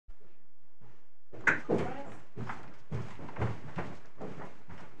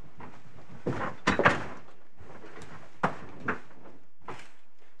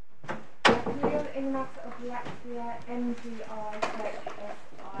MGI,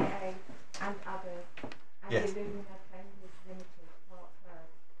 SIA and others, and Yes. Illumina Cambridge Ltd, part third.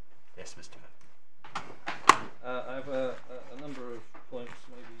 Yes, Mr. I have a number of points,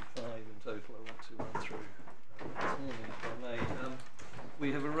 maybe 5 in total, I want to run through this morning, if I may.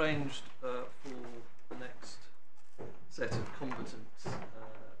 We have arranged for the next set of combatants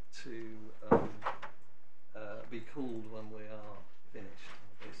to be called when we are finished, on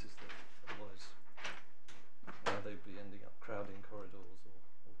the basis that otherwise they'd be ending up crowding corridors or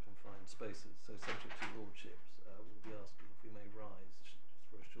confined spaces. So subject to lordships, we'll be asking if we may rise just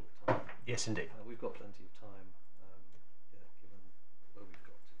for a short time. Yes, indeed. We've got plenty of time, given where we've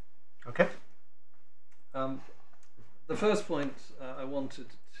got to. Okay. The first point I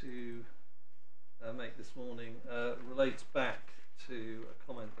wanted to make this morning relates back to a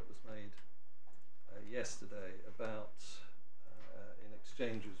comment that was made yesterday about, in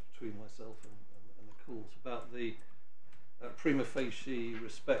exchanges between myself and the court, about the prima facie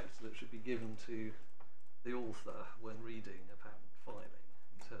respect that should be given to the author when reading a patent filing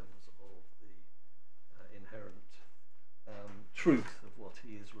in terms of the inherent truth of what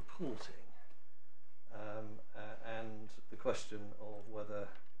he is reporting, and the question of whether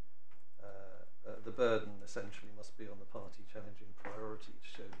the burden essentially must be on the party challenging priority to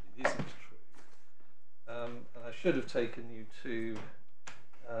show that it isn't true. And I should have taken you to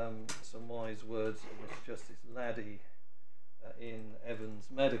some wise words of Mr. Justice Laddie in Evans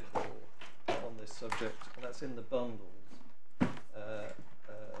Medical on this subject, and that's in the bundles of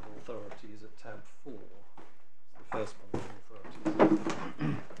authorities at tab 4. It's the first bundle of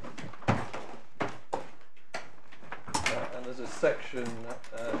authorities. And there's a section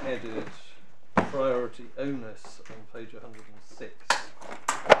headed Priority Onus on page 106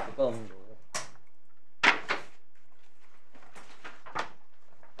 of the bundle.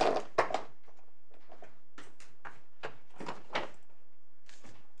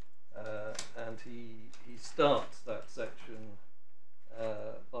 And he starts that section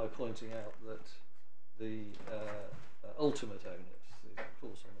by pointing out that the ultimate onus is, of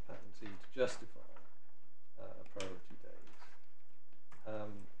course, on the patentee to justify a priority date.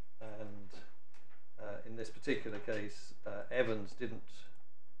 In this particular case, Evans didn't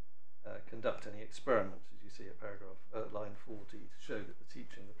conduct any experiments, as you see at line 40, to show that the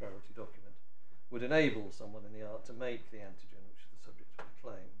teaching of the priority document would enable someone in the art to make the antigen which is the subject of the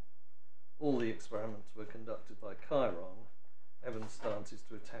claim. All the experiments were conducted by Chiron. Evans' stance is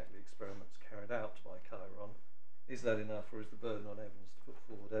to attack the experiments carried out by Chiron. Is that enough, or is the burden on Evans to put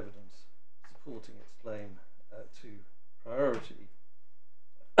forward evidence supporting its claim to priority?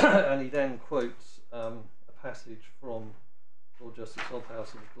 And he then quotes a passage from Lord Justice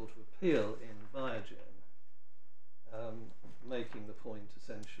Hobhouse in the Court of Appeal in Biogen, making the point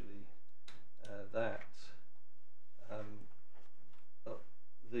essentially that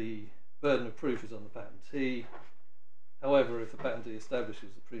the burden of proof is on the patentee. However, if the patentee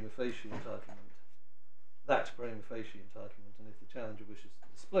establishes the prima facie entitlement, that prima facie entitlement, and if the challenger wishes to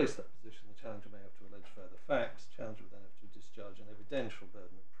displace that position, the challenger may have to allege further facts. The challenger would then have to discharge an evidential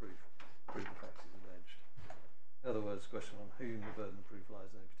burden of proof the facts is alleged. In other words, the question on whom the burden of proof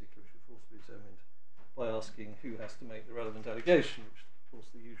lies in a particular issue of force to be determined by asking who has to make the relevant allegation, which is, of course,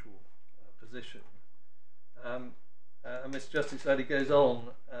 the usual position. And Mr. Justice Laddie goes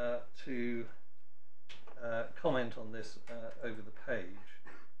on to comment on this over the page.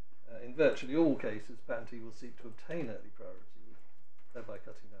 In virtually all cases, the patentee will seek to obtain early priority, thereby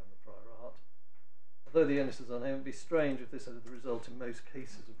cutting down the prior art. Although the onus is on him, it would be strange if this had the result in most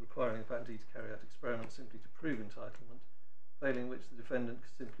cases of requiring the patentee to carry out experiments simply to prove entitlement, failing which the defendant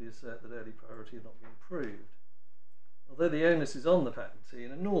could simply assert that early priority had not been proved. Although the onus is on the patentee,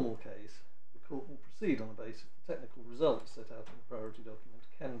 in a normal case, the court will proceed on the basis the technical results set out in the priority document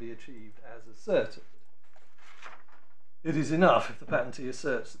can be achieved as asserted. It is enough if the patentee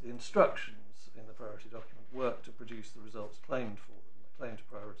asserts that the instructions in the priority document work to produce the results claimed for them. The claim to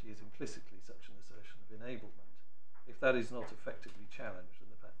priority is implicitly such an assertion of enablement. If that is not effectively challenged,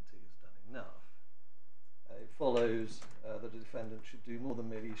 then the patentee has done enough. It follows that a defendant should do more than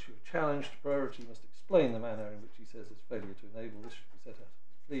merely issue a challenge to priority. He must explain the manner in which he says his failure to enable this should be set out in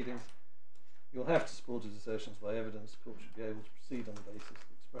his pleadings. You'll have to support his assertions by evidence. The court should be able to proceed on the basis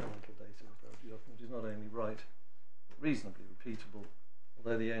that experimental data in the priority document is not only right, but reasonably repeatable.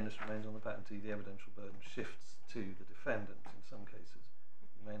 Although the onus remains on the patentee, the evidential burden shifts to the defendant. In some cases,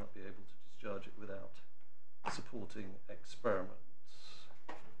 you may not be able to discharge it without supporting experiments.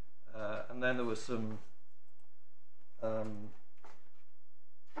 And then there were some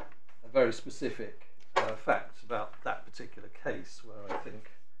very specific facts about that particular case where I think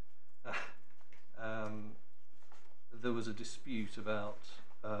there was a dispute about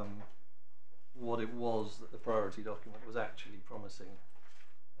what it was that the priority document was actually promising,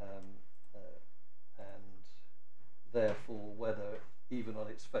 and therefore whether, even on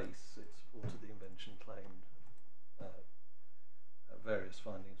its face, it supported the invention claimed. Various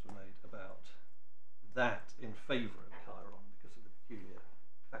findings were made about that in favour of Chiron because of the peculiar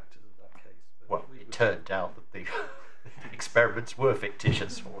factors of that case. But well, it turned out that the experiments were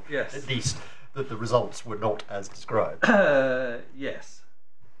fictitious, or yes, at least that the results were not as described. Yes,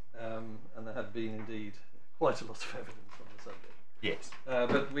 and there had been indeed quite a lot of evidence on the subject. Yes.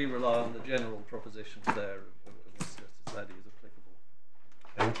 But we rely on the general propositions there of Mr. Slady as applicable.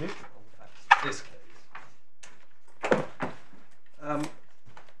 Thank you. On the facts of this case.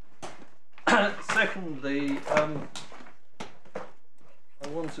 Secondly, I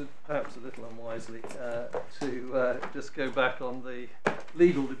wanted, perhaps a little unwisely, to just go back on the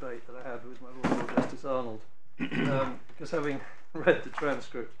legal debate that I had with my Lord Justice Arnold, because having read the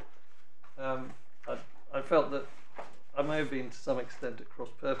transcript, I felt that I may have been to some extent at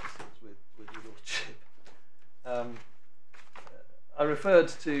cross purposes with your Lordship. I referred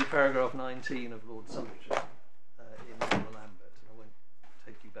to paragraph 19 of Lord Sumption in Lambert, and I won't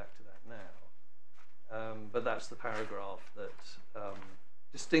take you back to that now, but that's the paragraph that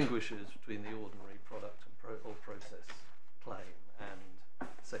distinguishes between the ordinary product and or process claim and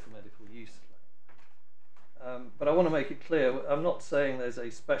second medical use claim. But I want to make it clear, I'm not saying there's a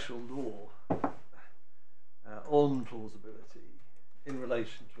special law on plausibility in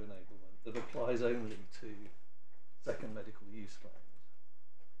relation to enablement that applies only to second medical use claims.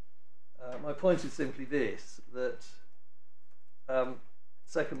 My point is simply this, that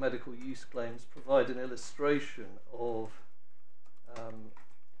second medical use claims provide an illustration of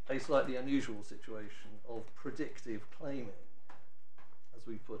a slightly unusual situation of predictive claiming, as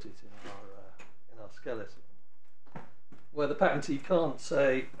we put it in our skeleton, where the patentee can't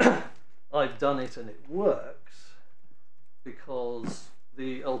say, I've done it and it works, because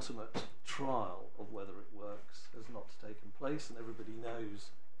the ultimate trial of whether it works has not taken place, and everybody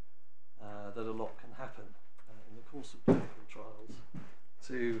knows that a lot can happen in the course of clinical trials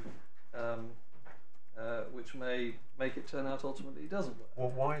which may make it turn out ultimately it doesn't work. Well,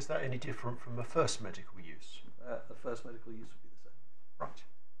 why is that any different from a first medical use? The first medical use would be the same. Right.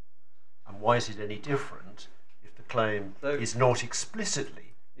 And why is it any different if the claim is not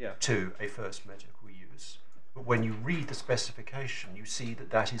explicitly to a first medical use, but when you read the specification you see that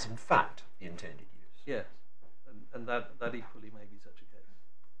that is in fact the intended use? Yes, and that equally may be such a case.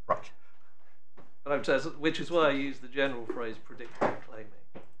 Right. But I'm saying, which is why I use the general phrase predictive claiming.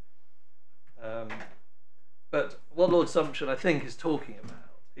 But what Lord Sumption, I think, is talking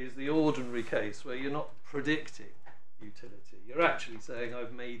about is the ordinary case where you're not predicting utility. You're actually saying,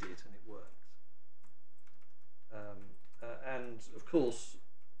 I've made it and it works. And, of course,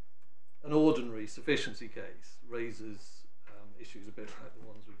 an ordinary sufficiency case raises issues a bit like the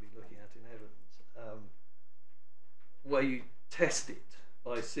ones we've been looking at in evidence, where you test it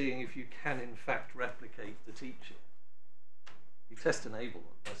by seeing if you can, in fact, replicate the teaching. You test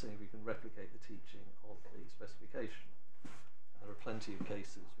enablement by seeing if you can replicate the teaching of the specification. And there are plenty of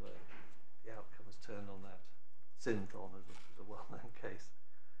cases where the outcome has turned on that. Synthon is a well-known case,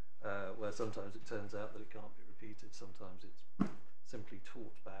 where sometimes it turns out that it can't be repeated, sometimes it's simply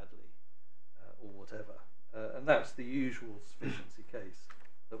taught badly, or whatever. And that's the usual sufficiency case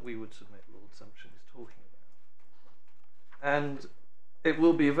that we would submit Lord Sumption is talking about. And it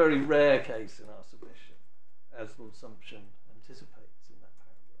will be a very rare case in our submission, as Lord Sumption anticipates in that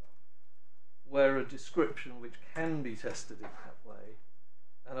paragraph, where a description which can be tested in that way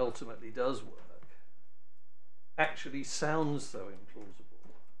and ultimately does work actually sounds so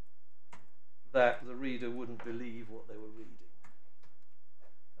implausible that the reader wouldn't believe what they were reading.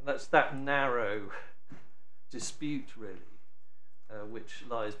 And that's that narrow dispute, really, which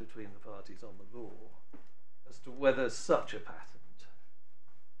lies between the parties on the law as to whether such a patent,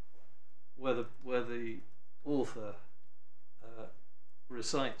 where the author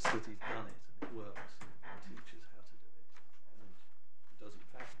recites that he's done it and it works and teaches how to do it, and it does in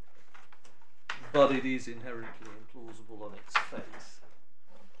fact work, but it is inherently implausible on its face,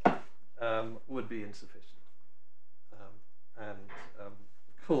 would be insufficient.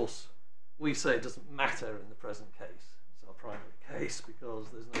 Of course, we say it doesn't matter in the present case. It's our primary case because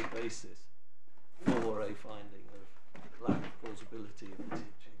there's no basis for a finding of lack of plausibility of the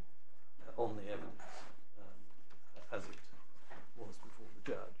teaching on the evidence as it was before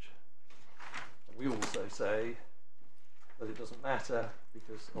the judge. And we also say that it doesn't matter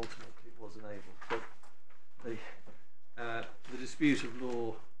because ultimately it was enabled. But the dispute of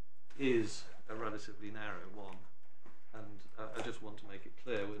law is a relatively narrow one, And I just want to make it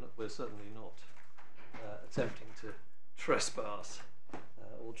clear, we're certainly not attempting to trespass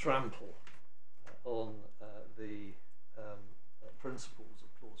or trample on the principles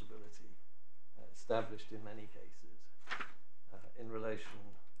of plausibility established in many cases in relation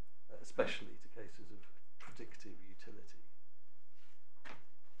especially to cases of predictive utility.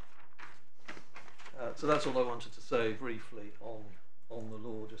 So that's all I wanted to say briefly on the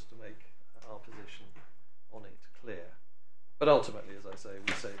law, just to make our position on it clear. But ultimately, as I say,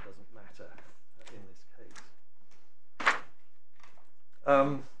 we say it doesn't matter in this case.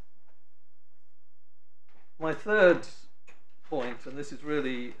 My third point, and this is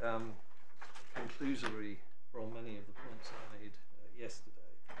really conclusory from many of the points I made yesterday,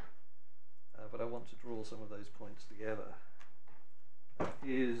 but I want to draw some of those points together,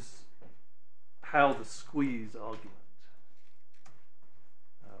 is how the squeeze argument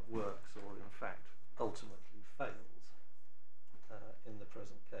works, or in fact ultimately fails in the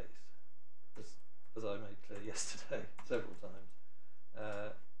present case. As I made clear yesterday several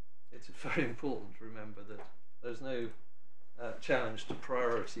times, it's very important to remember that there's no challenge to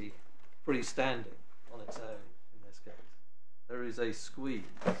priority freestanding on its own in this case. There is a squeeze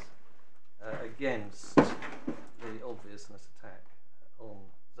against the obviousness attack on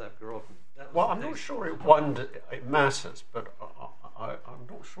Zabgorovny. Well, I'm not sure it matters, but I'm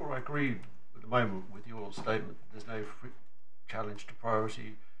not sure I agree at the moment with your statement that there's no challenge to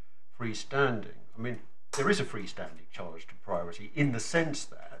priority freestanding. I mean, there is a freestanding challenge to priority in the sense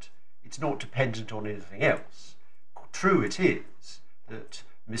that it's not dependent on anything else. True it is that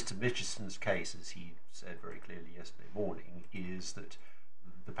Mr. Mitchison's case, as he said very clearly yesterday morning, is that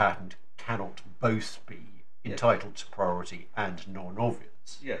the patent cannot both be entitled to priority and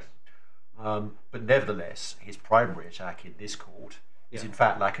non-obvious. Yes. But nevertheless, his primary attack in this court is in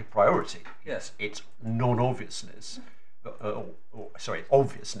fact lack of priority. Yes. It's non-obviousness,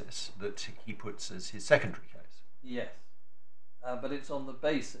 obviousness that he puts as his secondary case. Yes. But it's on the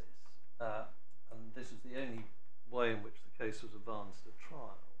basis, and this is the only way in which the case was advanced at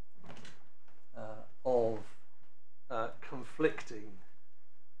trial, of conflicting,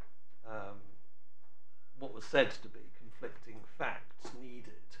 what was said to be conflicting facts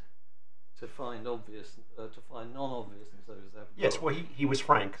needed to find non-obviousness. Yes, well, he was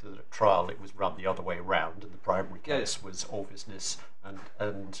frank that at trial it was run the other way around, and the primary case was obviousness,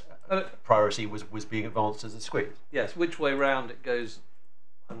 and priority was being advanced as a squeeze. Yes, which way round it goes,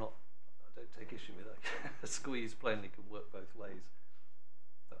 I don't take issue with that. A squeeze plainly can work both ways.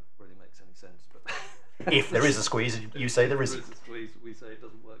 That really makes any sense. But if there is a squeeze, you say there isn't. If there is a squeeze, we say it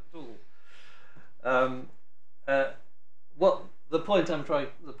doesn't work at all. What the point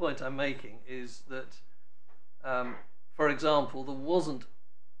I'm making is that, for example, there wasn't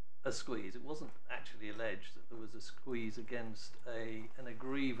a squeeze. It wasn't actually alleged that there was a squeeze against an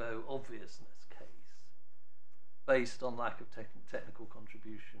aggrevo obviousness case based on lack of technical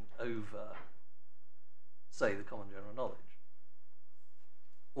contribution over, say, the common general knowledge,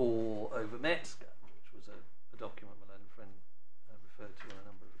 or over Metzger, which was a document my own friend referred to on a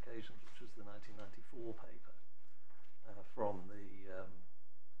number of occasions, which was the 1994 paper from the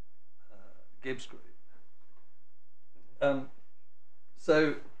Gibbs group.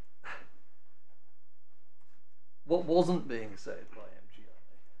 So what wasn't being said by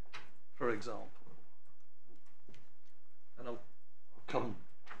MGI, for example, and I'll come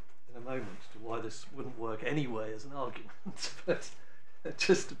in a moment to why this wouldn't work anyway as an argument, but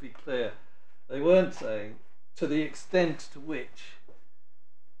just to be clear, they weren't saying to the extent to which,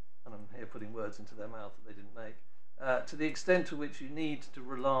 and I'm here putting words into their mouth that they didn't make, to the extent to which you need to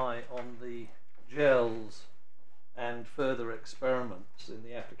rely on the gels and further experiments in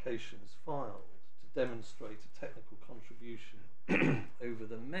the applications filed to demonstrate a technical contribution over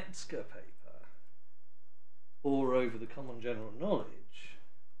the Metzger paper or over the common general knowledge,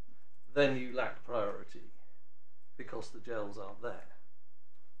 then you lack priority because the gels aren't there.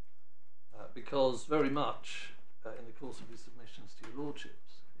 Because very much in the course of his submissions to your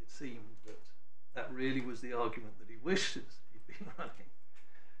lordships, it seemed that really was the argument that he wishes he'd been running.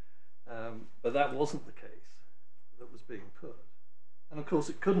 But that wasn't the case that was being put. And of course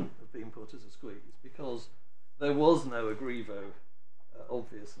it couldn't have been put as a squeeze because there was no aggrevo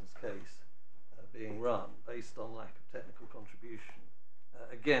obviousness case being run based on lack of technical contribution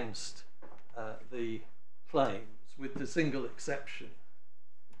against the claims, with the single exception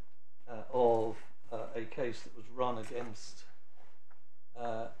of a case that was run against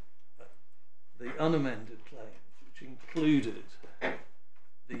the unamended claims, which included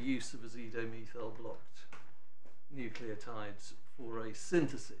the use of azidomethyl blocked nucleotides for a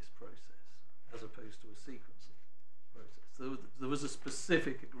synthesis process as opposed to a sequencing. process. So there was a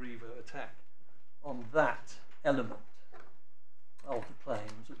specific aggrevo attack on that element of the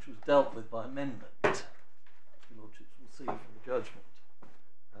claims, which was dealt with by amendment. Your Lordships will see from the judgment.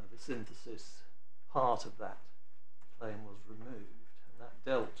 The synthesis part of that claim was removed, and that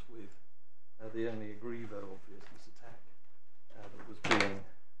dealt with the only aggrevo obviousness attack that was being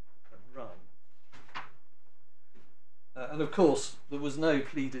run. And of course, there was no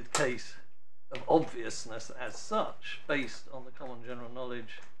pleaded case of obviousness as such, based on the common general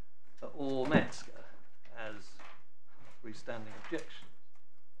knowledge or Metzger as freestanding objections.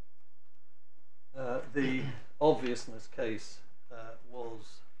 The obviousness case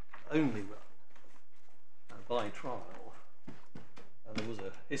was only run by trial, and there was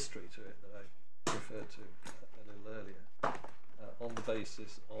a history to it that I referred to a little earlier, on the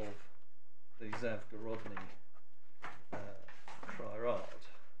basis of the Zavgorodny triad.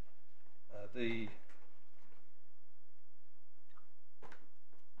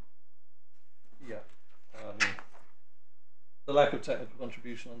 The lack of technical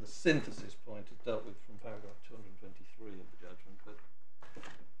contribution on the synthesis point is dealt with from paragraph 223 of the judgment, but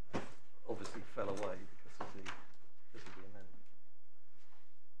obviously fell away because of the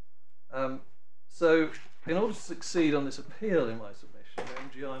amendment. So, in order to succeed on this appeal in my submission,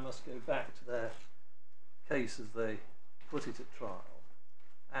 MGI must go back to their case as they put it at trial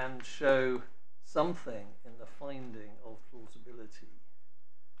and show something in the finding of plausibility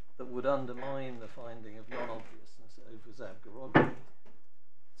that would undermine the finding of non-obviousness over Zavgorodny,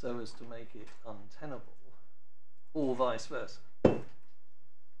 so as to make it untenable, or vice versa.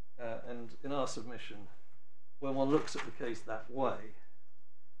 And in our submission, when one looks at the case that way,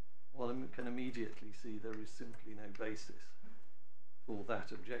 one can immediately see there is simply no basis for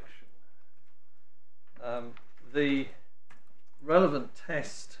that objection. The relevant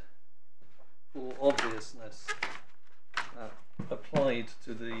test for obviousness applied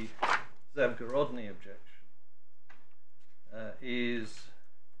to the Zavgorodny objection is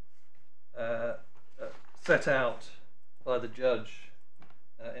set out by the judge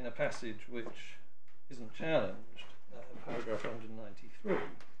in a passage which isn't challenged, paragraph 193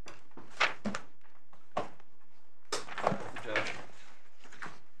 of the judgment,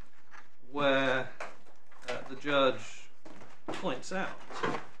 where the judge points out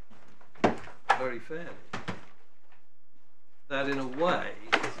very fairly that in a way,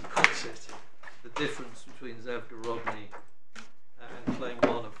 as he puts it, the difference between Zavgorodny and claim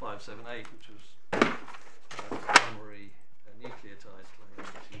 1 of 578, which was the primary nucleotide claim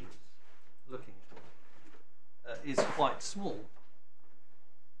that he was looking at, is quite small.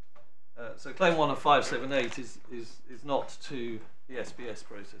 So claim 1 of 578 is not to the SBS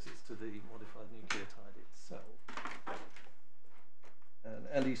process, it's to the modified nucleotide itself.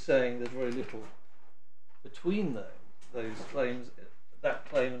 And he's saying there's very little between those claims, that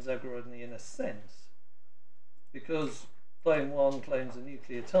claim and Zavgorodny in a sense, because claim 1 claims a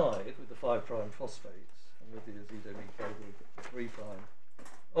nucleotide with the 5' phosphates and with the azidomethyl group at the 3'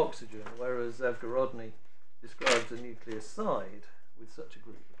 oxygen, whereas Zavgorodny describes a nucleoside with such a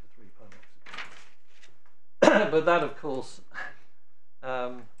group at the 3' oxygen. But that, of course,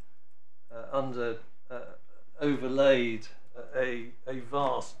 overlaid a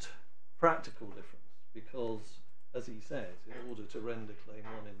vast practical difference, because, as he says, in order to render claim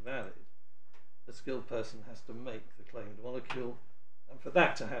 1 invalid, the skilled person has to make the claimed molecule, and for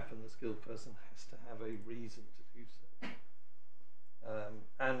that to happen, the skilled person has to have a reason to do so.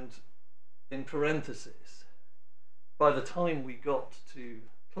 And in parenthesis, by the time we got to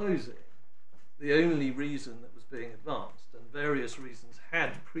closing, the only reason that was being advanced, and various reasons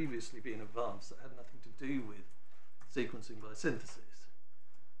had previously been advanced that had nothing to do with sequencing by synthesis,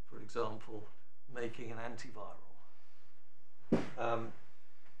 for example, making an antiviral.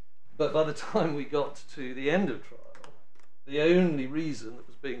 But by the time we got to the end of trial, the only reason that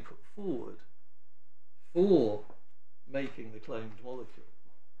was being put forward for making the claimed molecule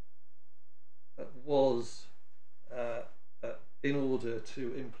was in order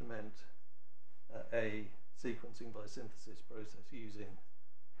to implement a sequencing by synthesis process using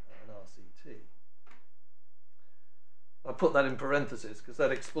an RCT. I put that in parentheses because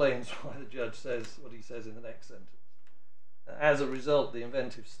that explains why the judge says what he says in the next sentence. As a result, the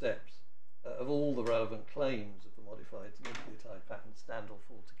inventive steps of all the relevant claims of the modified nucleotide patent stand or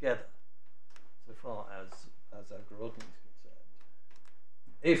fall together, so far as Zavgorodny is concerned.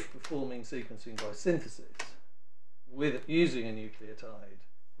 If performing sequencing by synthesis using a nucleotide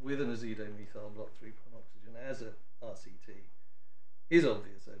with an azidomethyl block 3' oxygen as a RCT is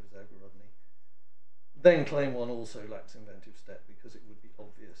obvious over Zavgorodny, then claim 1 also lacks inventive step, because it would be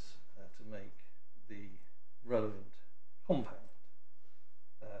obvious to make the relevant compound.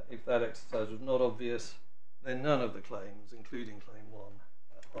 If that exercise was not obvious, then none of the claims, including claim 1,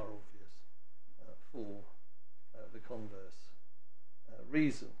 are obvious for the converse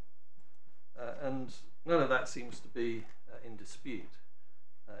reason. And none of that seems to be in dispute.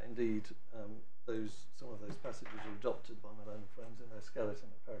 Indeed, some of those passages are adopted by my learned friends in their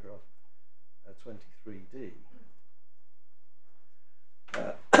skeleton at paragraph 23D.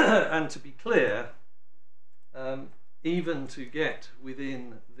 And to be clear, even to get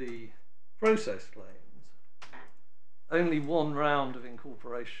within the process claims, only one round of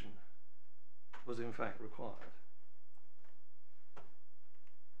incorporation was in fact required.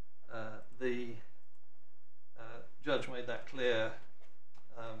 The judge made that clear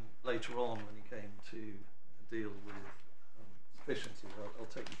later on when he came to deal with sufficiency. I'll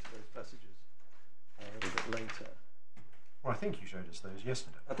take you to those passages a little bit later. Well, I think you showed us those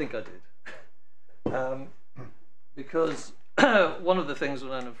yesterday. I think I did. Because one of the things my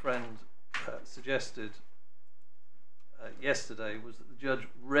learned friend suggested yesterday was that the judge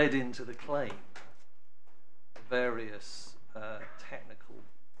read into the claim various technical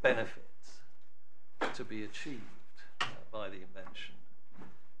benefits to be achieved by the invention.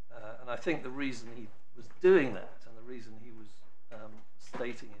 And I think the reason he was doing that, and the reason he was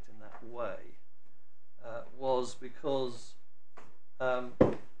stating it in that way, was because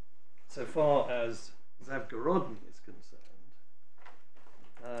so far as Zavgorodny is concerned,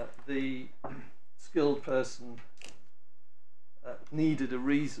 the skilled person needed a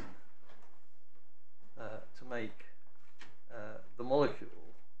reason to make the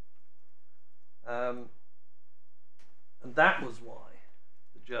molecule, and that was why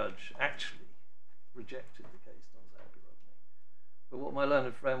the judge actually rejected the case on Zavgorodny. But what my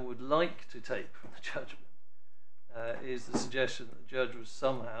learned friend would like to take from the judgment is the suggestion that the judge was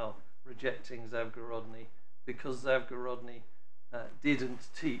somehow rejecting Zavgorodny because Zavgorodny didn't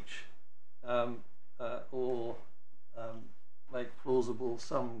teach or make plausible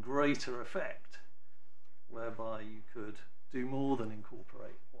some greater effect whereby you could do more than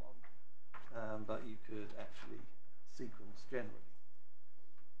incorporate one, but you could actually sequence generally.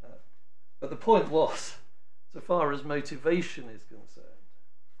 But the point was, so far as motivation is concerned,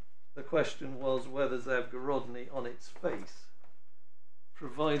 the question was whether Zavgorodny on its face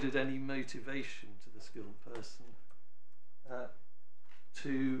provided any motivation to the skilled person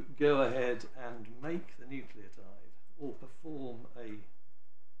to go ahead and make the nucleotide or perform an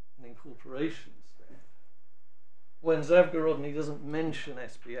incorporation step when Zavgorodny doesn't mention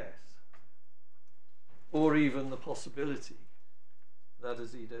SPS or even the possibility that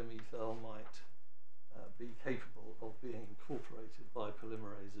azidomethyl might be capable of being incorporated by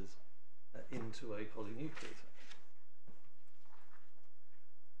polymerases into a polynucleotide.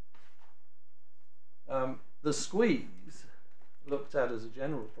 The squeeze, looked at as a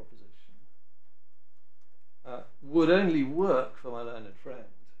general proposition, would only work for my learned friend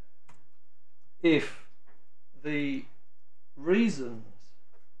if the reasons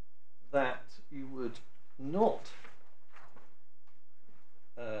that you would not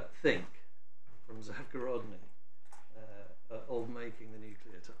think from Zavgorodny of making the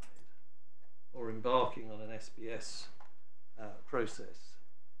nucleotide or embarking on an SPS process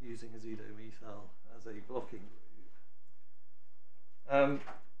using azidomethyl as a blocking group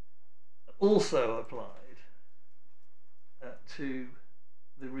also applied to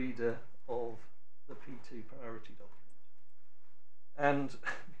the reader of the P2 priority document. And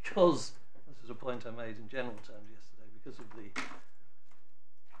because, this is a point I made in general terms yesterday, because of the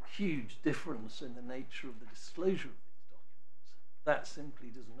huge difference in the nature of the disclosure of these documents, that simply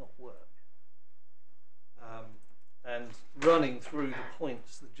does not work. And running through the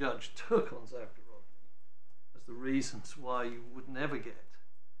points the judge took on Zavgorodny as the reasons why you would never get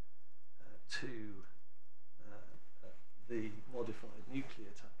to the modified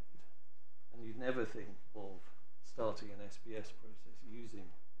nucleotide, and you'd never think of starting an SPS process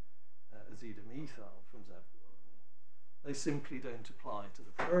using azidomethyl from Zavgorodny, they simply don't apply to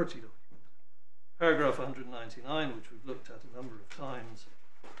the priority document. Paragraph 199, which we've looked at a number of times,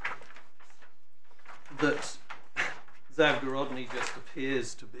 that Zavgorodny just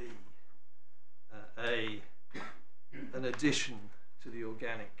appears to be an addition to the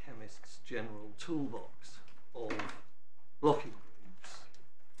organic chemist's general toolbox of blocking groups.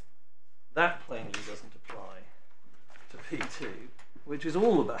 That plainly doesn't apply to P2, which is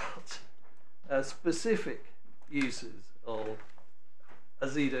all about specific uses of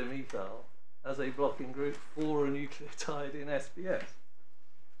azidomethyl as a blocking group for a nucleotide in SPS.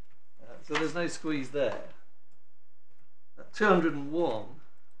 So there's no squeeze there. 201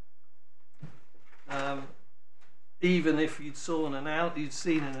 even if you'd seen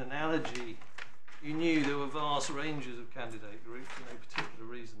an analogy, you knew there were vast ranges of candidate groups, and no particular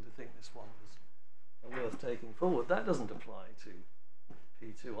reason to think this one was worth taking forward. That doesn't apply to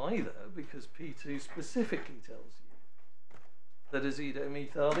P2 either, because P2 specifically tells you that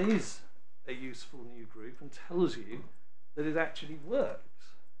azidomethyl is a useful new group and tells you that it actually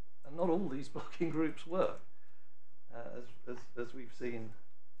works. And not all these blocking groups work, as we've seen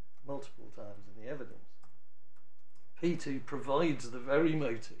multiple times in the evidence. P2 provides the very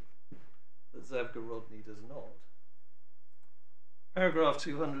motive that Zavgarodny does not. Paragraph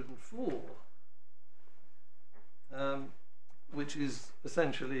 204, which is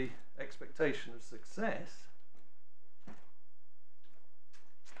essentially expectation of success,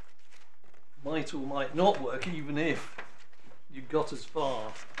 might or might not work even if you got as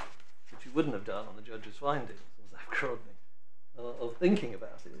far, which you wouldn't have done on the judge's findings on Zavgarodny, of thinking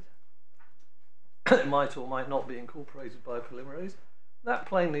about it. It might or might not be incorporated by polymerase. That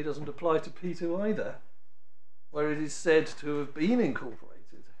plainly doesn't apply to P2 either, where it is said to have been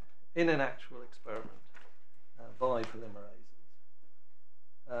incorporated in an actual experiment by polymerases.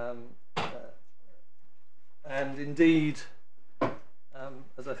 And indeed,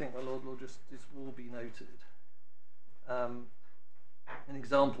 as I think my Lord Justice Warby noted, in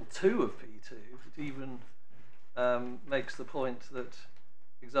example 2 of P2, it even makes the point that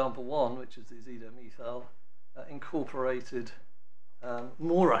example 1, which is the azidomethyl, incorporated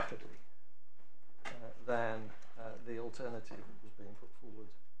more rapidly than the alternative that was being put forward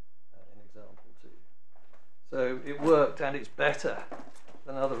in example 2. So it worked, and it's better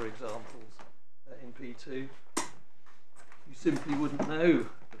than other examples in P2. You simply wouldn't know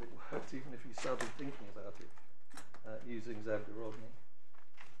that it worked even if you started thinking about it using Zavgarodny.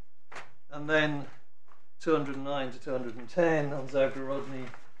 And then 209 to 210 on Zavgarodny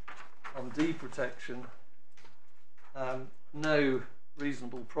on D protection, no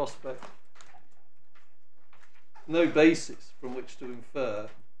reasonable prospect, no basis from which to infer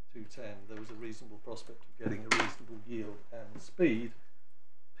 210 there was a reasonable prospect of getting a reasonable yield and speed.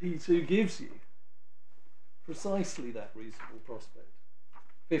 P2 gives you precisely that reasonable prospect.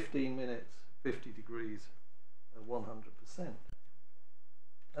 15 minutes, 50 degrees, 100%.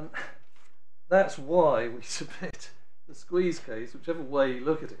 And that's why we submit the squeeze case, whichever way you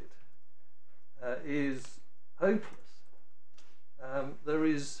look at it, is hopeless. There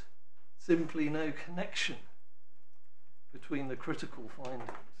is simply no connection between the critical findings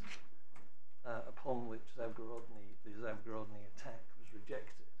upon which the Zavgarodny attack was rejected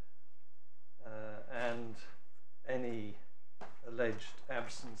and any alleged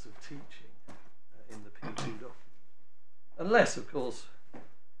absence of teaching in the P2 document. Unless, of course,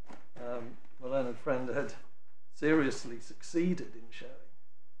 my learned friend had seriously succeeded in showing,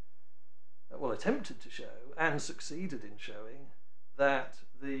 well, attempted to show and succeeded in showing that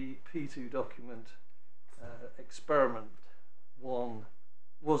the P2 document experiment 1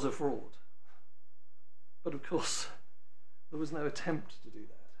 was a fraud. But of course, there was no attempt to do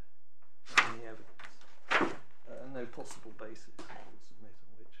that in the evidence, and no possible basis I would submit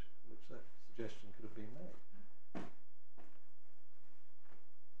on which that suggestion could have been made.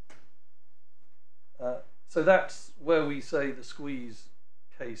 So that's where we say the squeeze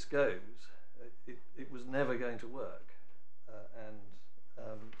case goes. It was never going to work, and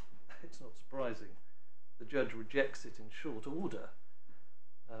it's not surprising. The judge rejects it in short order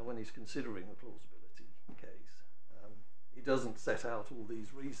when he's considering the plausibility case. He doesn't set out all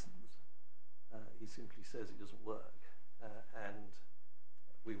these reasons. He simply says it doesn't work, and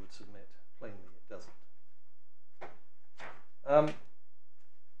we would submit plainly it doesn't.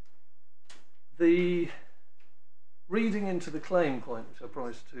 The reading into the claim point, which I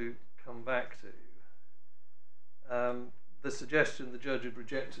promised to come back to, the suggestion the judge had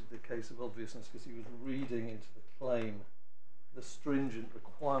rejected the case of obviousness because he was reading into the claim the stringent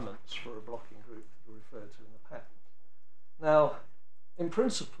requirements for a blocking group that are referred to in the patent. Now, in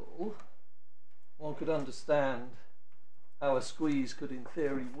principle, one could understand how a squeeze could in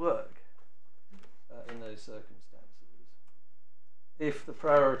theory work in those circumstances if the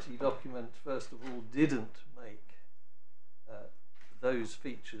priority document, first of all, didn't make those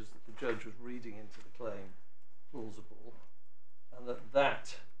features that the judge was reading into the claim plausible, and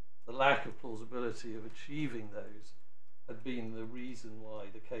that the lack of plausibility of achieving those had been the reason why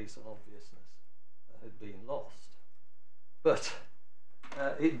the case on obviousness had been lost. But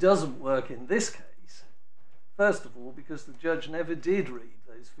it doesn't work in this case, first of all, because the judge never did read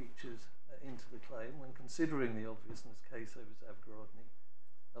those features into the claim when considering the obviousness case over Zavgarodny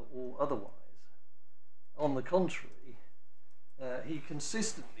or otherwise. On the contrary, he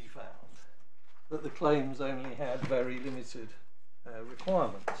consistently found that the claims only had very limited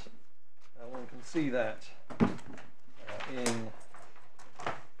requirements. One can see that in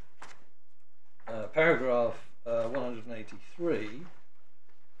paragraph 183,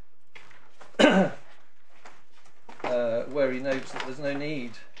 where he notes that there's no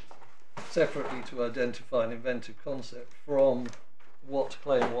need separately to identify an inventive concept from what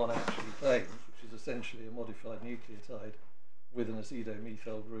claim 1 actually claims, which is essentially a modified nucleotide with an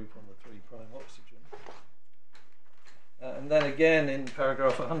aceto-methyl group on the 3' oxygen. And then again in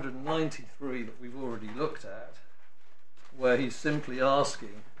paragraph 193 that we've already looked at, where he's simply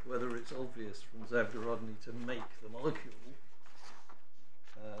asking whether it's obvious from Zavgarodny to make the molecule,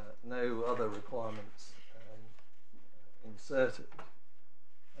 no other requirements inserted.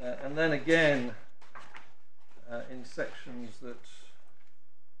 And then again in sections that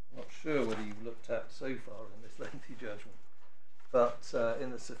I'm not sure whether you've looked at so far in this lengthy judgment, but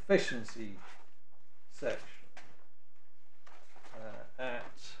in the sufficiency section,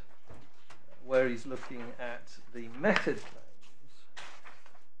 at where he's looking at the method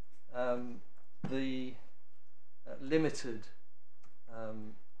claims, the limited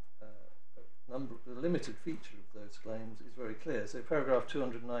the limited feature of those claims is very clear. So paragraph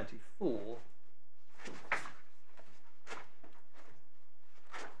 294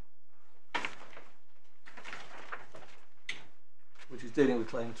 which is dealing with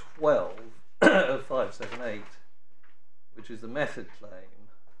claim 12 of 578, which is the method claim,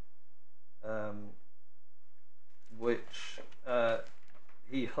 which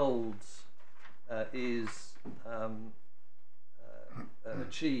he holds is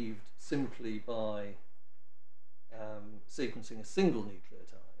achieved simply by sequencing a single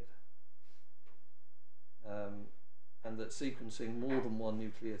nucleotide, and that sequencing more than one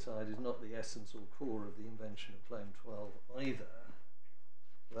nucleotide is not the essence or core of the invention of claim 12 either.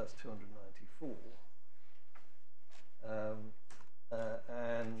 So that's 294.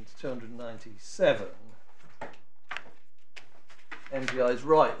 And 297, MGI is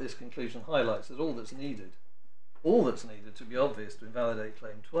right. This conclusion highlights that all that's needed to be obvious to invalidate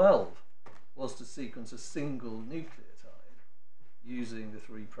claim 12 was to sequence a single nucleotide using the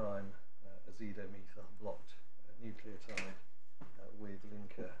 3' azido-methyl blocked nucleotide with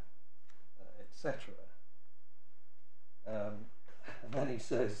linker, etc. And then he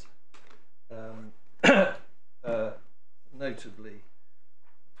says, notably,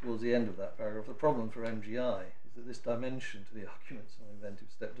 towards the end of that paragraph, the problem for MGI is that this dimension to the arguments on the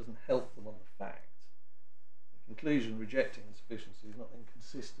inventive step doesn't help them on the facts. The conclusion rejecting insufficiency is not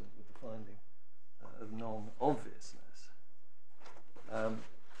inconsistent with the finding of non-obviousness. And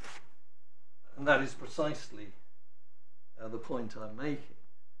that is precisely the point I'm making,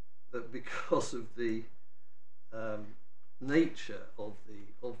 that because of the nature of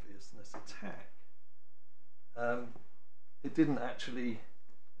the obviousness attack, it didn't actually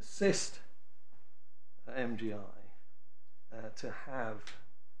assist MGI to have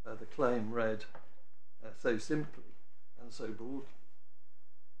the claim read so simply and so broadly.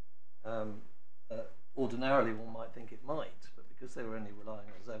 Ordinarily one might think it might, but because they were only relying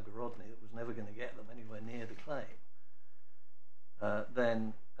on Zavgarodny, it was never going to get them anywhere near the claim,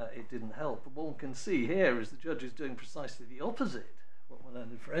 then it didn't help. But what one can see here is the judge is doing precisely the opposite what my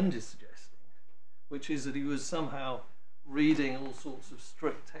learned friend is suggesting, which is that he was somehow reading all sorts of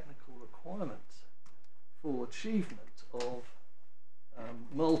strict technical requirements for achievement of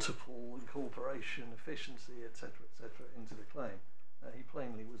multiple incorporation, efficiency, etc., into the claim. He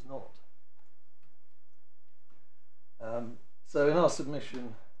plainly was not. So in our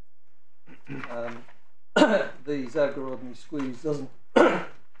submission, the Zavgarodny squeeze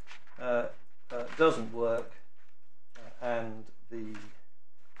doesn't work, and the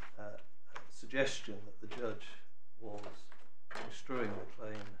suggestion that the judge was construing the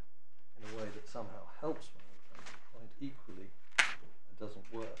claim in a way that somehow helps one the point equally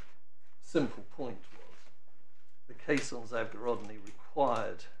doesn't work. The simple point was the case on Zavgarodny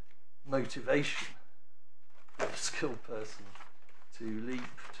required motivation of a skilled person to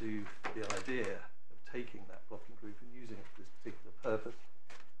leap to the idea of taking that blocking group and using it for this particular purpose.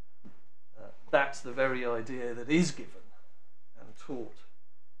 That's the very idea that is given and taught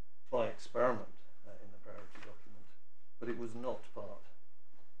by experiment in the priority document, but it was not part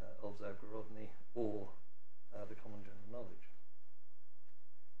of Zavgarodny or the common general knowledge.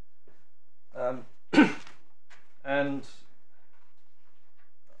 And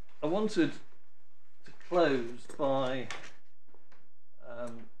I wanted to close by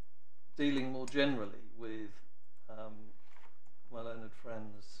dealing more generally with my learned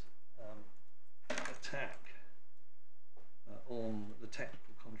friend's attack on the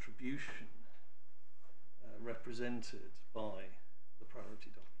technical contribution represented by the priority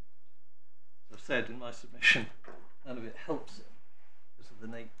document. As I've said in my submission, none of it helps him because of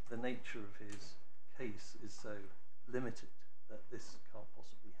the nature of his case is so limited that this can't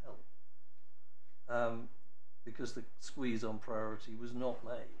possibly help. Because the squeeze on priority was not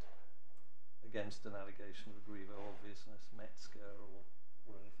made against an allegation of aggrieved obviousness, Metzger,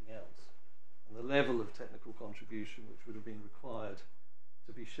 or anything else. And the level of technical contribution which would have been required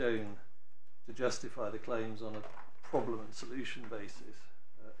to be shown to justify the claims on a problem and solution basis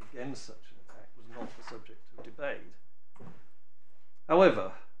against such an attack was not the subject of debate.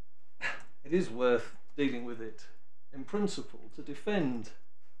 However, it is worth dealing with it in principle to defend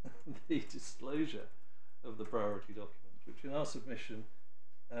the disclosure of the priority document, which in our submission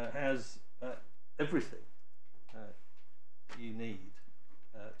has everything you need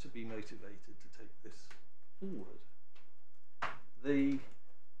to be motivated to take this forward. The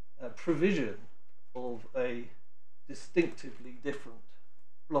provision of a distinctively different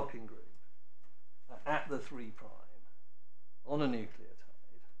blocking group at the 3' on a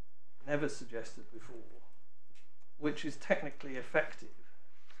nucleotide, never suggested before, which is technically effective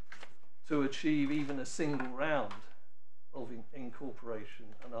to achieve even a single round of incorporation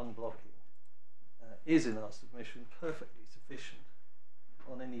and unblocking, is in our submission perfectly sufficient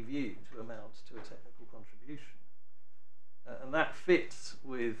on any view to amount to a technical contribution. And that fits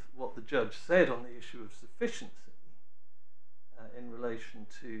with what the judge said on the issue of sufficiency in relation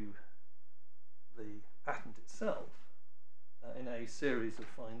to the patent itself in a series of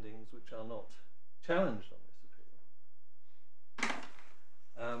findings which are not challenged on this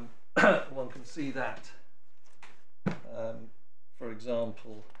appeal. One can see that, for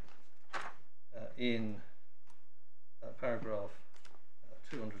example, in paragraph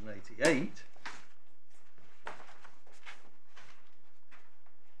 288,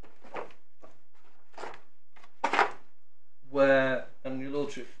 where, and your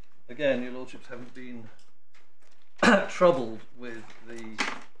lordship, again, your lordships haven't been troubled with the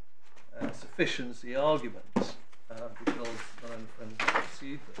sufficiency arguments because my own friends have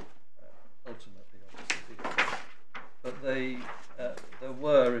pursued them ultimately on this appeal. But there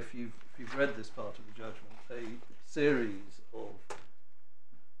were, if you've read this part of the judgment, a series of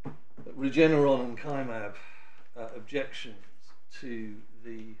Regeneron and Kymab objections to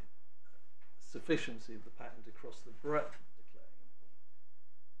the sufficiency of the patent across the breadth of the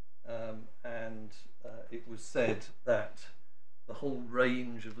claim. And it was said that the whole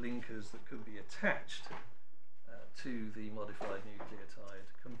range of linkers that could be attached to the modified nucleotide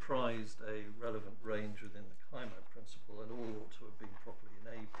comprised a relevant range within the Kymab principle and all ought to have been properly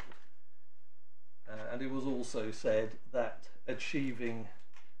enabled. And it was also said that achieving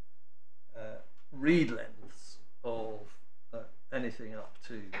read lengths of anything up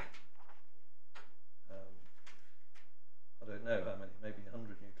to, I don't know how many, maybe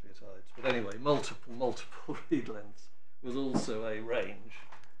 100 nucleotides, but anyway, multiple read lengths was also a range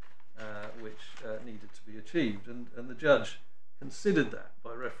which needed to be achieved. And the judge considered that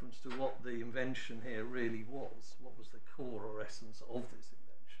by reference to what the invention here really was, what was the core or essence of this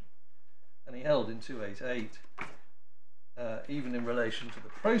invention. And he held in 288, even in relation to the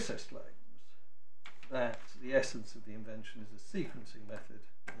process claims, that the essence of the invention is a sequencing method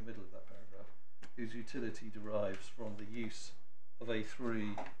in the middle of that paragraph, whose utility derives from the use of a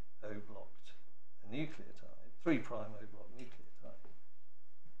 3'O blocked nucleotide, 3' O blocked nucleotide.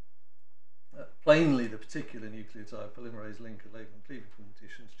 Plainly, the particular nucleotide polymerase linker label and cleavage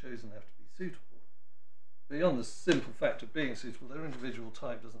conditions chosen have to be suitable. Beyond the simple fact of being suitable, their individual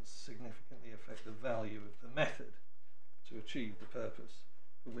type doesn't significantly affect the value of the method to achieve the purpose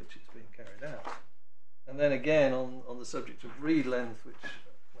for which it's being carried out. And then again, on the subject of read length, which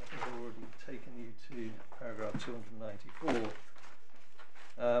I think I've already taken you to paragraph 294,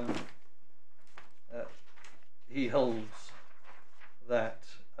 he holds that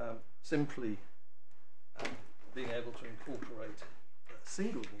simply being able to incorporate a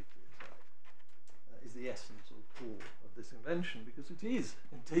single nucleotide is the essence or core of this invention, because it is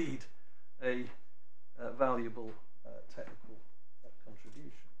indeed a valuable technical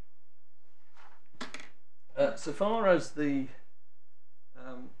contribution. So far as the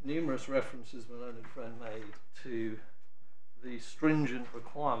numerous references my learned friend made to the stringent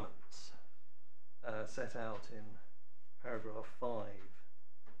requirements set out in paragraph 5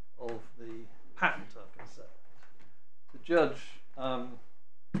 of the patent are concerned, the judge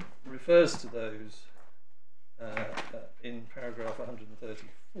refers to those in paragraph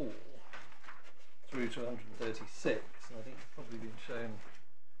 134 through to 136, and I think you've probably been shown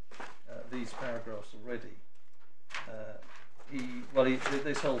these paragraphs already.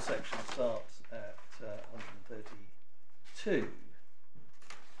 This whole section starts at 132.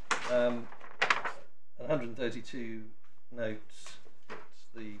 And 132 notes that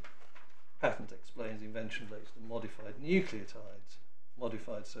the patent explains invention relates to modified nucleotides,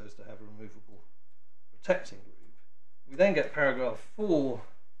 modified so as to have a removable protecting group. We then get paragraph 4,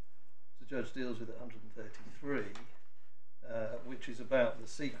 the judge deals with at 133, which is about the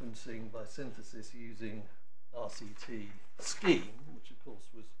sequencing by synthesis using RCT scheme, which of course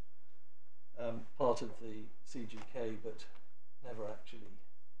was part of the CGK but never actually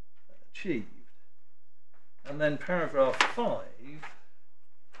achieved. And then paragraph 5,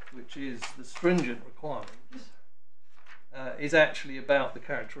 which is the stringent requirements, is actually about the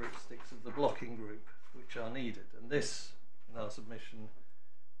characteristics of the blocking group which are needed. And this, in our submission,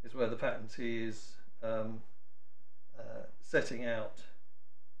 is where the patentee is setting out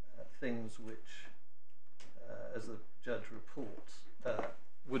things which, as the judge reports,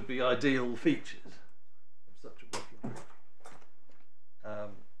 would be ideal features of such a blocking group.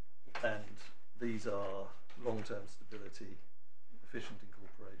 And these are long-term stability, efficient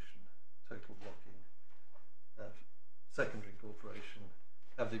incorporation, total blocking, secondary incorporation,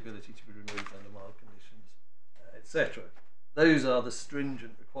 have the ability to be removed under mild conditions, etc. Those are the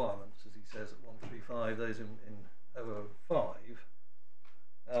stringent requirements, as he says at 135, those in 005,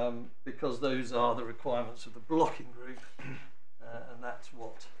 because those are the requirements of the blocking group, and that's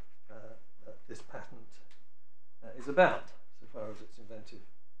what this patent is about, so far as its inventive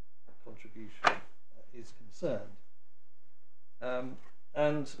contribution is concerned.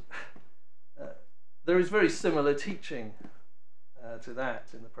 There is very similar teaching to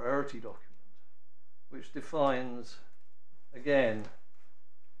that in the priority document, which defines, again,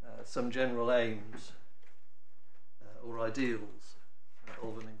 some general aims or ideals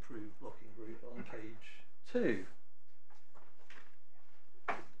of an improved blocking group on page 2.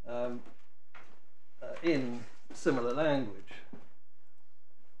 In similar language.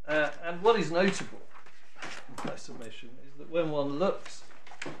 And what is notable in my submission is that when one looks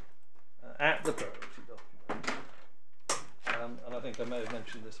at the priority document, and I think I may have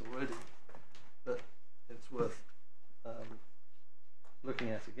mentioned this already, but it's worth looking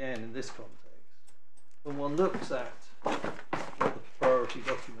at again in this context. When one looks at what the priority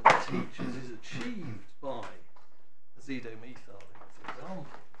document teaches is achieved by azidomethyl in this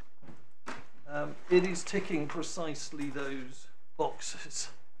example, it is ticking precisely those boxes,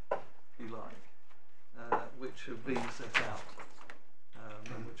 if you like, which have been set out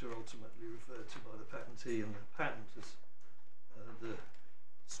and which are ultimately referred to by the patentee and the patent as the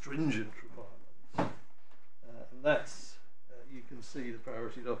stringent requirements. And that's, you can see the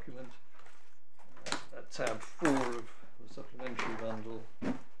priority document at tab 4 of the supplementary bundle.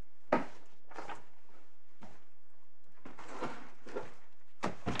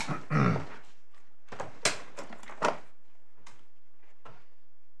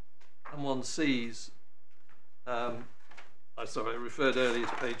 And one sees, sorry, I referred earlier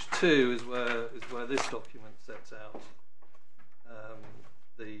to page 2 is where this document sets out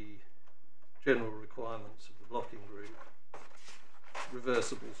the general requirements of the blocking group,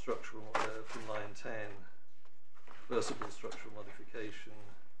 reversible structural from line 10, reversible structural modification,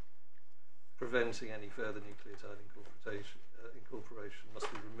 preventing any further nucleotide incorporation must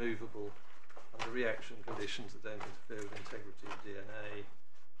be removable under reaction conditions that don't interfere with integrity of DNA.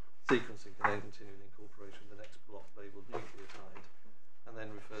 Sequencing can then continue with incorporation of the next block labelled nucleotide, and then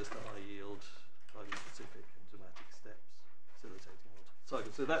refers to high yield, highly specific enzymatic steps facilitating multiple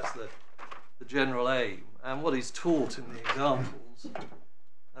cycles. So that's the general aim, and what is taught in the examples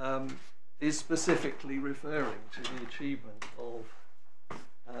is specifically referring to the achievement of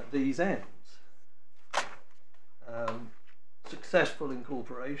these ends. Successful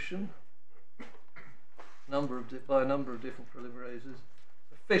incorporation by a number of different polymerases,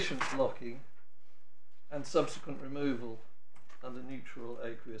 efficient blocking, and subsequent removal under neutral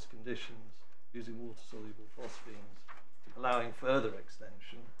aqueous conditions using water-soluble phosphines, allowing further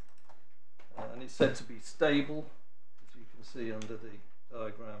extension. And it's said to be stable, as you can see under the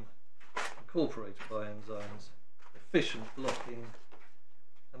diagram, incorporated by enzymes, efficient blocking,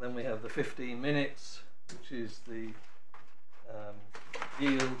 and then we have the 15 minutes, which is the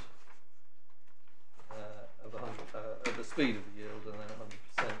yield of the speed of the yield, and then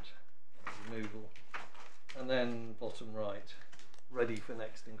 100% removal, and then bottom right, ready for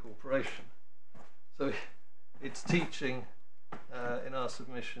next incorporation. So it's teaching in our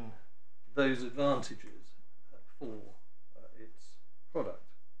submission those advantages for its product.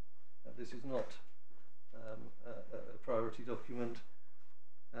 This is not a priority document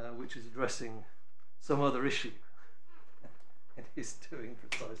which is addressing some other issue. It is doing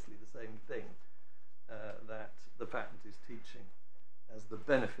precisely the same thing. that the patent is teaching as the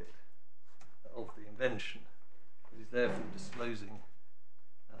benefit of the invention. It is therefore disclosing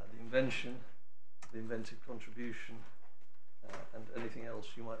the invention, the inventive contribution, and anything else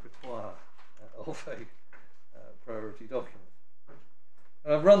you might require of a priority document.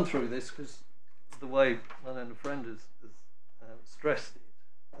 And I've run through this because the way my learned friend has stressed it,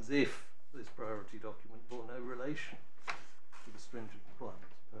 as if this priority document bore no relation to the stringent requirements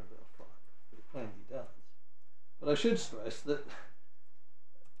of paragraph 5, but it plainly does. But I should stress that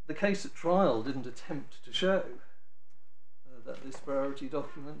the case at trial didn't attempt to show that this priority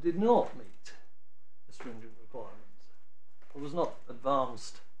document did not meet the stringent requirements, or was not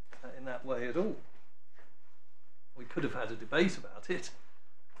advanced in that way at all. We could have had a debate about it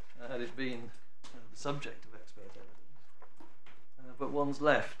had it been the subject of expert evidence, but one's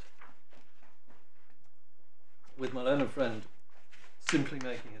left with my learned friend simply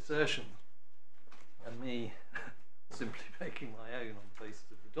making assertions and me simply making my own on the basis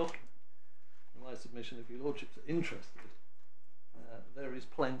of the document. In my submission, if your lordships are interested, there is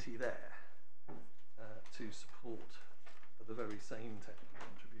plenty there to support the very same technical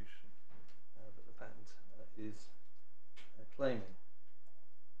contribution that the patent is claiming.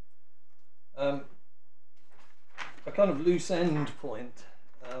 A kind of loose end point.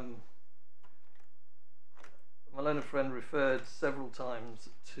 My learned friend referred several times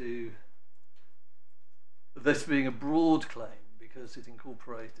to this being a broad claim because it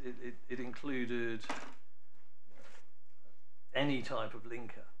incorporated, it included any type of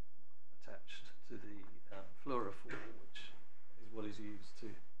linker attached to the fluorophore, which is what is used to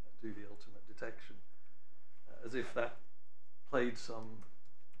do the ultimate detection, as if that played some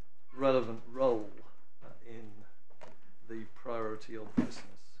relevant role in the priority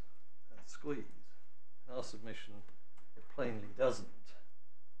obviousness squeeze. In our submission, it plainly doesn't.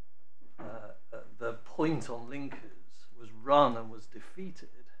 The point on linkers was run and was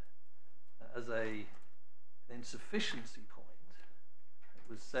defeated as an insufficiency point.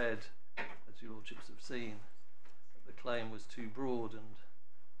 It was said, as your lordships have seen, that the claim was too broad and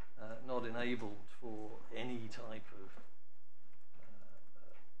not enabled for any type of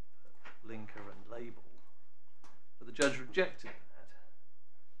linker and label. But the judge rejected that.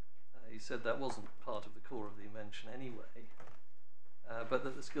 He said that wasn't part of the core of the invention anyway, but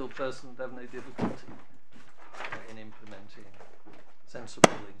that the skilled person would have no difficulty in implementing sensible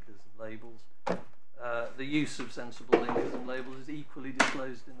linkers and labels. The use of sensible linkers and labels is equally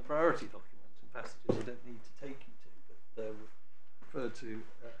disclosed in the priority document in passages I don't need to take you to, but they're referred to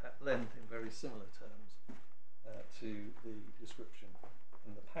at length in very similar terms to the description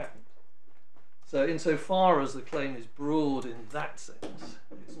in the patent. So insofar as the claim is broad in that sense,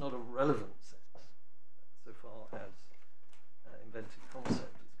 it's not a relevant sense so far as inventive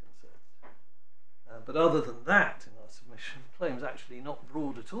concept is concerned. But other than that, in our submission, the claim is actually not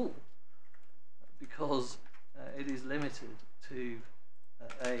broad at all, because it is limited to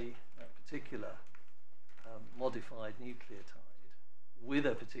a particular modified nucleotide with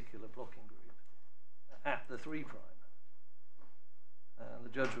a particular blocking group at the 3'. And the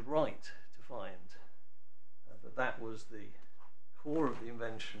judge was right to find that that was the core of the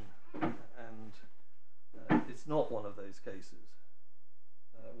invention, and it's not one of those cases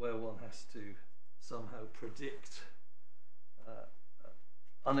where one has to somehow predict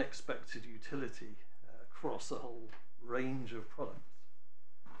unexpected utility across a whole range of products.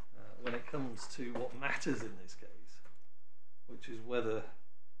 When it comes to what matters in this case, which is whether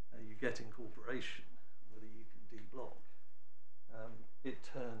you get incorporation, whether you can deblock, it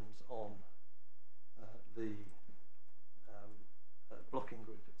turns on the blocking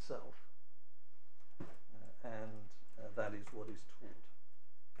group itself, and that is what is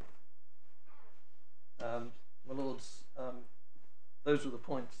taught. My lords, those were the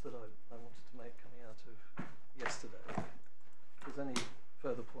points that I wanted to make coming out of yesterday. If there's any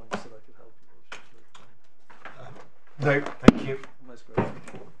further points that I could help you with, no, thank you. Most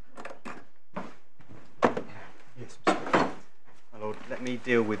grateful. Yes, my lord, let me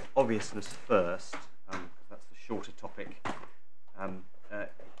deal with obviousness first, because that's the shorter topic. There's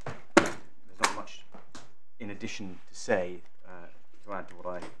not much in addition to say to add to what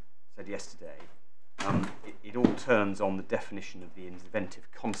I said yesterday. It all turns on the definition of the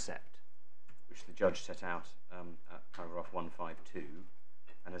inventive concept, which the judge set out at paragraph 152.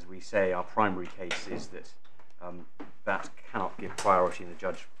 And as we say, our primary case is that that cannot give priority, and the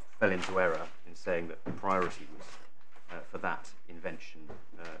judge fell into error in saying that the priority was for that invention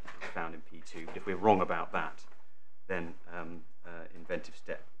found in P2. But if we're wrong about that, then inventive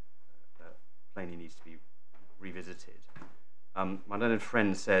step plainly needs to be revisited. My learned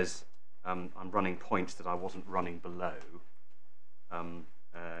friend says I'm running points that I wasn't running below.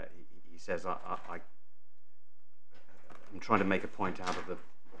 He says, I'm trying to make a point out of the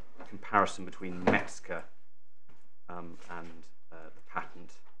comparison between Metzger and the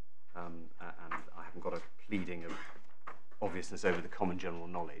patent, and I haven't got a pleading of obviousness over the common general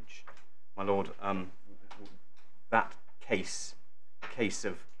knowledge. My Lord, that case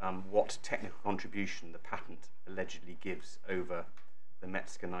of what technical contribution the patent allegedly gives over the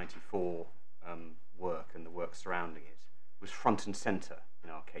Metzger 94 work and the work surrounding it was front and centre in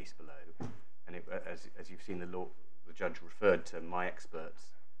our case below. And it, as you've seen, the judge referred to my expert's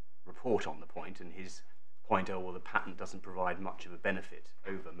report on the point, and his point, oh, well, the patent doesn't provide much of a benefit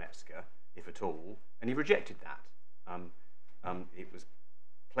over Metzger, if at all, and he rejected that. It was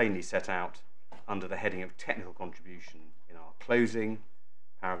plainly set out under the heading of technical contribution in our closing,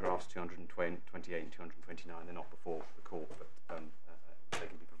 paragraphs 228 and 229. They're not before the court, but they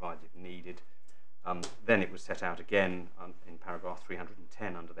can be provided if needed. Then it was set out again in paragraph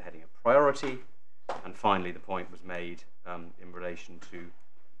 310 under the heading of priority, and finally the point was made in relation to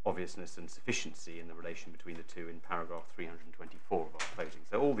obviousness and sufficiency in the relation between the two in paragraph 324 of our closing.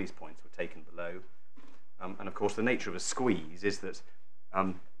 So all these points were taken below. And of course the nature of a squeeze is that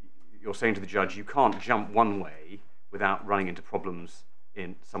you're saying to the judge, you can't jump one way without running into problems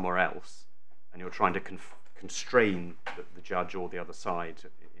in somewhere else, and you're trying to constrain the judge or the other side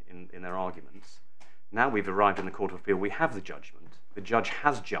in their arguments. Now we've arrived in the Court of Appeal, we have the judgment. The judge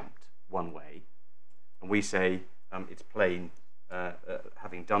has jumped one way, and we say it's plain,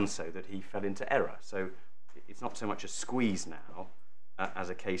 having done so, that he fell into error. So it's not so much a squeeze now as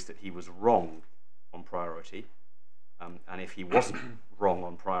a case that he was wrong on priority. And if he wasn't wrong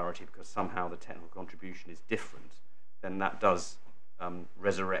on priority because somehow the technical contribution is different, then that does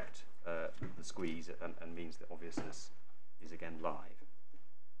resurrect the squeeze and means that obviousness is again live.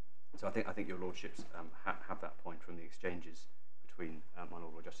 So I think your lordships have that point from the exchanges between my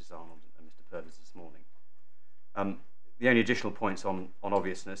Lord Justice Arnold and Mr. Purvis this morning. The only additional points on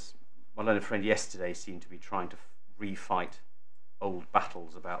obviousness, my learned friend yesterday seemed to be trying to refight old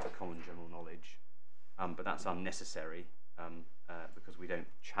battles about the common general knowledge, but that's unnecessary because we don't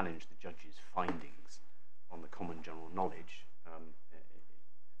challenge the judge's findings on the common general knowledge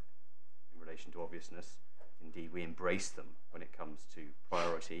in relation to obviousness. Indeed, we embrace them when it comes to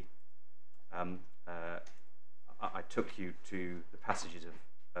priority. I took you to the passages of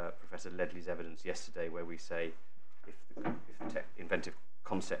Professor Ledley's evidence yesterday where we say if the inventive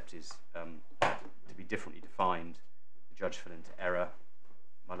concept is to be differently defined, the judge fell into error.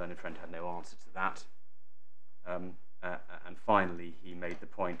 My learned friend had no answer to that. And finally, he made the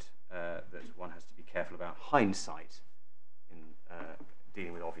point that one has to be careful about hindsight in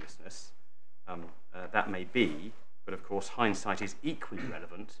dealing with obviousness. That may be, but of course hindsight is equally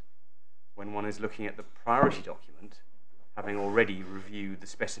relevant when one is looking at the priority document, having already reviewed the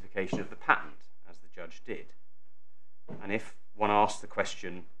specification of the patent, as the judge did. And if one asks the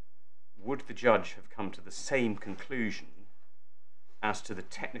question, would the judge have come to the same conclusion as to the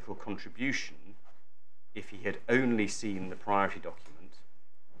technical contribution if he had only seen the priority document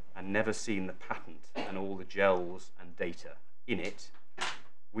and never seen the patent and all the gels and data in it?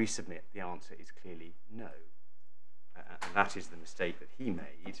 We submit the answer is clearly no. And that is the mistake that he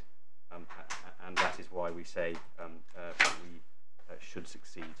made, and that is why we say we should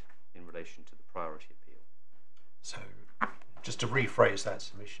succeed in relation to the priority appeal. So, just to rephrase that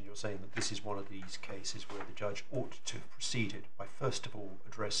submission, you're saying that this is one of these cases where the judge ought to have proceeded by first of all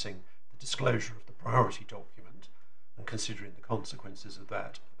addressing the disclosure of the priority document and considering the consequences of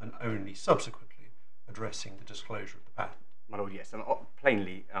that, and only subsequently addressing the disclosure of the patent. My Lord, yes. And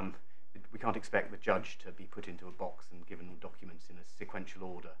plainly, we can't expect the judge to be put into a box and given documents in a sequential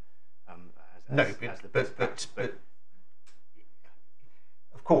order. But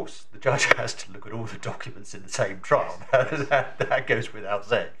of course, the judge has to look at all the documents in the same trial. That goes without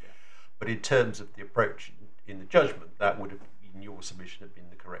saying. Yeah. But in terms of the approach in the judgment, that would have, in your submission, have been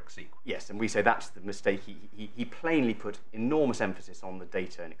the correct sequence. Yes, and we say that's the mistake. He plainly put enormous emphasis on the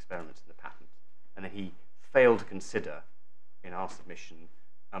data and experiments in the patent, and then he failed to consider in our submission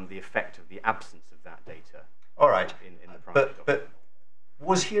the effect of the absence of that data. All right, in the priority document. But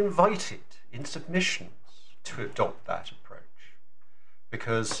was he invited in submissions to adopt that approach?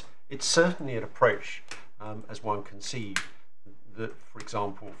 Because it's certainly an approach, as one can see, that, for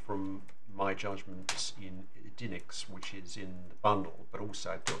example, from my judgments in Dinix, which is in the bundle, but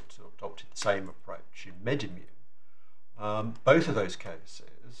also adopted the same approach in Medimune. Both of those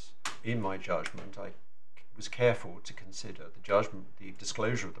cases, in my judgment, I was careful to consider the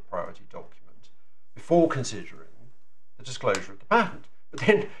disclosure of the priority document before considering the disclosure of the patent, But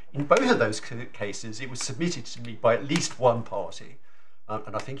then, in both of those cases, it was submitted to me by at least one party,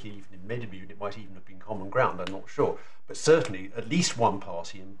 and I think even in Medimune it might even have been common ground, I'm not sure. But certainly, at least one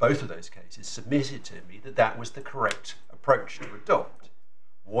party in both of those cases submitted to me that that was the correct approach to adopt.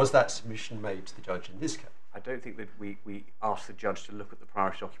 Was that submission made to the judge in this case? I don't think that we asked the judge to look at the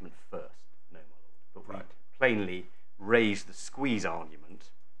priority document first, no, my lord. But we plainly raised the squeeze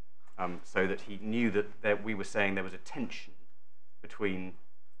argument so that he knew that we were saying there was a tension between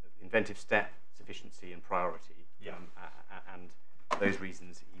inventive step, sufficiency, and priority. Yeah. And those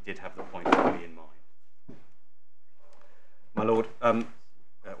reasons, he did have the point fully in mind. My lord, or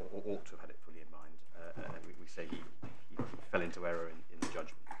ought to have had it fully in mind. We say he fell into error in the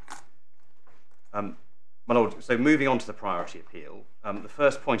judgment. My lord, so moving on to the priority appeal, the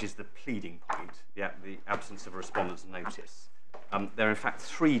first point is the pleading point, the absence of a respondent's notice. There are in fact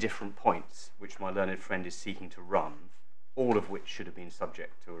 3 different points which my learned friend is seeking to run, all of which should have been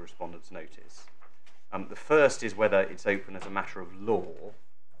subject to a respondent's notice. The first is whether it's open as a matter of law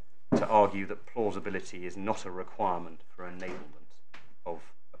to argue that plausibility is not a requirement for enablement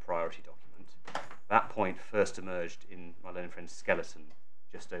of a priority document. That point first emerged in my learned friend's skeleton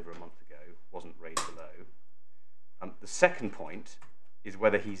just over a month ago, wasn't raised below. The second point is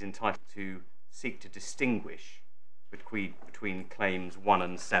whether he's entitled to seek to distinguish between claims 1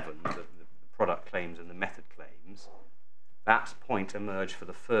 and 7, the product claims and the method claims. That point emerged for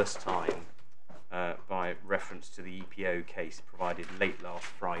the first time by reference to the EPO case provided late last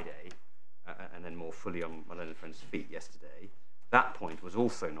Friday and then more fully on my learned friend's feet yesterday. That point was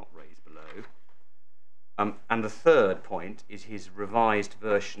also not raised below. And the third point is his revised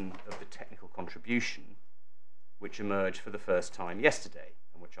version of the technical contribution, which emerged for the first time yesterday,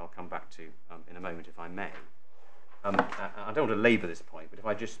 and which I'll come back to in a moment if I may. I don't want to labour this point, but if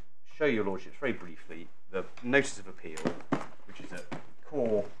I just show your lordships very briefly the notice of appeal, which is at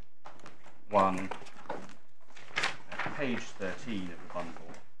core 1, page 13 of the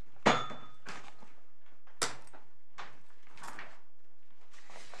bundle.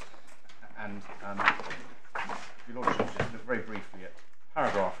 And your lordships just look very briefly at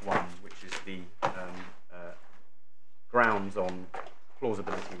paragraph 1, which is the grounds on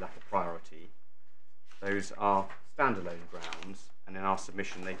plausibility, lack of priority. Those are standalone grounds, and in our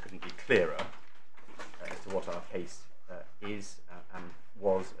submission they couldn't be clearer as to what our case is and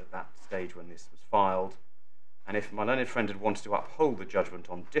was at that stage when this was filed. And if my learned friend had wanted to uphold the judgment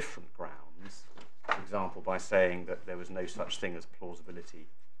on different grounds, for example by saying that there was no such thing as plausibility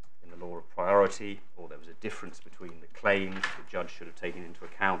in the law of priority, or there was a difference between the claims the judge should have taken into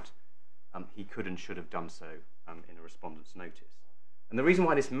account, he could and should have done so in a respondent's notice. And the reason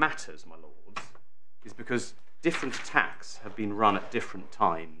why this matters, my lords, is because different attacks have been run at different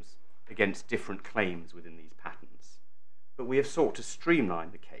times against different claims within these patents. But we have sought to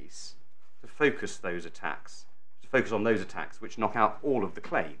streamline the case to focus those attacks, to focus on those attacks which knock out all of the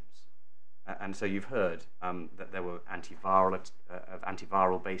claims. And so you've heard that there were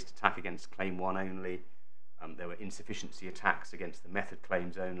antiviral-based attack against claim 1 only. There were insufficiency attacks against the method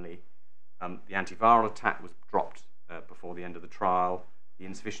claims only. The antiviral attack was dropped before the end of the trial. The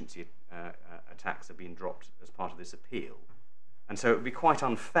insufficiency attacks have been dropped as part of this appeal. And so it would be quite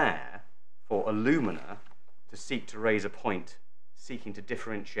unfair for Illumina to seek to raise a point seeking to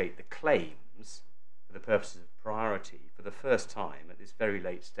differentiate the claims for the purposes of priority for the first time at this very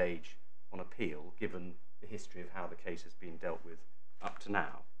late stage on appeal, given the history of how the case has been dealt with up to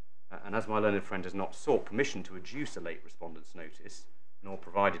now. And as my learned friend has not sought permission to adduce a late respondent's notice, nor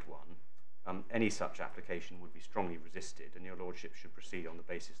provided one, any such application would be strongly resisted, and your lordship should proceed on the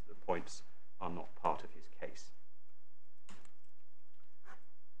basis that the points are not part of his case.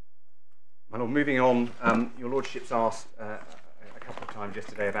 My lord, moving on, your lordships asked a couple of times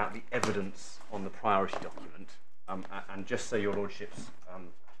yesterday about the evidence on the priority document, and just so your lordships have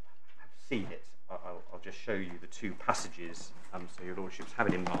seen it, I'll just show you the 2 passages, so your lordships have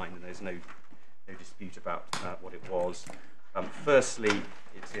it in mind, and there's no dispute about what it was. Firstly,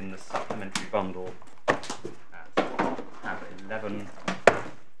 it's in the supplementary bundle at tab 11,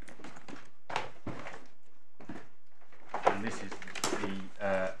 and this is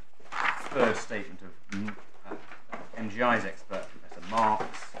the first statement of MGI's expert, Professor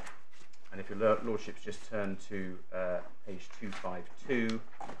Marks. And if your lordships just turn to page 252,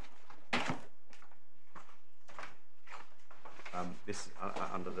 this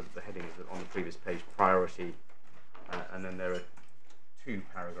under the heading on the previous page, priority. And then there are 2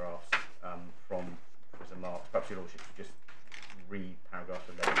 paragraphs from Professor Marks. Perhaps your lordship should just read paragraphs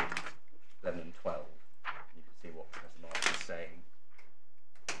 11 and 12. You can see what Professor Marks is saying.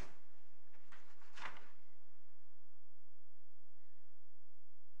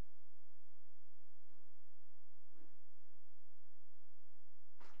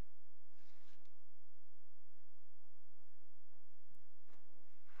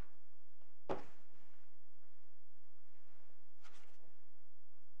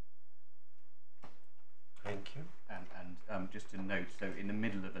 to note, so in the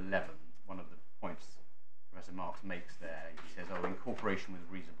middle of 11, one of the points Professor Marks makes there, he says, oh, incorporation with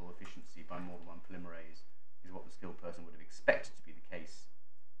reasonable efficiency by more than one polymerase is what the skilled person would have expected to be the case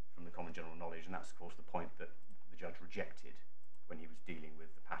from the common general knowledge, and that's, of course, the point that the judge rejected when he was dealing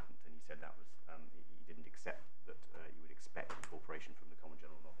with the patent, and he said that was, he didn't accept that you would expect incorporation from the common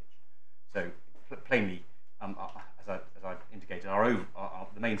general knowledge. So, plainly, as I indicated,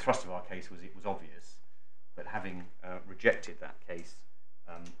 the main thrust of our case was it was obvious, but having rejected that case,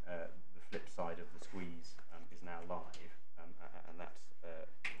 the flip side of the squeeze is now live, and that's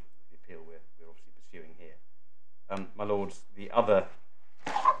the appeal we're obviously pursuing here. My Lords, the other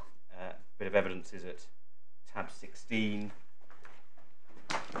bit of evidence is at tab 16,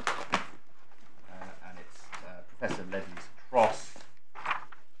 and it's Professor Ledley's cross,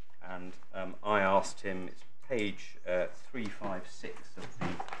 and I asked him, it's page 356 of the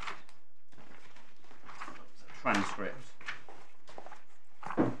transcript,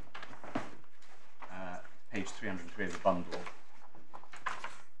 page 303 of the bundle,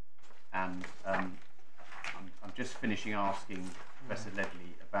 and I'm just finishing asking Professor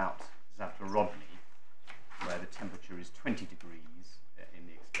Ledley about Zappa-Rodney, where the temperature is 20 degrees in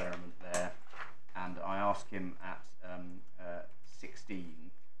the experiment there, and I asked him at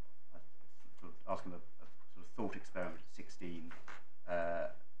 16, ask him a sort of thought experiment at 16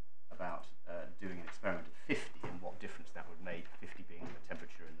 about doing an experiment at 50 and what difference that would make, 50 being the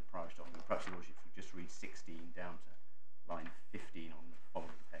temperature in the prior document. Perhaps Your Lordship should just read 16 down to line 15 on the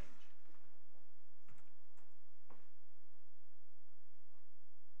following page.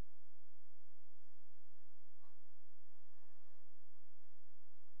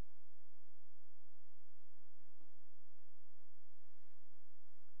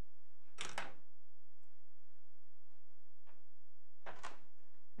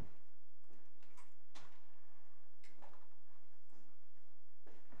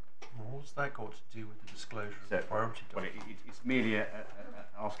 What's that got to do with the disclosure of the priority document? Well, it's merely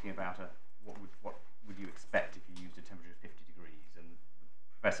asking about what would you expect if you used a temperature of 50 degrees, and the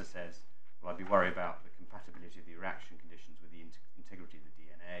professor says, well, I'd be worried about the compatibility of the reaction conditions with the integrity of the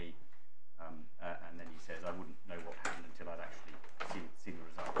DNA, and then he says, I wouldn't know what happened until I'd actually seen the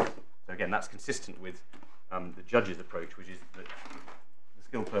results. So again, that's consistent with the judge's approach, which is that the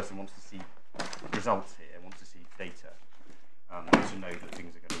skilled person wants to see results here, wants to see data, to know that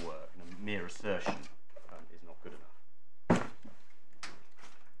things are going to work, and a mere assertion is not good enough.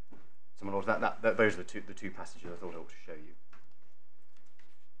 So, my Lord, those are the two passages I thought I ought to show you.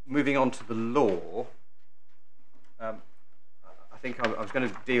 Moving on to the law, I think I was going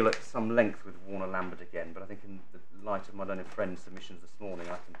to deal at some length with Warner-Lambert again, but I think in the light of my learned friend's submissions this morning,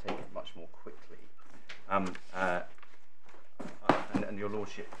 I can take it much more quickly. And Your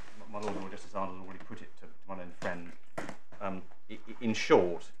Lordship, my Lord Justice Arnold has already put it to my learned friend. In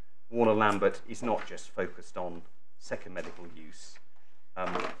short, Warner-Lambert is not just focused on second medical use.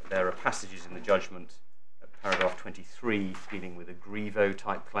 There are passages in the judgment, paragraph 23, dealing with Agrevo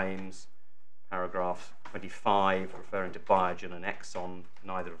type claims, paragraph 25, referring to Biogen and Exxon,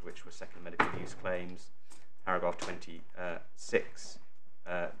 neither of which were second medical use claims, paragraph 26,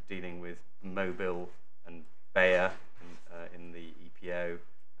 dealing with Mobile and Bayer in the EPO,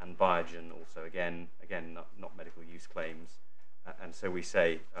 and Biogen also, again not medical use claims. And so we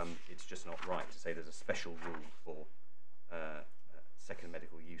say it's just not right to say there's a special rule for second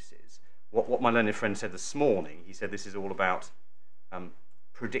medical uses. What my learned friend said this morning, he said this is all about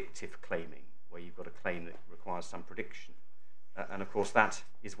predictive claiming, where you've got a claim that requires some prediction. And of course that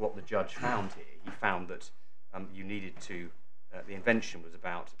is what the judge found here. He found that you needed to, the invention was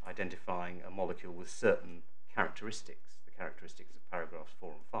about identifying a molecule with certain characteristics, the characteristics of paragraphs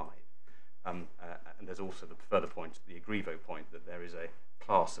 4 and 5. And there's also the further point, the Agrevo point, that there is a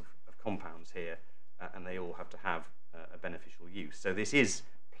class of compounds here, and they all have to have a beneficial use. So this is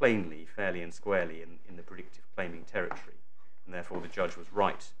plainly, fairly and squarely in the predictive claiming territory, and therefore the judge was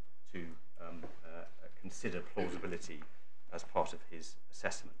right to consider plausibility as part of his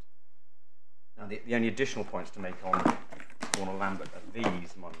assessment. Now the only additional points to make on Warner-Lambert are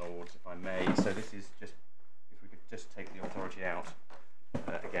these, my lords, if I may. So this is just, if we could just take the authority out.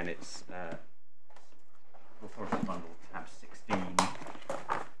 Again, it's Authority Bundle, tab 16.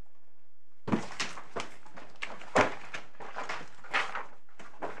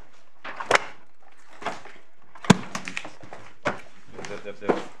 There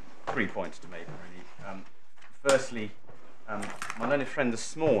are 3 points to make, really. Firstly, my learned friend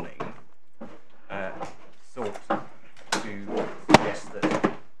this morning sought to suggest that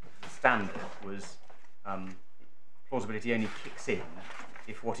the standard was plausibility only kicks in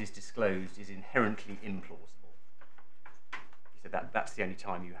if what is disclosed is inherently implausible. said that's the only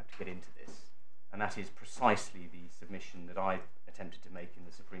time you have to get into this. And that is precisely the submission that I attempted to make in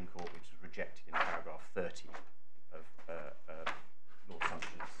the Supreme Court, which was rejected in paragraph 30 of Lord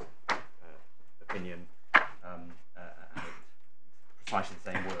Sumption's opinion. And precisely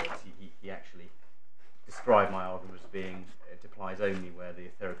the same words. He actually described my argument as being it applies only where the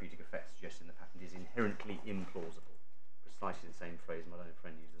therapeutic effect suggested in the patent is inherently implausible. Precisely the same phrase my own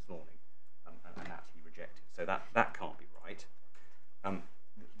friend used this morning, and that he rejected. So that can't be right.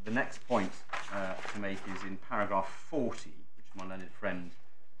 The next point to make is in paragraph 40, which my learned friend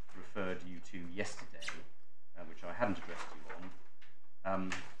referred you to yesterday, which I hadn't addressed you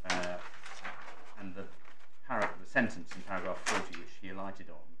on, and the sentence in paragraph 40 which he alighted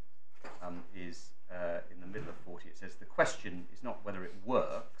on is in the middle of 40. It says, the question is not whether it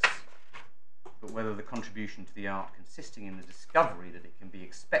works, but whether the contribution to the art consisting in the discovery that it can be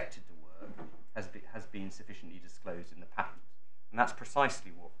expected to work has been sufficiently disclosed in the patent. And that's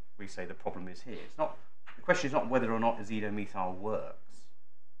precisely what we say the problem is here. The question is not whether or not azidomethyl works,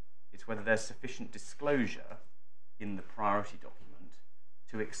 it's whether there's sufficient disclosure in the priority document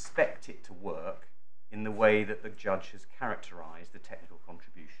to expect it to work in the way that the judge has characterized the technical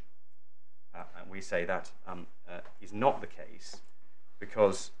contribution. And we say that is not the case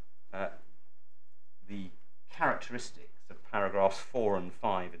because the characteristics of paragraphs 4 and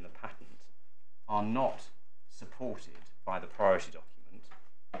 5 in the patent are not supported by the priority document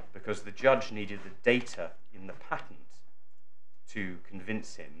because the judge needed the data in the patent to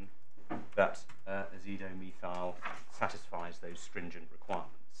convince him that azidomethyl satisfies those stringent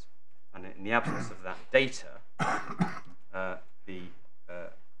requirements. And in the absence of that data, the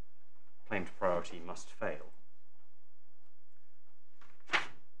claimed priority must fail.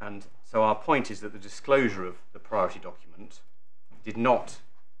 And so our point is that the disclosure of the priority document did not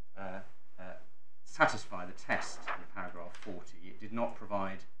satisfy the test in paragraph 40. It did not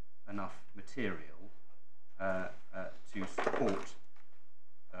provide enough material to support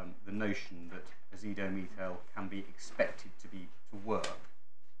the notion that azidomethyl can be expected to work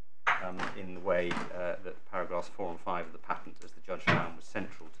in the way that paragraphs 4 and 5 of the patent, as the judge found, was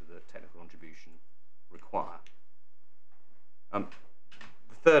central to the technical contribution require. The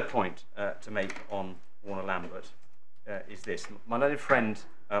third point to make on Warner-Lambert is this. My learned friend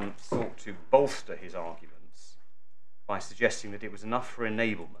sought to bolster his arguments by suggesting that it was enough for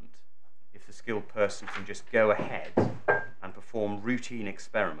enablement if the skilled person can just go ahead and perform routine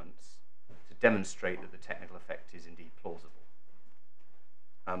experiments to demonstrate that the technical effect is indeed plausible.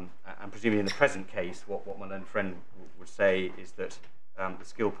 And presumably in the present case, what my learned friend would say is that the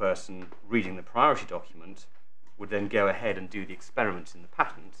skilled person reading the priority document would then go ahead and do the experiments in the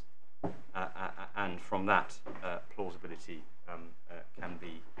patent, and from that plausibility can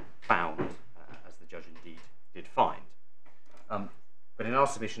be found, as the judge indeed did find. But in our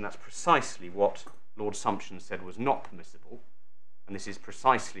submission, that's precisely what Lord Sumption said was not permissible, and this is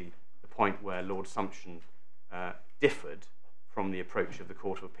precisely the point where Lord Sumption differed from the approach of the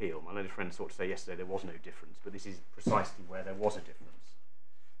Court of Appeal. My learned friend sought to say yesterday there was no difference, but this is precisely where there was a difference.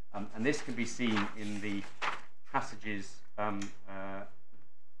 And this can be seen in the passages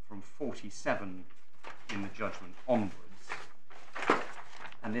from 47 in the judgment onwards.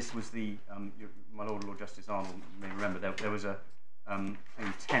 And this was the, my Lord Justice Arnold, you may remember, there was a claim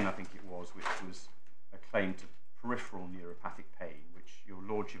 10, I think it was, which was a claim to peripheral neuropathic pain, which your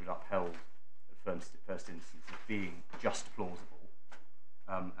Lordship had upheld at first instance as being just plausible,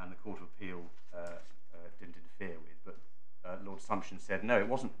 and the Court of Appeal didn't interfere with. But Lord Sumption said, no, it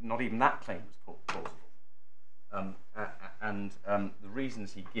wasn't, not even that claim was plausible. And the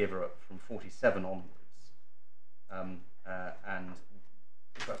reasons he gave are from 47 onwards, and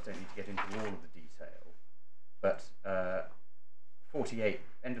perhaps don't need to get into all of the detail, but 48,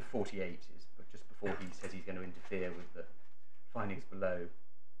 end of 48 is just before he says he's going to interfere with the findings below.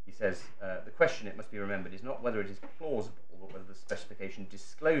 He says, the question, it must be remembered, is not whether it is plausible, but whether the specification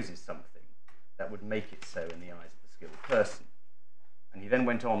discloses something that would make it so in the eyes of the skilled person. And he then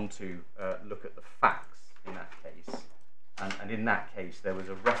went on to look at the facts in that case, and in that case there was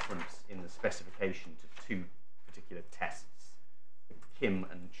a reference in the specification to two particular tests, the Kim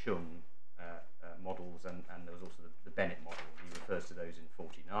and Chung models, and there was also the Bennett model. He refers to those in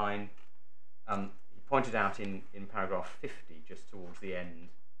 49. He pointed out in paragraph 50, just towards the end,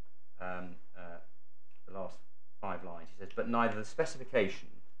 the last 5 lines, he says, but neither the specification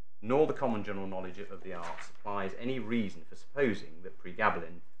nor the common general knowledge of the art supplies any reason for supposing that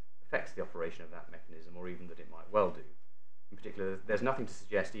pregabalin affects the operation of that mechanism, or even that it might well do. In particular, there's nothing to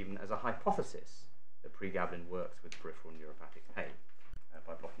suggest, even as a hypothesis, that pregabalin works with peripheral neuropathic pain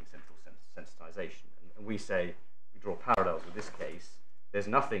by blocking central sensitization. And we say we draw parallels with this case, there's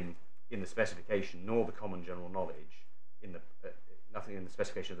nothing in the specification nor the common general knowledge, nothing in the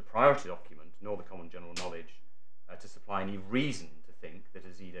specification of the priority document nor the common general knowledge to supply any reason to think that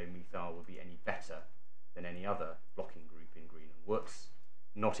azidomethyl would be any better than any other blocking group in green and Woods,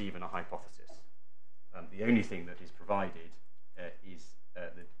 not even a hypothesis. The only thing that is provided is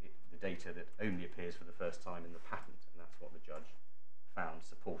the data that only appears for the first time in the patent, and that's what the judge found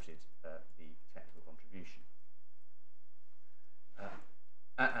supported the technical contribution.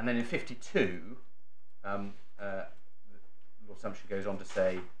 And then in 52, Lord Sumption goes on to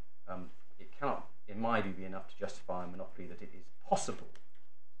say it cannot, in my view, be enough to justify a monopoly that it is possible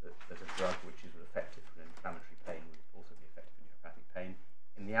that a drug which is effective for inflammatory pain would also be effective for neuropathic pain,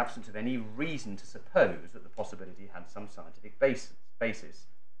 in the absence of any reason to suppose that the possibility had some scientific basis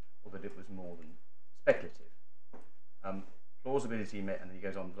or that it was more than speculative. Plausibility, and then he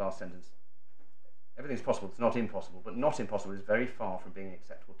goes on, the last sentence, everything is possible, it's not impossible, but not impossible is very far from being an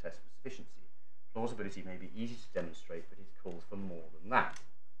acceptable test for sufficiency. Plausibility may be easy to demonstrate, but it calls for more than that.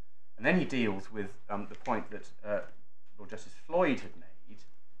 And then he deals with the point that Lord Justice Floyd had made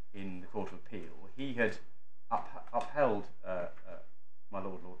in the Court of Appeal. He had upheld my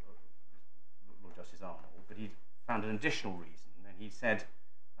Lord Justice Arnold, but he found an additional reason, and he said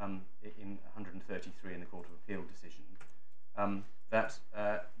in 133 in the Court of Appeal decision that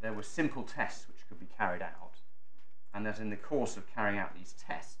there were simple tests which could be carried out, and that in the course of carrying out these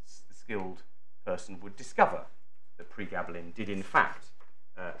tests, the skilled person would discover that pregabalin did in fact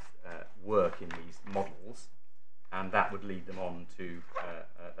work in these models, and that would lead them on to,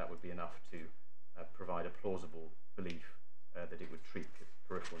 that would be enough to provide a plausible belief that it would treat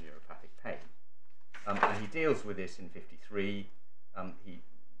peripheral neuropathic pain. And he deals with this in 53. He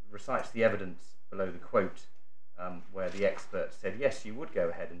recites the evidence below the quote where the expert said, yes, you would go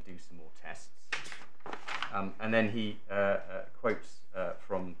ahead and do some more tests. And then he quotes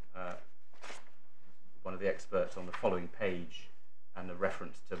from one of the experts on the following page and the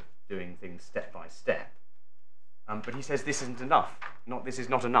reference to doing things step by step. But he says this isn't enough. This is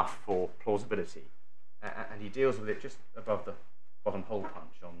not enough for plausibility. And he deals with it just above the bottom hole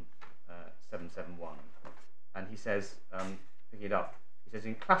punch on 771. And he says, picking it up, he says,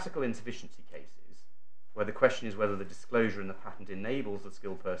 in classical insufficiency cases, where the question is whether the disclosure in the patent enables the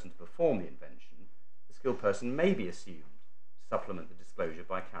skilled person to perform the invention, the skilled person may be assumed to supplement the disclosure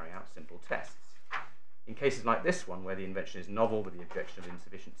by carrying out simple tests. In cases like this one, where the invention is novel but the objection of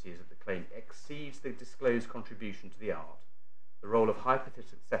insufficiency is that the claim exceeds the disclosed contribution to the art, the role of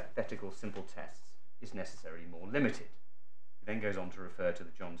hypothetical simple tests is necessarily more limited. He then goes on to refer to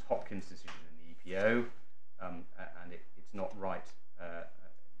the Johns Hopkins decision in the EPO, and it's not right,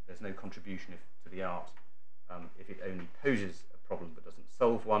 there's no contribution to the art if it only poses a problem but doesn't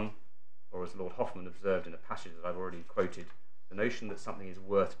solve one, or as Lord Hoffman observed in a passage that I've already quoted, the notion that something is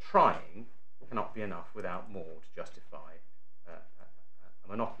worth trying cannot be enough without more to justify a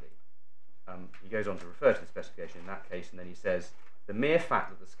monopoly. He goes on to refer to the specification in that case, and then he says, the mere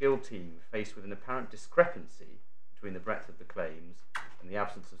fact that the skilled team, faced with an apparent discrepancy between the breadth of the claims and the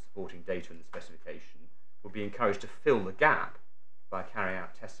absence of supporting data in the specification, would be encouraged to fill the gap by carrying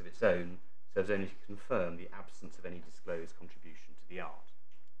out tests of its own, serves only to confirm the absence of any disclosed contribution to the art.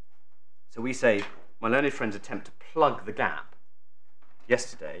 So we say, my learned friend's attempt to plug the gap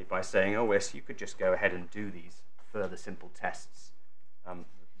yesterday by saying, oh yes, you could just go ahead and do these further simple tests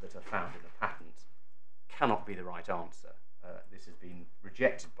that are found in the patent, cannot be the right answer. This has been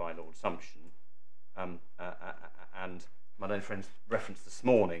rejected by Lord Sumption, and my learned friend's reference this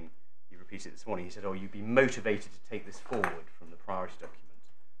morning, he repeated it this morning, he said, oh, you'd be motivated to take this forward from the priority document.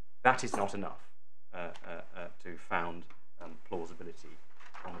 That is not enough to found plausibility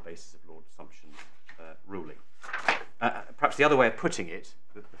on the basis of Lord Sumption's ruling. Perhaps the other way of putting it,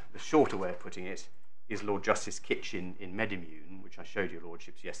 the shorter way of putting it, is Lord Justice Kitchen in Medimune, which I showed your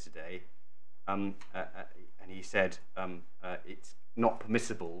lordships yesterday, and he said it's not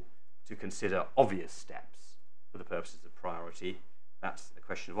permissible to consider obvious steps for the purposes of priority. That's a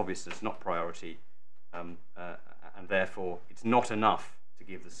question of obviousness, not priority, and therefore it's not enough to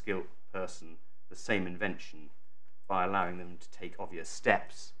give the skilled person the same invention by allowing them to take obvious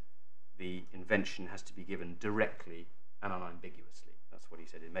steps. The invention has to be given directly and unambiguously. That's what he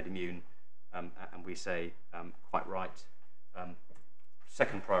said in Medimune, and we say, quite right,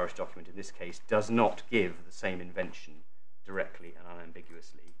 second priority document in this case does not give the same invention directly and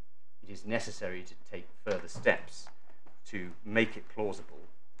unambiguously. It is necessary to take further steps to make it plausible,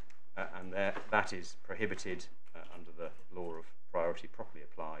 and that is prohibited under the law of priority properly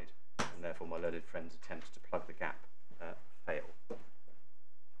applied, and therefore my learned friend's attempts to plug the gap fail.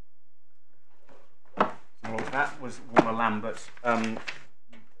 Well, that was Warner Lambert.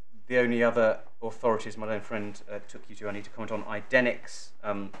 The only other authorities my own friend took you to, I need to comment on Idenics.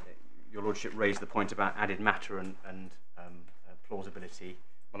 Your Lordship raised the point about added matter and plausibility.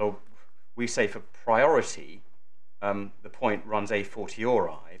 My Lord, we say for priority, the point runs a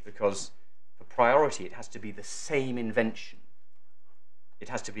fortiori, because for priority it has to be the same invention. It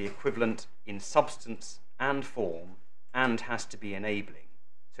has to be equivalent in substance and form, and has to be enabling.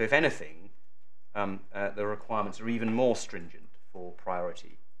 So if anything, the requirements are even more stringent for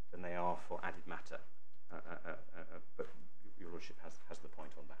priority than they are for added matter. But your Lordship has the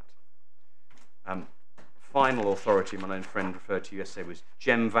point on that. Final authority my own friend referred to yesterday was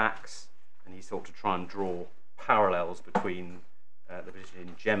GemVax, and he sought to try and draw parallels between the position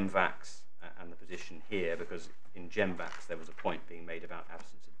in GemVax and the position here, because in GemVax there was a point being made about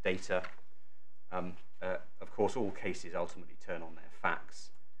absence of data. Of course, all cases ultimately turn on their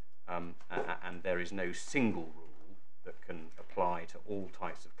facts, and there is no single rule that can apply to all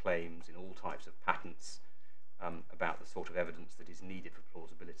types of claims in all types of patents about the sort of evidence that is needed for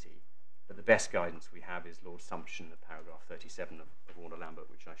plausibility. But the best guidance we have is Lord Sumption of paragraph 37 of Warner Lambert,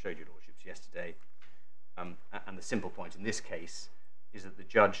 which I showed you, Lordships, yesterday. And the simple point in this case is that the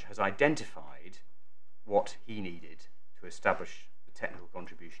judge has identified what he needed to establish the technical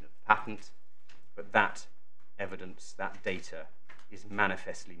contribution of the patent, but that evidence, that data, is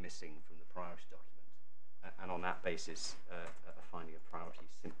manifestly missing from the priority document. And on that basis, a finding of priority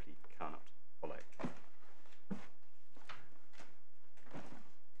simply cannot follow.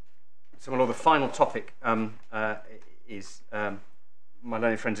 So, my Lord, the final topic is my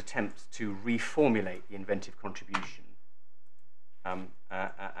learned friend's attempts to reformulate the inventive contribution. He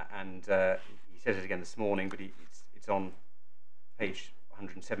said it again this morning, but it's on page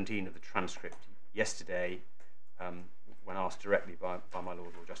 117 of the transcript yesterday, when asked directly by my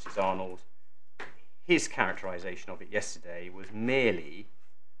Lord Justice Arnold. His characterisation of it yesterday was merely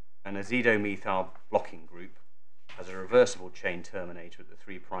an azidomethyl blocking group as a reversible chain terminator at the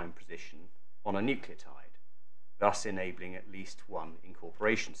 3' position on a nucleotide, thus enabling at least one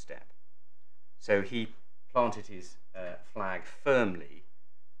incorporation step. So he planted his flag firmly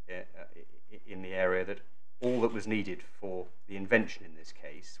in the area that all that was needed for the invention in this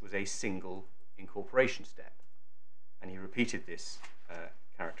case was a single incorporation step. And he repeated this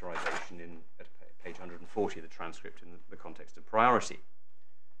characterization at page 140 of the transcript in the context of priority.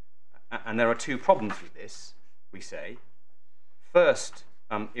 And there are two problems with this, we say. First,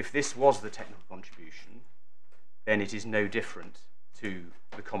 if this was the technical contribution, then it is no different to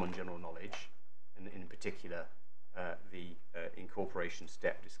the common general knowledge, and in particular the incorporation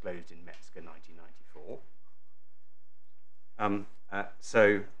step disclosed in Metzger 1994.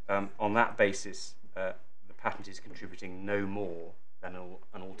 On that basis, the patent is contributing no more than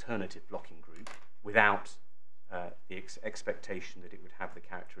an alternative blocking group without the expectation that it would have the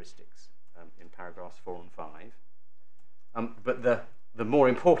characteristics in paragraphs 4 and 5. But the more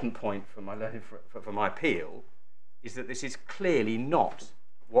important point for my appeal is that this is clearly not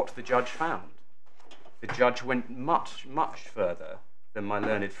what the judge found. The judge went much, much further than my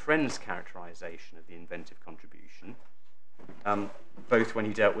learned friend's characterization of the inventive contribution, both when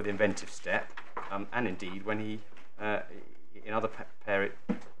he dealt with inventive step and indeed when he, in other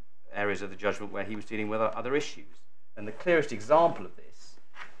areas of the judgment where he was dealing with other issues. And the clearest example of this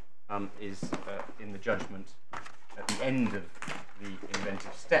is in the judgment at the end of the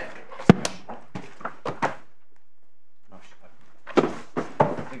inventive step discussion.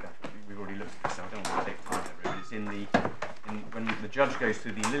 I think we've already looked at this, so I don't want to take time over it. It's when the judge goes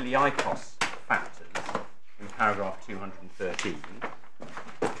through the Lilly-Icos factors in paragraph 213,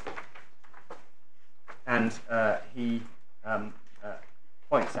 and he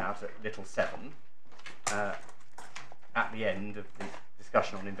points out at little 7 at the end of the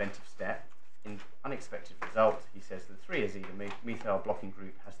discussion on inventive step, in unexpected result, he says the 3-azidomethyl blocking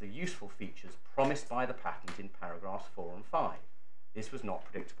group has the useful features promised by the patent in paragraphs 4 and 5. This was not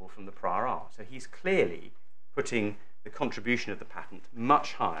predictable from the prior art. So he's clearly putting the contribution of the patent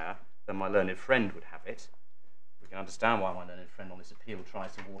much higher than my learned friend would have it. We can understand why my learned friend on this appeal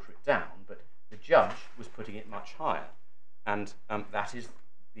tries to water it down, but the judge was putting it much higher. And that is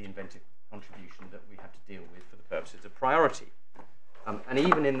the inventive contribution that we have to deal with for the purposes of priority. And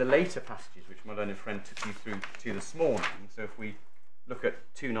even in the later passages, which my learned friend took you through to this morning, so if we look at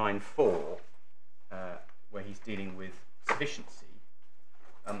 294, where he's dealing with sufficiency,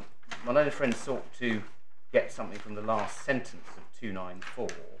 my learned friend sought to get something from the last sentence of 294,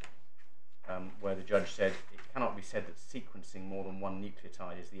 where the judge said, it cannot be said that sequencing more than one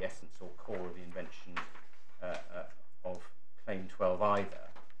nucleotide is the essence or core of the invention of Claim 12 either.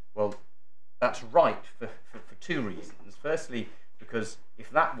 Well, that's right for two reasons. Firstly, because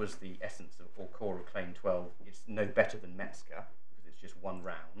if that was the essence of, or core of Claim 12, it's no better than Metzger, because it's just one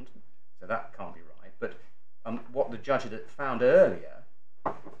round, so that can't be right. But what the judge had found earlier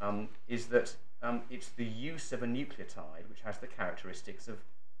is that it's the use of a nucleotide which has the characteristics of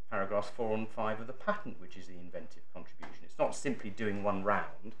paragraphs 4 and 5 of the patent, which is the inventive contribution. It's not simply doing one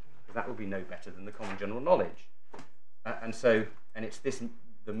round, because that would be no better than the common general knowledge. And it's this,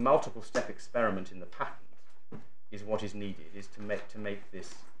 the multiple step experiment in the patent is what is needed, is to make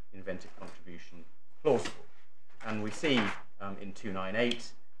this inventive contribution plausible. And we see in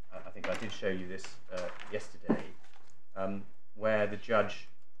 298, I think I did show you this yesterday, where the judge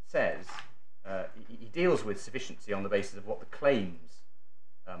says, he deals with sufficiency on the basis of what the claims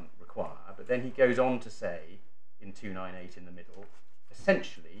require, but then he goes on to say in 298 in the middle,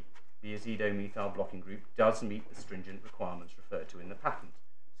 essentially the azidomethyl blocking group does meet the stringent requirements referred to in the patent.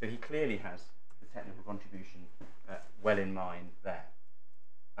 So he clearly has the technical contribution well in mind there.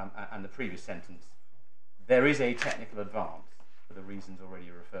 And the previous sentence, there is a technical advance for the reasons already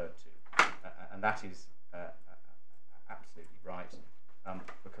referred to, and that is absolutely right,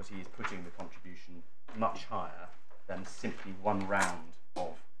 because he is putting the contribution much higher than simply one round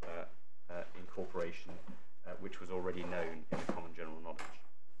of incorporation, which was already known in the common general knowledge.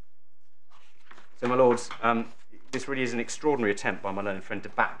 So, my lords, this really is an extraordinary attempt by my learned friend to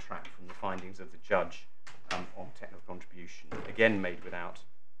backtrack from the findings of the judge on technical contribution, again made without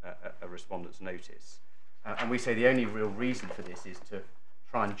a respondent's notice. And we say the only real reason for this is to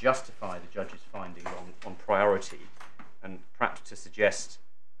try and justify the judge's finding on priority, and perhaps to suggest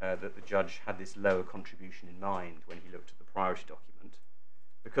that the judge had this lower contribution in mind when he looked at the priority document.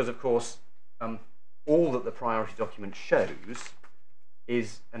 Because, of course, all that the priority document shows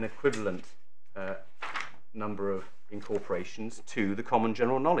is an equivalent number of incorporations to the common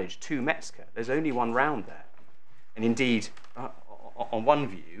general knowledge, to Metzger. There's only one round there. And indeed, on one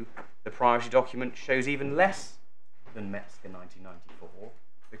view, the priority document shows even less than Metzger 1994,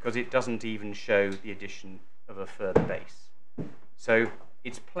 because it doesn't even show the addition of a further base. So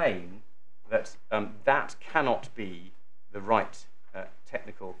it's plain that that cannot be the right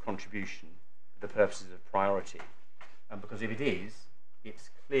technical contribution for the purposes of priority, because if it is, it's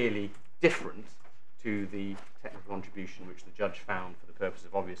clearly different to the technical contribution which the judge found for the purpose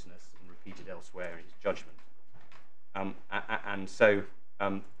of obviousness and repeated elsewhere in his judgment. And so,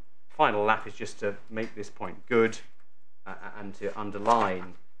 final lap is just to make this point good and to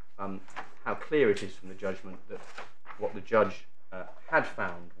underline how clear it is from the judgment that what the judge had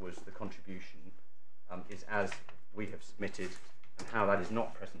found was the contribution is as we have submitted, and how that is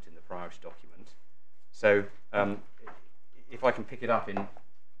not present in the priority document. So, if I can pick it up in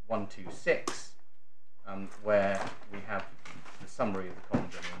 126, where we have the summary of the common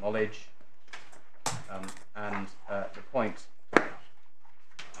general knowledge, and the point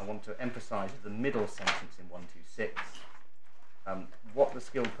I want to emphasise is the middle sentence in 126. What the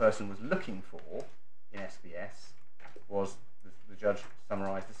skilled person was looking for in SBS was, the judge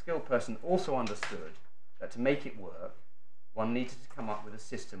summarised, the skilled person also understood that to make it work, one needed to come up with a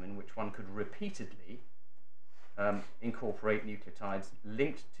system in which one could repeatedly incorporate nucleotides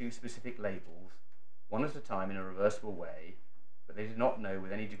linked to specific labels, one at a time in a reversible way, but they did not know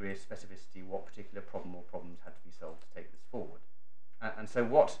with any degree of specificity what particular problem or problems had to be solved to take this forward. And so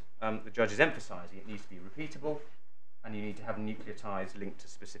what the judge is emphasising, it needs to be repeatable, and you need to have nucleotides linked to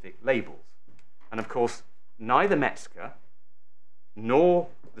specific labels. And of course, neither Metzger nor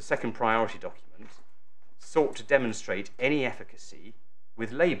the second priority document sought to demonstrate any efficacy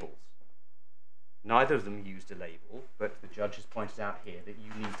with labels. Neither of them used a label, but the judge has pointed out here that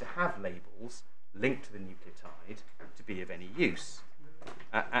you need to have labels linked to the nucleotide to be of any use.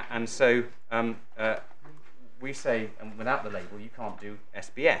 And so we say, and without the label, you can't do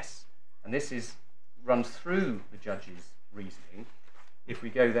SBS. And this runs through the judge's reasoning. If we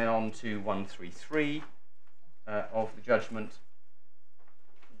go then on to 133 of the judgment,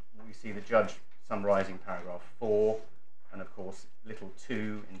 we see the judge summarising paragraph 4, and of course little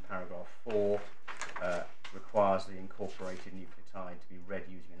 2 in paragraph 4 requires the incorporated nucleotide to be read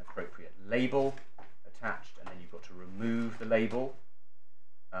using an appropriate label attached, and then you've got to remove the label.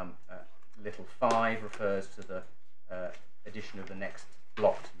 Little 5 refers to the addition of the next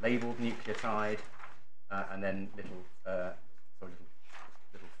blocked labelled nucleotide, and then little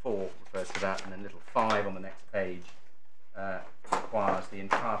 4 refers to that, and then little 5 on the next page requires the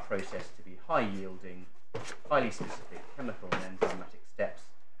entire process to be high-yielding, highly specific chemical and enzymatic steps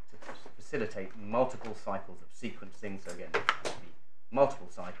to facilitate multiple cycles of sequencing. So again, it has to be multiple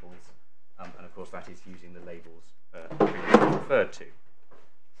cycles, and of course that is using the labels previously referred to.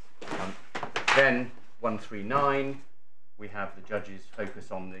 Then 139, we have the judge's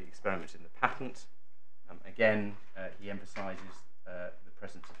focus on the experiment in the patent. Again, he emphasises the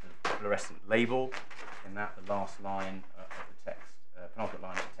presence of the fluorescent label. In that, the last line of the text, penultimate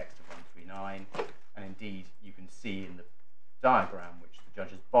line of the text of 139. And indeed, you can see in the diagram which the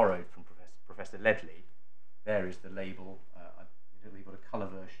judge has borrowed from Professor Ledley, there is the label. I don't know if you've got a colour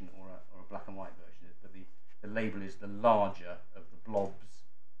version or a black and white version, but the label is the larger of the blobs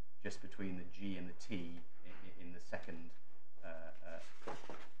just between the G and the T in the second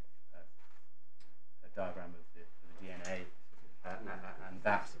diagram of the DNA, and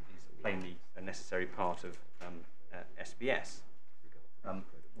that is plainly a necessary part of SBS.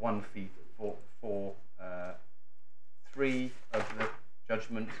 143 of the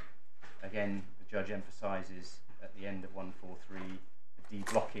judgment, again the judge emphasises at the end of 143 the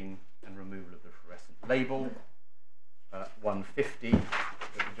deblocking and removal of the fluorescent label. 150 of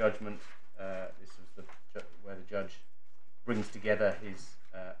the judgment, this was where the judge brings together his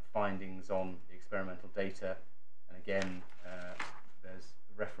findings on the experimental data, and again there's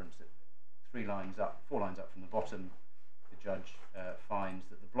a reference that 4 lines up from the bottom. The judge finds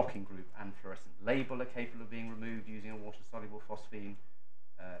that the blocking group and fluorescent label are capable of being removed using a water-soluble phosphine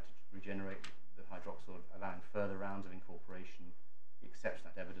to regenerate the hydroxyl, allowing further rounds of incorporation. He accepts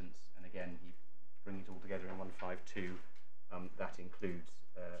that evidence, and again he brings it all together in 152. That includes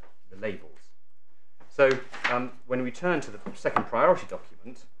the labels. So when we turn to the second priority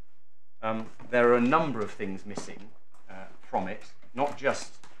document, there are a number of things missing from it, not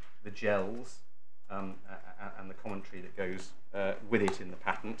just the gels and the commentary that goes with it in the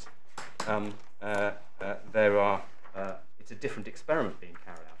patent. It's a different experiment being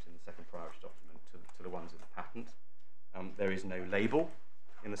carried out in the second priority document to the ones in the patent. There is no label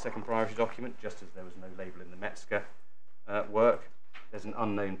in the second priority document, just as there was no label in the Metzger work. There's an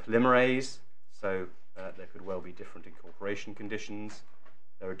unknown polymerase, so there could well be different incorporation conditions.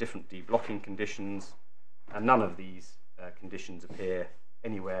 There are different deblocking conditions, and none of these conditions appear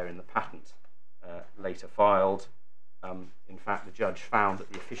anywhere in the patent later filed. In fact, the judge found that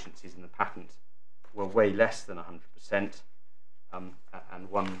the efficiencies in the patent were way less than 100%, and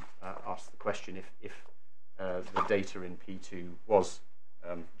one asked the question if the data in P2 was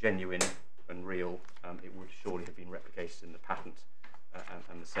genuine and real, it would surely have been replicated in the patent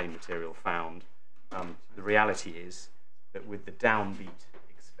and the same material found. The reality is that with the downbeat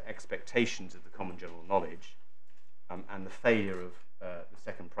expectations of the common general knowledge and the failure of the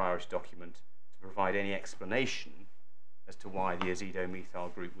second priority document to provide any explanation as to why the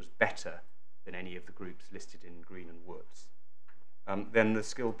azidomethyl group was better than any of the groups listed in Green and Woods, then the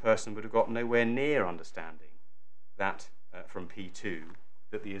skilled person would have got nowhere near understanding that from P2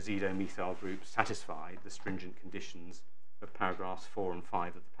 that the azidomethyl group satisfied the stringent conditions of paragraphs 4 and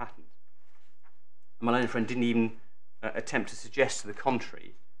 5 of the patent. My learned friend didn't even attempt to suggest to the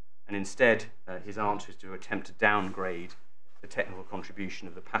contrary, and instead his answer is to attempt to downgrade the technical contribution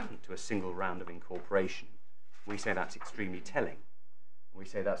of the patent to a single round of incorporation. We say that's extremely telling. We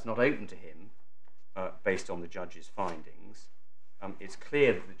say that's not open to him based on the judge's findings. It's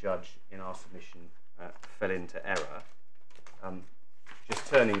clear that the judge in our submission fell into error. Just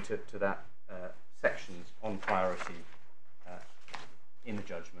turning to that section on priority in the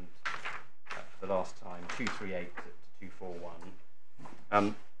judgment for the last time, 238 to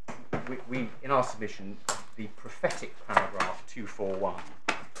 241. We in our submission, the prophetic paragraph 241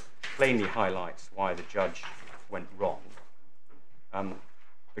 plainly highlights why the judge went wrong.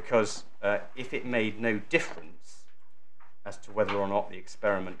 Because if it made no difference as to whether or not the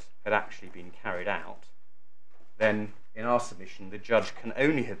experiment had actually been carried out, then in our submission the judge can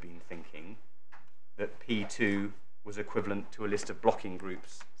only have been thinking that P2 was equivalent to a list of blocking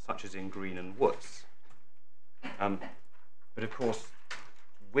groups such as in Green and Woods. But of course,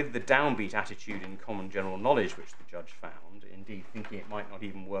 with the downbeat attitude in common general knowledge which the judge found, indeed thinking it might not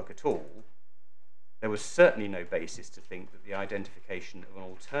even work at all, there was certainly no basis to think that the identification of an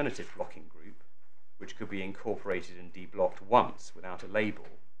alternative blocking group, which could be incorporated and deblocked once without a label,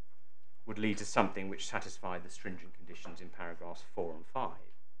 would lead to something which satisfied the stringent conditions in paragraphs 4 and 5.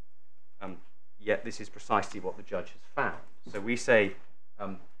 Yet this is precisely what the judge has found. So we say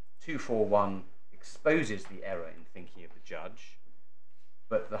 241 exposes the error in thinking of the judge,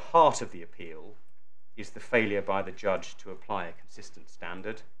 but the heart of the appeal is the failure by the judge to apply a consistent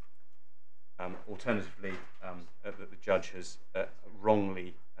standard. Alternatively, that the judge has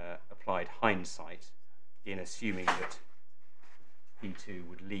wrongly applied hindsight in assuming that P2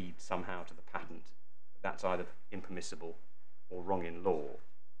 would lead somehow to the patent. That's either impermissible or wrong in law.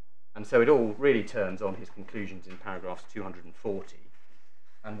 And so it all really turns on his conclusions in paragraphs 240,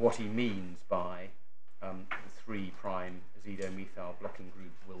 and what he means by the 3' azidomethyl blocking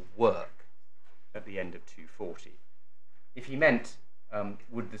group will work at the end of 240. If he meant,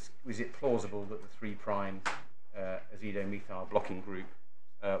 was it plausible that the 3' azidomethyl blocking group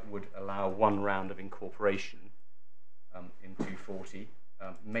would allow 1 round of incorporation in 240,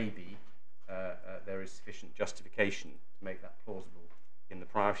 maybe there is sufficient justification to make that plausible in the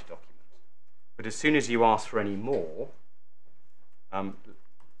priority document. But as soon as you ask for any more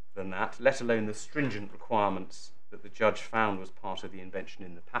than that, let alone the stringent requirements that the judge found was part of the invention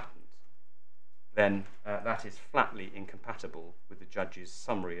in the patent, then that is flatly incompatible with the judge's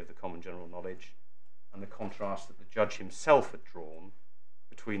summary of the common general knowledge and the contrast that the judge himself had drawn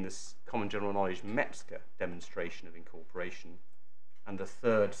between the common general knowledge Metzger demonstration of incorporation and the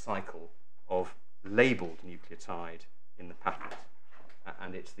 3rd cycle of labelled nucleotide in the patent.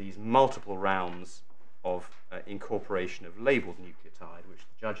 And it's these multiple rounds of incorporation of labelled nucleotide which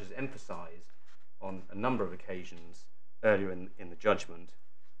the judge has emphasised on a number of occasions earlier in the judgment.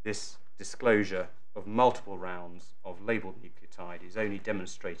 This disclosure of multiple rounds of labelled nucleotide is only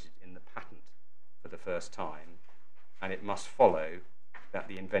demonstrated in the patent for the first time, and it must follow that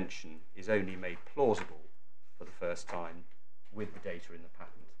the invention is only made plausible for the first time with the data in the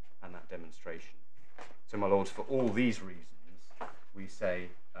patent and that demonstration. So, my lords, for all these reasons, we say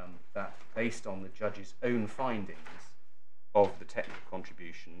that based on the judge's own findings of the technical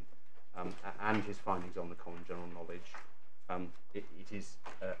contribution and his findings on the common general knowledge, it is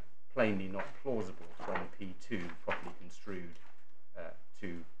plainly not plausible from P2 properly construed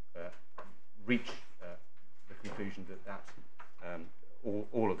to reach the conclusion that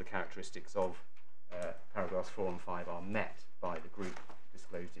all of the characteristics of paragraphs 4 and 5 are met by the group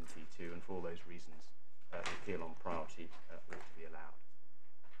disclosed in P2, and for all those reasons the appeal on priority ought to be allowed.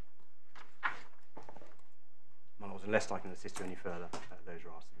 My lords, unless I can assist you any further, those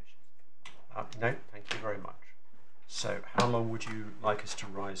are our submissions. No, thank you very much. So, how long would you like us to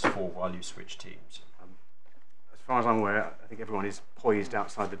rise for while you switch teams? As far as I'm aware, I think everyone is poised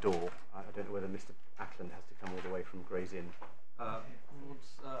outside the door. I don't know whether Mr. Appellant has to come all the way from Gray's Inn. I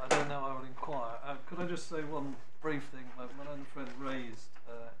don't know, I will inquire. Could I just say one brief thing? My own friend raised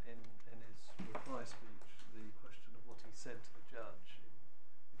in his reply speech the question of what he said to the judge in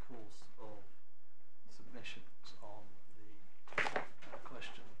the course of submissions on the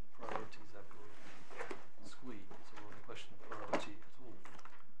question of priorities algorithm squeeze, or the question of priority at all.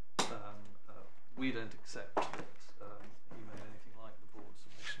 We don't accept that he made anything like the board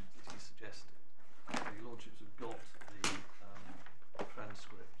submissions that he suggested. The Lordships have got the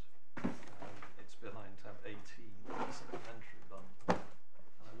transcript. It's behind tab 18 of the supplementary bundle.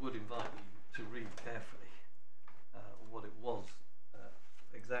 And I would invite you to read carefully what it was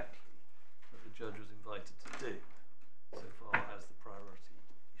exactly that the judge was invited to do, so far as the priority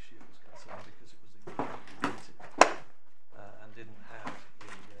issue was concerned, because it was incredibly limited and didn't have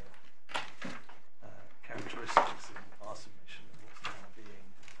the characteristics in our submission of what's now being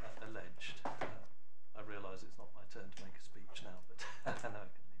alleged. I realise it's not my turn to make a speech now, but I know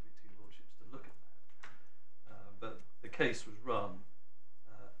I can leave it to your Lordships to look at that. But the case was run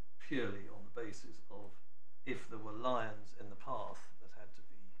purely on the basis of if there were lions in the path that had to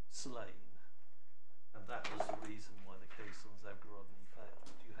be slain, and that was the reason why the case on Zavgorodny failed.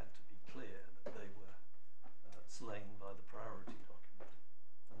 You had to be clear that they were slain by the priority document,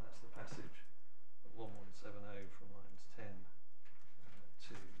 and that's the passage of 1170 from lines 10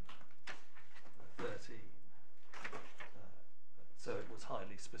 to 13. So it was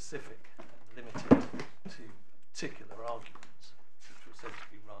highly specific and limited to particular arguments which were said to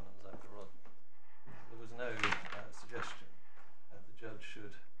be run on Zavgorodny. There was no suggestion that the judge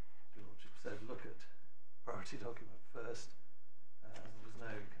should, your Lordship said, look at priority document first. There was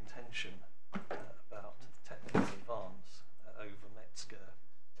no contention about technical advance over Metzger,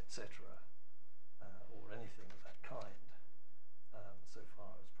 etc., or anything of that kind, so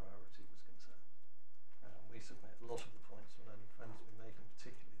far as priority was concerned. We submit a lot of the points my own friends have been making,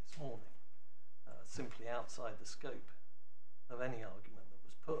 particularly this morning, simply outside the scope of any argument that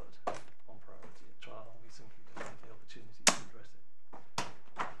was put on priority at trial, and we simply didn't have the opportunity to address it.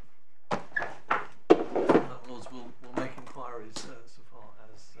 Lords, we'll make inquiries so far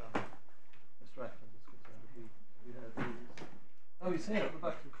as Mr. Appellant is concerned. We heard these. Oh, he's here at the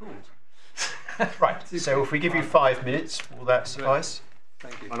back of the court. Right, so if we give you 5 minutes, will that suffice?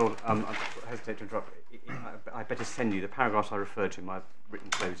 Thank you. My lord, I hesitate to interrupt. I better send you the paragraphs I referred to in my written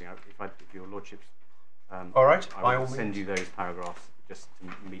closing. If your Lordships, all right, I will send you those paragraphs just to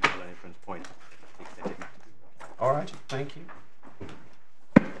meet my own friend's point. All right, thank you.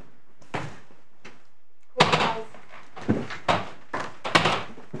 Court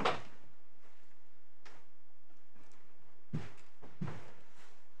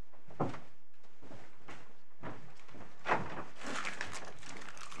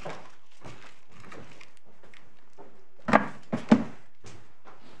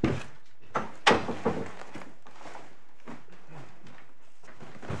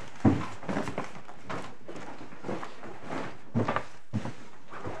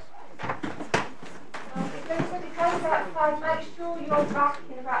back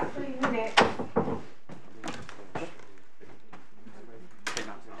in about 3 minutes.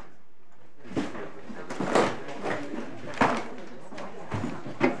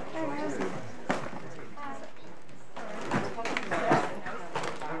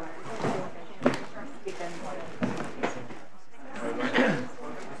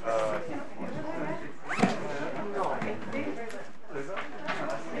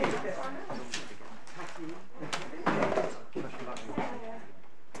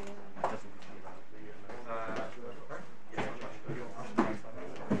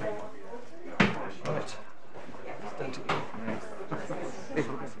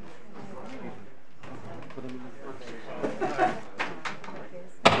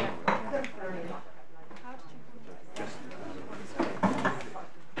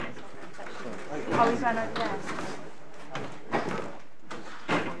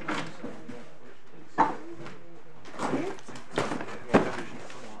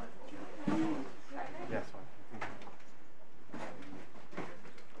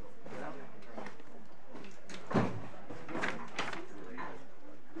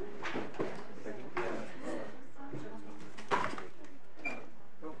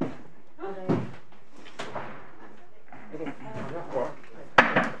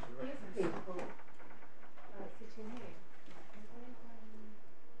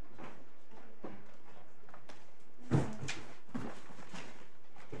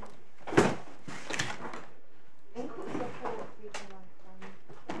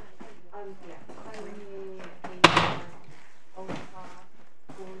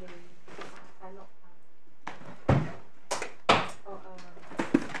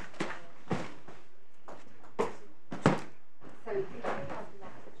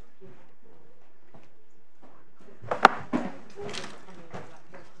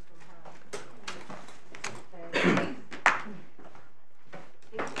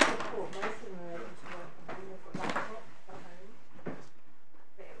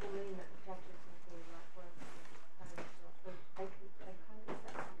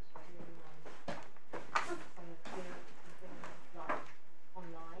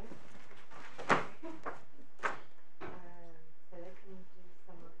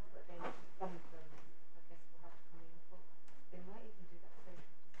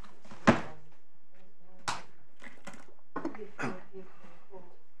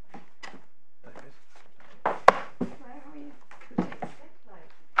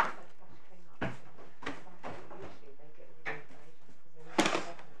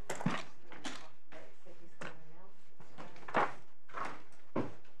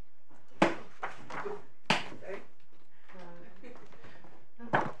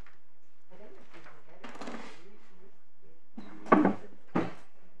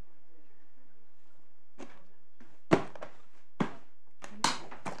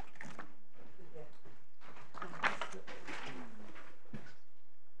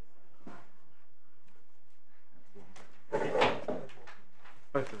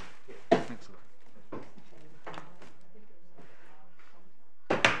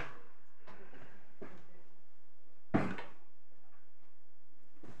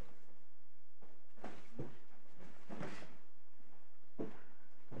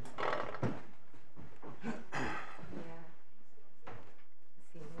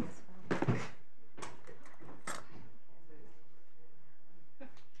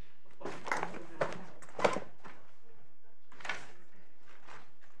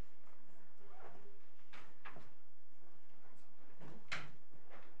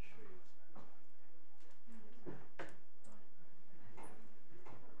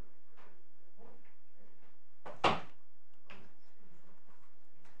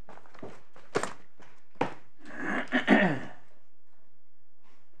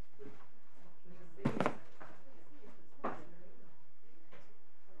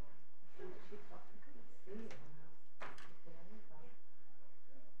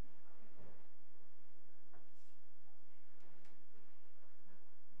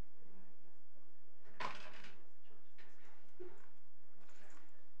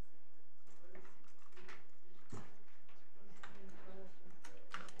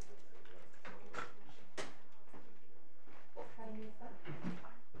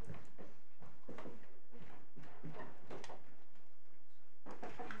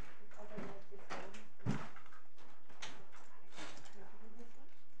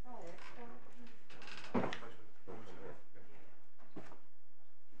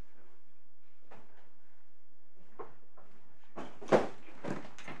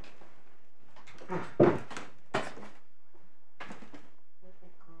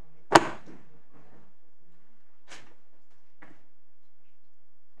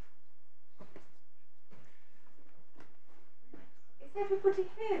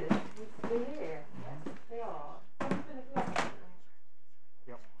 appellants are here. Yes, they are.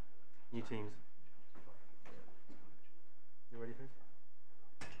 Yep. New teams. You ready, please?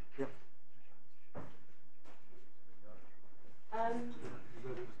 Yep.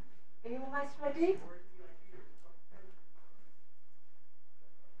 Are you almost ready?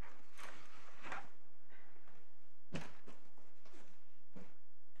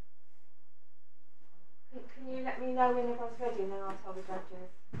 Can you let me know when everyone's ready and then I'll tell the judges?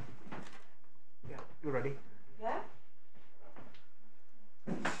 Yeah, you're ready. Yeah?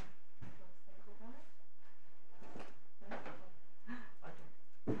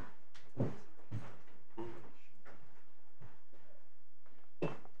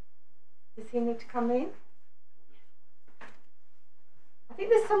 Does he need to come in? I think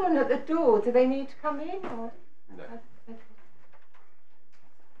there's someone at the door. Do they need to come in? Or? No. Okay.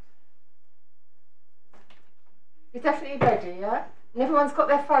 You're definitely ready, yeah? And everyone's got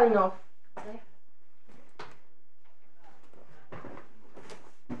their phone off. Yeah?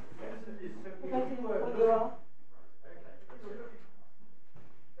 When you are.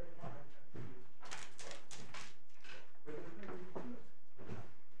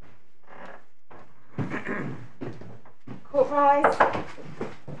 Court rise.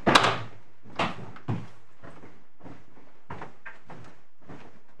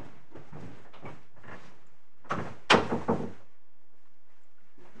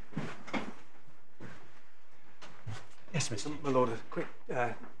 Yes, Mr. My Lord, a quick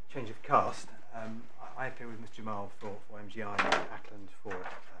change of cast. I appear with Mr. Jamal for MGI and Appellant for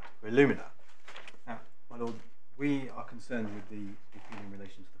Illumina. Now, my Lord, we are concerned with the appeal in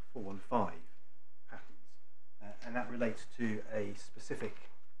relation to the 415 patents, and that relates to a specific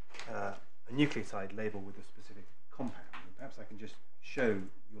a nucleotide label with a specific compound. And perhaps I can just show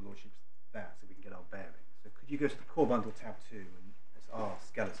your Lordships that so we can get our bearings. So could you go to the core bundle tab 2 and it's our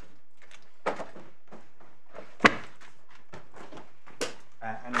skeleton.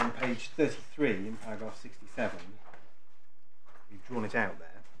 And on page 33, in paragraph 67, we've drawn it out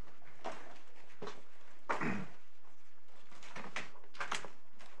there.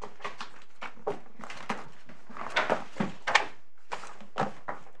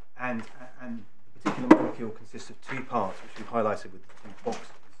 And the particular molecule consists of two parts, which we've highlighted with the two boxes.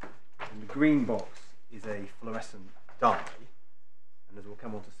 And the green box is a fluorescent dye. And as we'll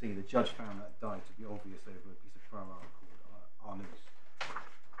come on to see, the judge found that dye to be obvious over a piece of prior art called Arnold.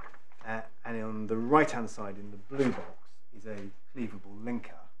 And on the right-hand side, in the blue box, is a cleavable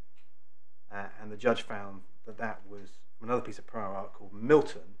linker. And the judge found that that was from another piece of prior art called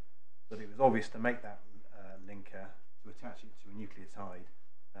Milton, that it was obvious to make that linker, to attach it to a nucleotide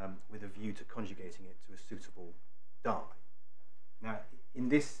with a view to conjugating it to a suitable dye. Now, in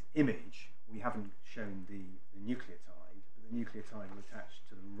this image, we haven't shown the nucleotide, but the nucleotide will attach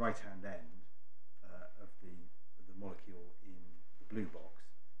to the right-hand end of the molecule in the blue box.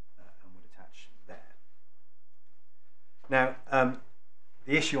 Now,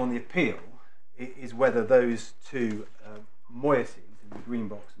 the issue on the appeal is whether those two moieties in the green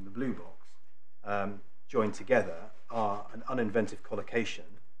box and the blue box joined together are an uninventive collocation,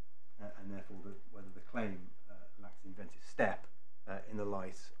 and therefore whether the claim lacks the inventive step in the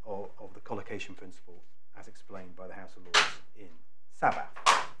light of the collocation principle as explained by the House of Lords in Sabbath.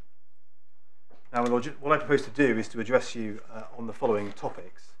 Now, what I propose to do is to address you on the following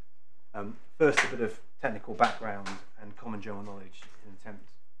topics. First, a bit of technical background and common general knowledge in an attempt.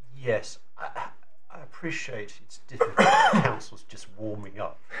 Yes, I appreciate it's difficult. Counsel's just warming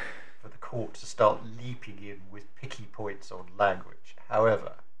up for the court to start leaping in with picky points on language.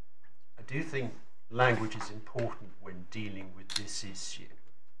 However, I do think language is important when dealing with this issue,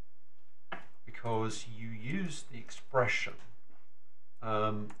 because you use the expression,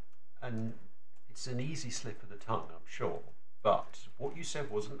 and it's an easy slip of the tongue, I'm sure, but what you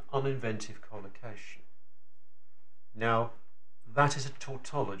said was an uninventive collocation. Now, that is a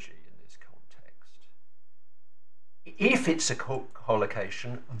tautology in this context. If it's a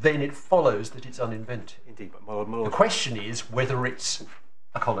collocation, then it follows that it's uninventive. Indeed, but my Lord, the question is whether it's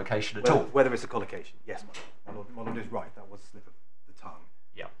a collocation at all. Whether it's a collocation, yes, my Lord is right. That was a slip of the tongue.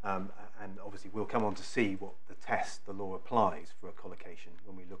 Yeah. And obviously, we'll come on to see what the test the law applies for a collocation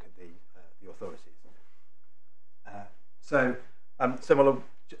when we look at the authorities. So my Lord,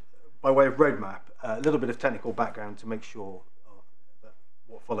 by way of roadmap, a little bit of technical background to make sure that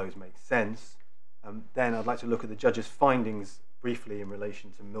what follows makes sense. Then I'd like to look at the judge's findings briefly in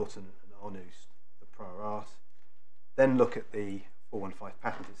relation to Milton and Arnold, the prior art. Then look at the 415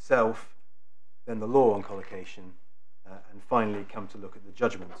 patent itself. Then the law on collocation, and finally come to look at the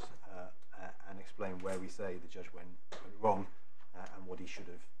judgment and explain where we say the judge went wrong, and what he should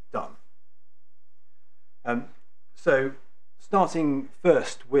have done. So, starting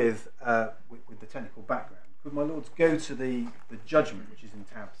first with the technical background, could my lords go to the judgment, which is in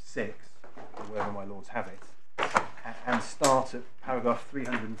tab 6, or wherever my lords have it, and start at paragraph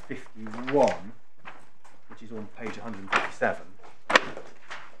 351, which is on page 157.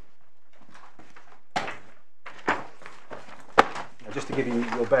 Now, just to give you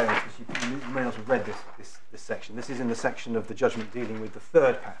your bearings, because you may not have read this section. This is in the section of the judgment dealing with the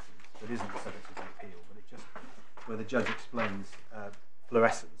third patent, that isn't the subject of the appeal, but it just where the judge explains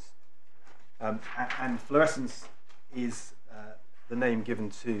fluorescence. And fluorescence is the name given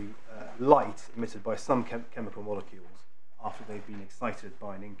to light emitted by some chemical molecules after they've been excited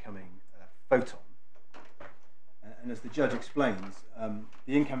by an incoming photon. And as the judge explains,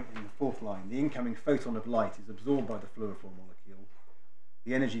 the incoming, in the fourth line, the incoming photon of light is absorbed by the fluorophore molecule.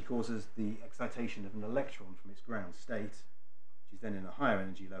 The energy causes the excitation of an electron from its ground state, which is then in a higher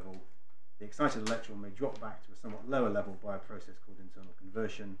energy level. The excited electron may drop back to a somewhat lower level by a process called internal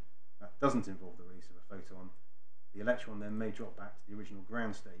conversion. That doesn't involve the release of a photon. The electron then may drop back to the original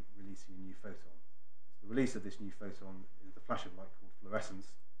ground state, releasing a new photon. The release of this new photon is the flash of light called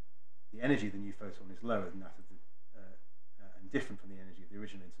fluorescence. The energy of the new photon is lower than that of the and different from the energy of the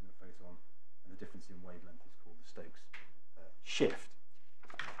original incident photon, and the difference in wavelength is called the Stokes shift.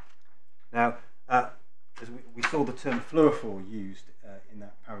 Now, as we saw the term fluorophore used in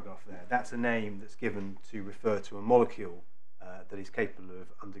that paragraph there, that's a name that's given to refer to a molecule that is capable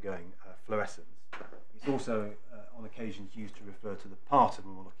of undergoing fluorescence. It's also on occasions used to refer to the part of a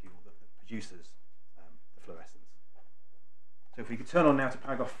molecule that produces the fluorescence. So if we could turn on now to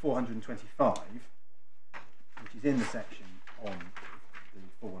paragraph 425, which is in the section on the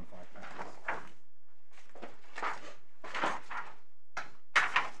 415 patents.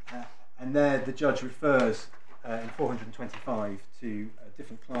 And there the judge refers in 425 to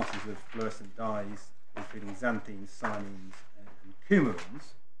different classes of fluorescent dyes, including xanthines, cyanines, and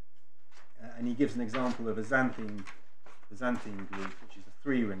coumarins. And he gives an example of the xanthine group, which is a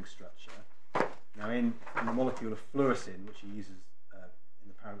 3-ring structure. Now, in the molecule of fluorescein, which he uses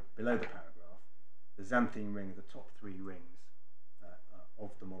below the paragraph, the xanthine ring are the top 3 rings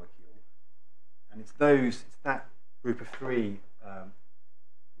of the molecule, and it's that group of 3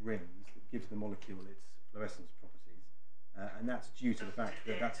 rings that gives the molecule its fluorescence properties, and that's due to the fact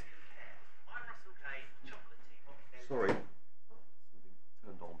that that's. Sorry.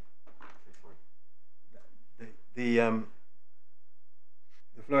 Turned on. The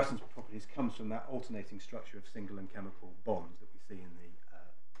fluorescence properties comes from that alternating structure of single and chemical bonds that we see in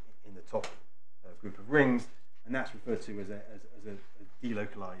the top group of rings, and that's referred to as a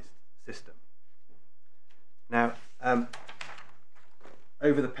delocalized system. Now,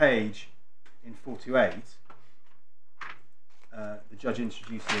 over the page in 428, the judge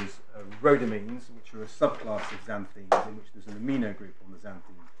introduces rhodamines, which are a subclass of xanthines in which there's an amino group on the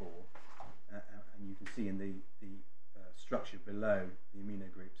xanthine core, and you can see in the structure below the amino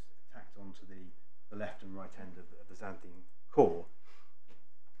groups tacked onto the left and right end of the xanthine core.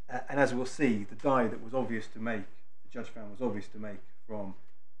 And as we'll see, the dye that was obvious to make, the judge found was obvious to make from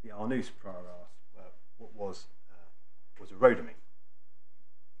the Arnold prior art, what was a rhodamine.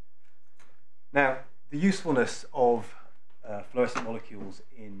 Now, the usefulness of fluorescent molecules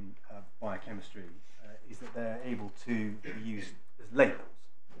in biochemistry is that they're able to be used as labels.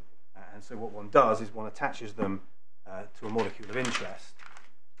 And so what one does is one attaches them to a molecule of interest,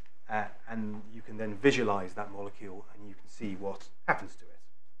 and you can then visualize that molecule and you can see what happens to it.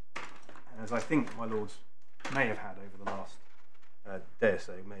 And as I think my lords may have had over the last day or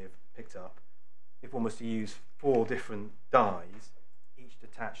so, may have picked up, if one was to use 4 different dyes, each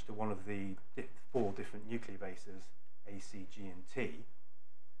attached to one of the 4 different nucleobases, A, C, G, and T,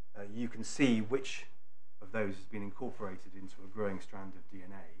 you can see which of those has been incorporated into a growing strand of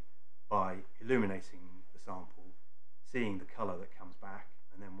DNA by illuminating the sample, seeing the colour that comes back,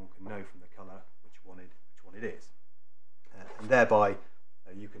 and then one can know from the colour which one it is. And thereby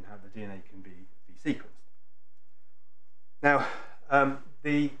you can have the DNA can be sequenced. Now,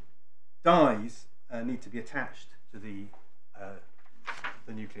 the dyes need to be attached to the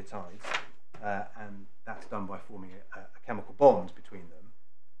nucleotides, and that's done by forming a chemical bond between them.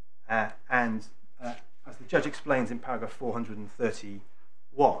 And as the judge explains in paragraph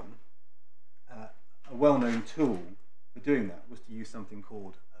 431, a well-known tool for doing that was to use something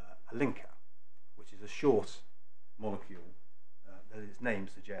called a linker, which is a short molecule that its name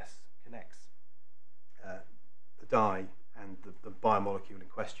suggests connects the dye and the biomolecule in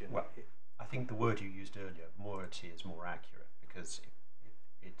question. Well, I think the word you used earlier, moiety, is more accurate because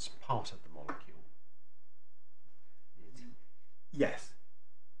it's part of the molecule. Yes.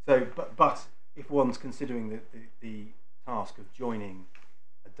 So, but if one's considering the task of joining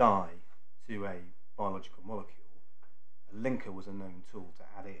a dye to a biological molecule, a linker was a known tool to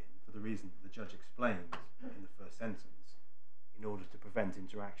add in for the reason that the judge explains in the first sentence, in order to prevent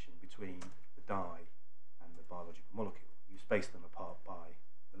interaction between the dye and the biological molecule. You space them apart by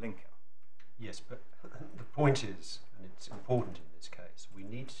the linker. Yes, but the point is, and it's important in this case, we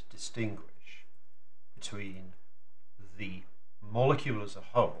need to distinguish between the molecule as a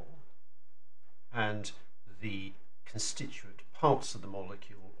whole and the constituent parts of the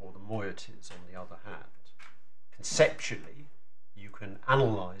molecule, or the moieties on the other hand. Conceptually, you can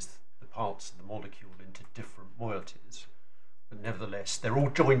analyse the parts of the molecule into different moieties, but nevertheless they're all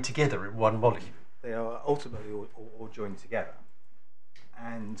joined together in one molecule. They are ultimately all joined together,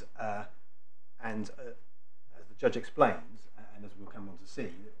 and as the judge explains, and as we'll come on to see,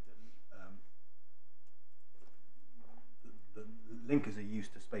 the linkers are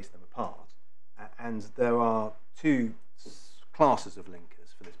used to space them apart, and there are two classes of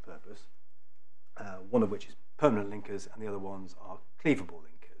linkers for this purpose, one of which is permanent linkers and the other ones are cleavable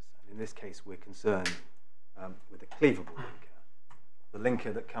linkers. And in this case we're concerned with a cleavable linker. The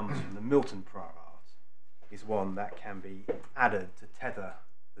linker that comes from the Milton prior art is one that can be added to tether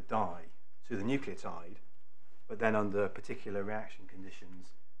the dye to the nucleotide, but then under particular reaction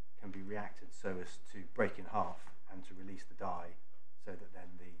conditions can be reacted so as to break in half and to release the dye, so that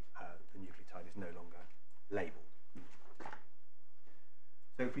then the nucleotide is no longer labelled.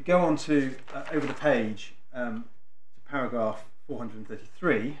 So if we go on to over the page to paragraph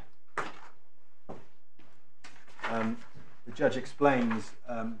 433, the judge explains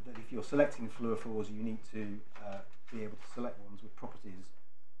that if you're selecting fluorophores, you need to be able to select ones with properties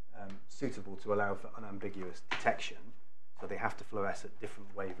suitable to allow for unambiguous detection. So they have to fluoresce at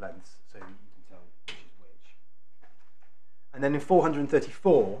different wavelengths so that you can tell which is which. And then in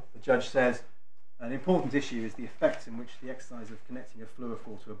 434, the judge says an important issue is the effect in which the exercise of connecting a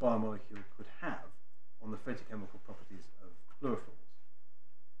fluorophore to a biomolecule could have on the photochemical properties of fluorophores.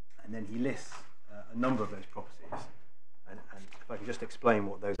 And then he lists a number of those properties. And if I can just explain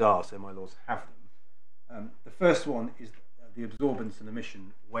what those are so my lords have them. The first one is the absorbance and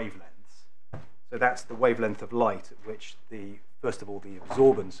emission wavelengths. So that's the wavelength of light at which first of all, the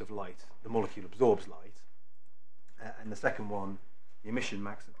absorbance of light, the molecule absorbs light. And the second one, the emission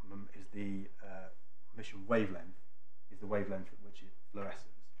maximum, is the emission wavelength, is the wavelength at which it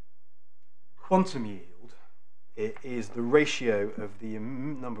fluoresces. Quantum yield is the ratio of the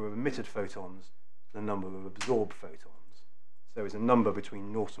number of emitted photons to the number of absorbed photons. So it's a number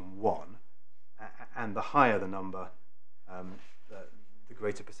between 0 and 1, and the higher the number, the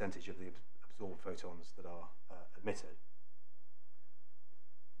greater percentage of the absorbed photons that are emitted.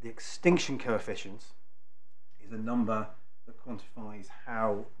 The extinction coefficient is a number that quantifies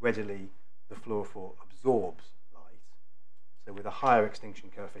how readily the fluorophore absorbs light. So with a higher extinction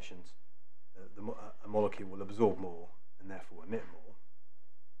coefficient, a molecule will absorb more and therefore emit more.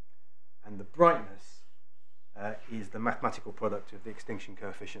 And the brightness is the mathematical product of the extinction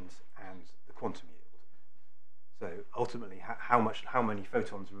coefficient and the quantum yield. So ultimately, how many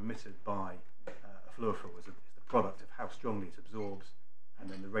photons are emitted by a fluorophore is the product of how strongly it absorbs, and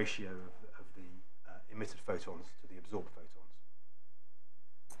then the ratio of the emitted photons to the absorbed photons.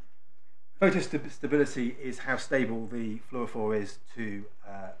 Photostability is how stable the fluorophore is to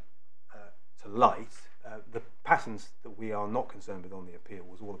light. The patents that we are not concerned with on the appeal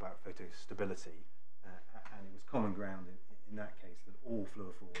was all about photostability, and it was common ground in that case that all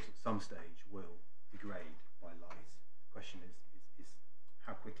fluorophores at some stage will degrade by light. The question is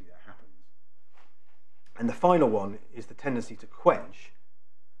how quickly that happens. And the final one is the tendency to quench.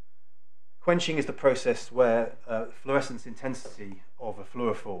 Quenching is the process where fluorescence intensity of a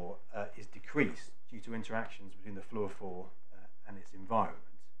fluorophore is decreased due to interactions between the fluorophore and its environment.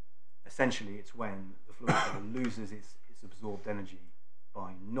 Essentially, it's when the fluorophore loses its absorbed energy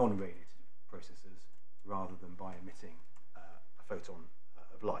by non-radiative processes rather than by emitting a photon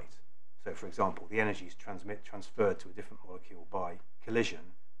of light. So, for example, the energy is transferred to a different molecule by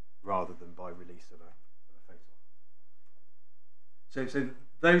collision rather than by release of a photon. So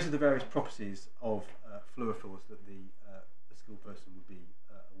those are the various properties of fluorophores that the skilled person would be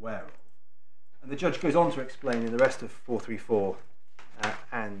aware of. And the judge goes on to explain in the rest of 434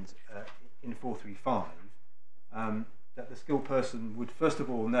 and in 435 that the skilled person would first of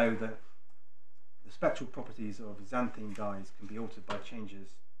all know that the spectral properties of xanthine dyes can be altered by changes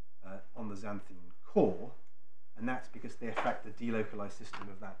on the xanthine core, and that's because they affect the delocalized system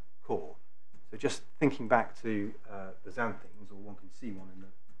of that core. So just thinking back to the xanthines, or one can see one in the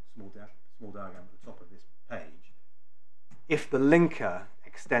small diagram at the top of this page, if the linker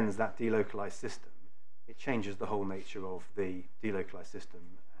extends that delocalized system, it changes the whole nature of the delocalized system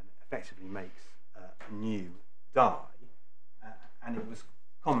and effectively makes a new die. And it was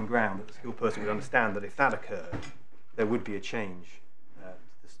common ground that the skilled person would understand that if that occurred, there would be a change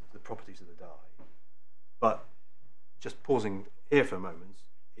to the properties of the die. But just pausing here for a moment,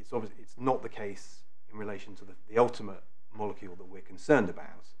 it's not the case in relation to the ultimate molecule that we're concerned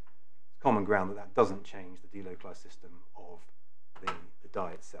about. It's common ground that that doesn't change the delocalized system of the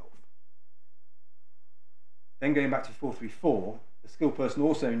die itself. Then going back to 434, the skilled person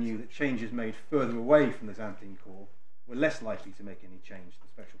also knew that changes made further away from the xanthine core were less likely to make any change to the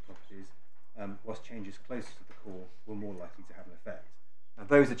spectral properties, whilst changes closer to the core were more likely to have an effect. Now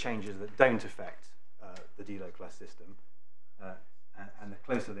those are changes that don't affect the delocalized system, and the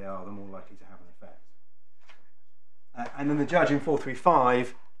closer they are, the more likely to have an effect. And then the judge in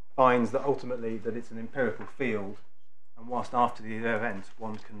 435 finds that ultimately that it's an empirical field, and whilst after the event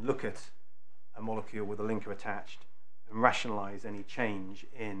one can look at a molecule with a linker attached and rationalise any change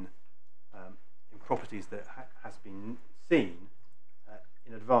in properties that has been seen,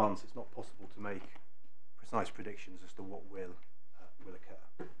 in advance it's not possible to make precise predictions as to what will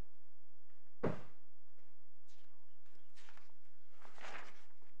occur.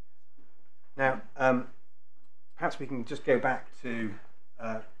 Now, perhaps we can just go back to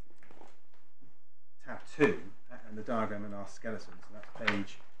tab 2 and the diagram in our skeleton. So that's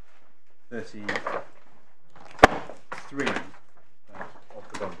page 33 of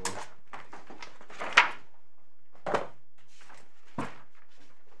the bundle.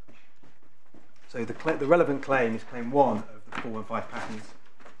 So the relevant claim is claim 1 of the 415 patent,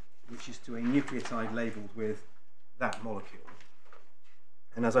 which is to a nucleotide labelled with that molecule.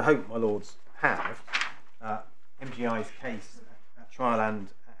 And as I hope my lords have, MGI's case at trial and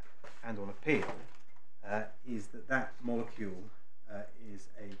on appeal is that molecule is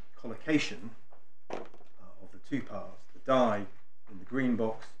a collocation of the two parts, the dye in the green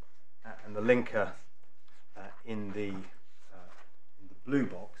box and the linker in the blue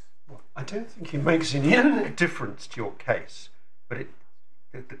box. Well, I don't think it makes any difference to your case, but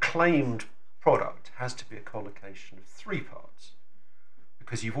the claimed product has to be a collocation of 3 parts,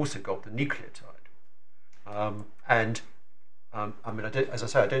 because you've also got the nucleotide. I mean, as I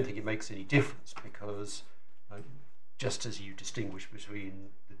say, I don't think it makes any difference, because just as you distinguish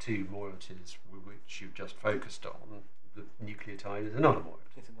between the two moieties which you've just focused on, the nucleotide is another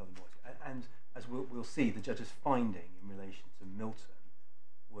moiety. It's another moiety. And as we'll see, the judge's finding in relation to Milton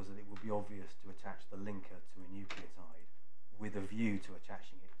was that it would be obvious to attach the linker to a nucleotide with a view to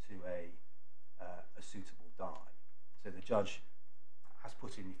attaching it to a suitable dye. So the judge has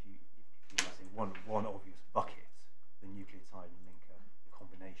put in, if you might say, one obvious bucket, the nucleotide and linker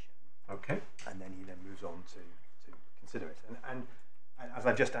combination. Okay. And then he moves on to consider it. And as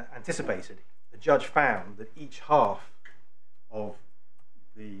I've just anticipated, the judge found that each half of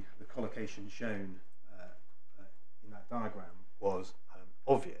the collocation shown in that diagram was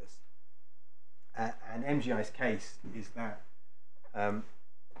obvious. And MGI's case is that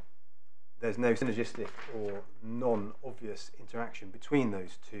there's no synergistic or non-obvious interaction between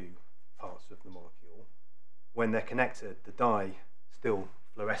those two parts of the molecule. When they're connected, the dye still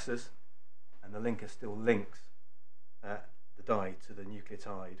fluoresces and the linker still links the dye to the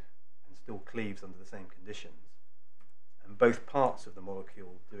nucleotide and still cleaves under the same conditions. And both parts of the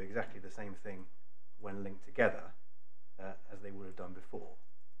molecule do exactly the same thing when linked together as they would have done before.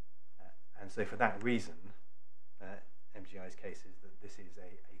 And so for that reason, MGI's case is that this is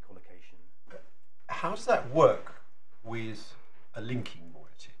a collocation. How does that work with a linking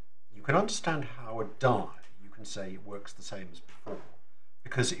moiety? You can understand how a dye, you can say it works the same as before,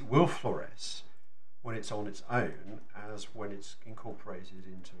 because it will fluoresce when it's on its own as when it's incorporated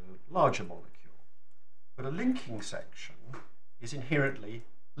into a larger molecule. But a linking section is inherently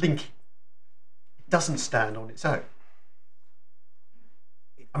linking. It doesn't stand on its own.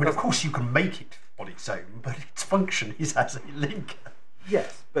 I mean, of course you can make it on its own, but its function is as a linker.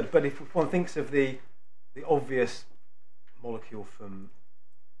 Yes, but if one thinks of the obvious molecule from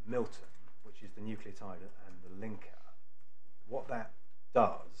Milton, which is the nucleotide and the linker, what that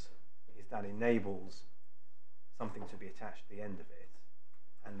does is that enables something to be attached to the end of it,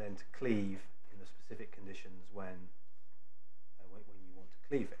 and then to cleave in the specific conditions when you want to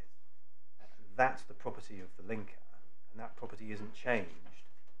cleave it. That's the property of the linker, and that property isn't changed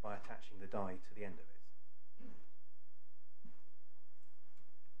by attaching the dye to the end of it.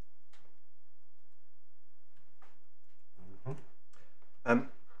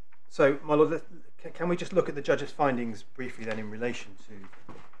 So, my lord, can we just look at the judge's findings briefly then in relation to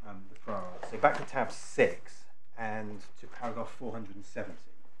the prior art? So back to tab 6 and to paragraph 470.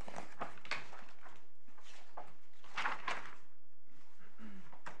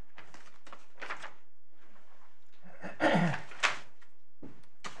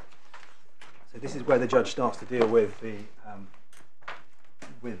 So this is where the judge starts to deal with the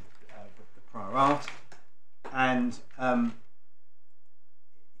prior art, and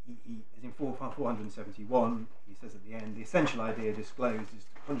he is in 471. He says at the end, the essential idea disclosed is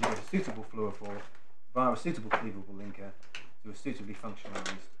to conjugate a suitable fluorophore via a suitable cleavable linker to a suitably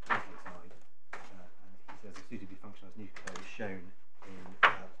functionalised nucleotide. And he says a suitably functionalised nucleotide is shown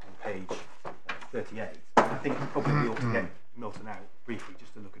on page 38. And I think probably we ought to get Milton out briefly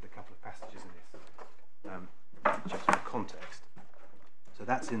just to look at a couple of passages in this, just for context. So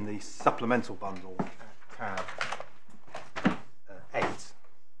that's in the supplemental bundle at tab 8.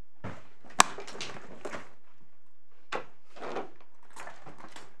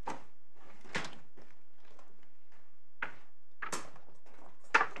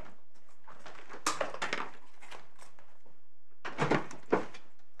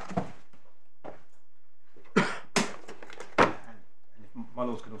 My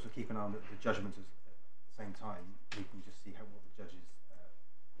lords can also keep an eye on the judgment at the same time. You can just see what the judge is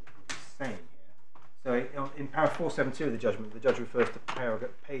saying here. So in paragraph 472 of the judgment, the judge refers to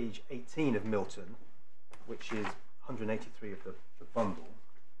page 18 of Milton, which is 183 of the bundle.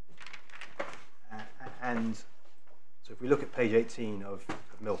 And so if we look at page 18 of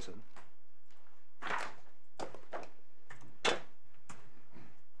Milton,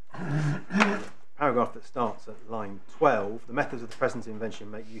 paragraph that starts at line 12, the methods of the present invention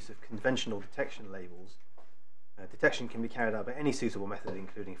make use of conventional detection labels. Detection can be carried out by any suitable method,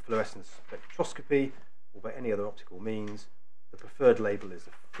 including fluorescence spectroscopy or by any other optical means. The preferred label is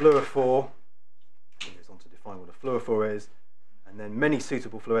a fluorophore. It goes on to define what a fluorophore is. And then many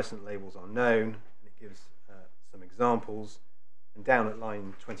suitable fluorescent labels are known. And it gives some examples. And down at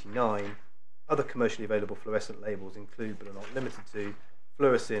line 29, other commercially available fluorescent labels include, but are not limited to,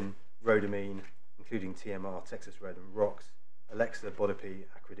 fluorescein, rhodamine, including TMR, Texas Red and ROX, Alexa, Bodipy,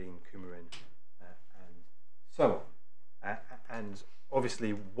 acridine, coumarin, and so on. And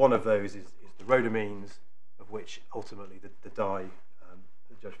obviously one of those is the rhodamines, of which ultimately the dye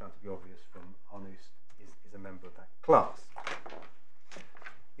the judge found to be obvious from Arnold is a member of that class.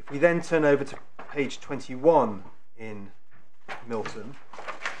 If we then turn over to page 21 in Milton,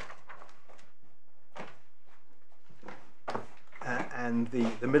 and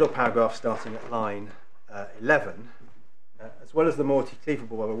the middle paragraph starting at line 11, as well as the moiety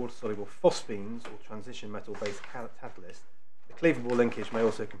cleavable by water-soluble phosphines or transition metal-based catalyst, the cleavable linkage may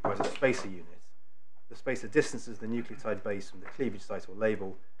also comprise a spacer unit. The spacer distances the nucleotide base from the cleavage site or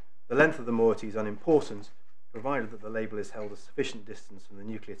label. The length of the moiety is unimportant, provided that the label is held a sufficient distance from the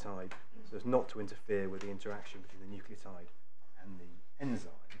nucleotide so as not to interfere with the interaction between the nucleotide and the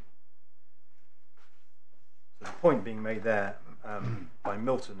enzyme. So the point being made there by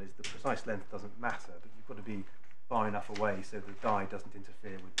Milton is the precise length doesn't matter, but you've got to be far enough away so the dye doesn't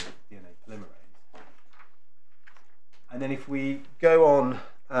interfere with the DNA polymerase. And then if we go on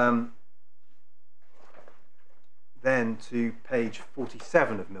then to page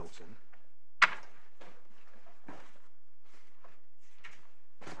 47 of Milton,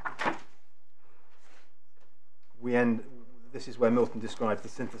 this is where Milton describes the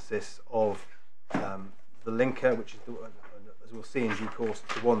synthesis of the linker, which is, as we'll see in due course,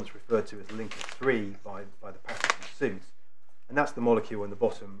 the one that's referred to as linker 3 by the patent in suit. And that's the molecule in the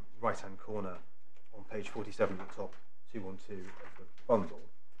bottom right-hand corner on page 47 at the top, 212 of the bundle.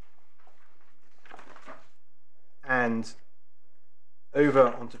 And over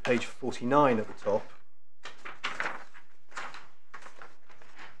onto page 49 at the top,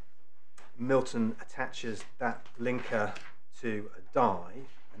 Milton attaches that linker to a dye,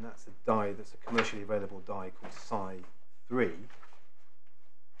 and that's a dye that's a commercially available dye called SIA.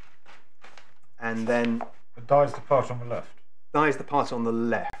 And then the dye is the part on the left. Dye is the part on the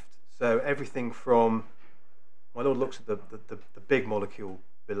left. So everything from, my lord looks at the big molecule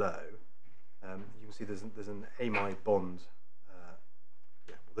below. You can see there's an amide bond.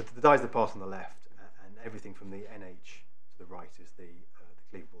 The dye is the part on the left, and everything from the NH to the right is the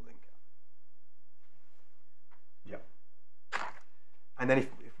cleavable linker. Yep. And then if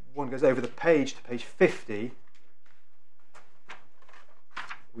one goes over the page to page 50,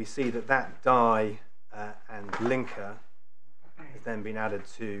 we see that dye and linker has then been added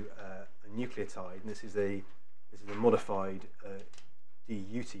to a nucleotide, and this is a modified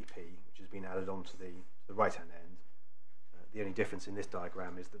DUTP, which has been added onto the right-hand end. The only difference in this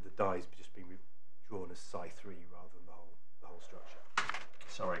diagram is that the dye is just being drawn as SIA3 rather than the whole structure.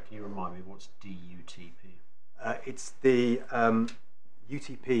 Sorry, can you remind me what's DUTP? It's the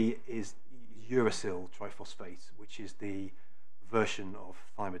UTP is uracil triphosphate, which is the version of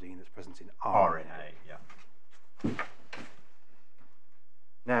thymidine that's present in RNA. Yeah.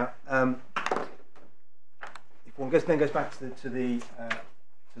 Now, if one then goes back to the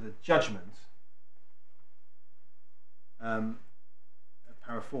judgment,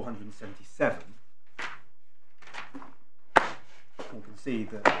 paragraph 477, one can see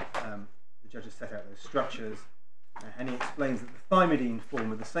that the judge has set out those structures, and he explains that the thymidine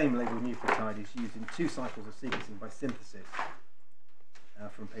form of the same labelled nucleotide is used in 2 cycles of sequencing by synthesis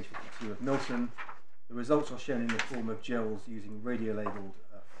from page 52 of Milton. The results are shown in the form of gels using radiolabelled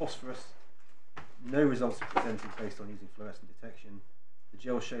phosphorus. No results are presented based on using fluorescent detection. The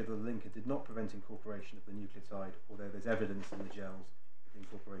gels show that the linker did not prevent incorporation of the nucleotide, although there's evidence in the gels that the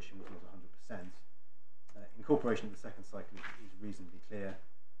incorporation was not 100%. Incorporation of the second cycle is reasonably clear.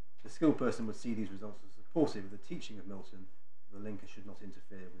 The skilled person would see these results as supportive of the teaching of Milton that the linker should not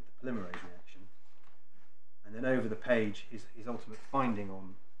interfere with the polymerase reaction. And then over the page, his ultimate finding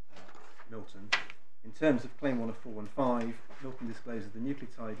on Milton. In terms of claim 1 of 415, Milton discloses the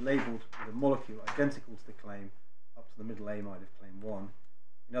nucleotide labelled with a molecule identical to the claim up to the middle amide of claim 1.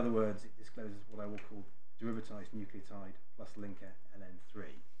 In other words, it discloses what I will call derivatized nucleotide plus linker LN3.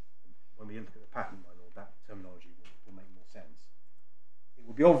 And when we look at the patent, my lord, that terminology will make more sense. It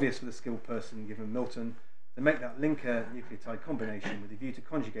will be obvious for the skilled person given Milton to make that linker nucleotide combination with a view to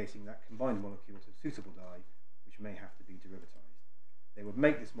conjugating that combined molecule to a suitable dye, which may have to be derivatized. They would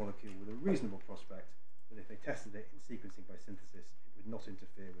make this molecule with a reasonable prospect that if they tested it in sequencing by synthesis, it would not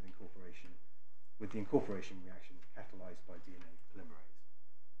interfere with the incorporation reaction catalyzed by DNA polymerase.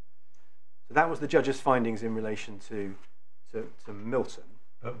 So that was the judge's findings in relation to Milton.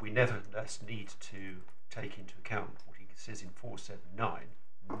 But we nevertheless need to take into account what he says in 479.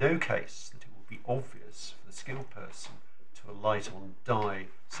 No case that it will be obvious for the skilled person to alight on die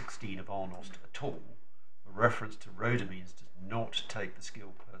 16 of Arnold at all. The reference to rhodamines does not take the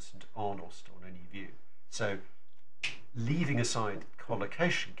skilled person to Arnold on any view. So, leaving aside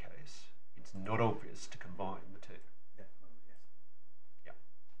collocation case, it's not obvious to combine the two. Yeah. Yes.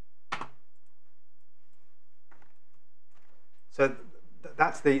 Yeah. So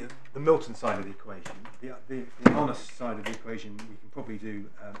that's the Milton side of the equation. The honest side of the equation we can probably do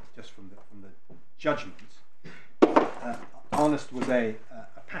just from the judgment. Honest was a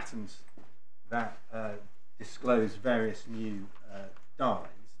patent that disclosed various new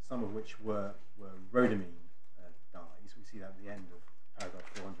dyes, some of which were rhodamine dyes. We see that at the end of paragraph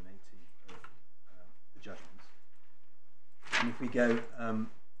 480 of the judgment. And if we go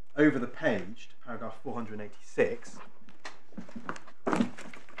over the page to paragraph 486,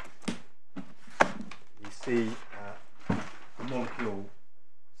 we see the molecule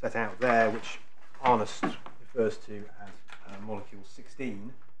set out there, which Arnold refers to as molecule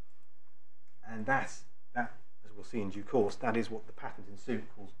 16, and that, as we'll see in due course, that is what the patent in suit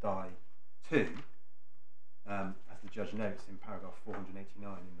calls dye 2, as the judge notes in paragraph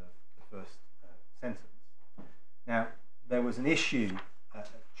 489 in the first sentence. Now, there was an issue at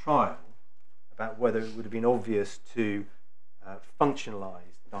trial about whether it would have been obvious to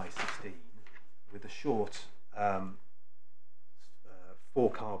functionalize dye 16 with a short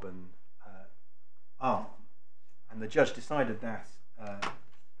 4-carbon arm, and the judge decided that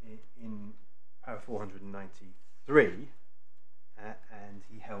in paragraph 493, and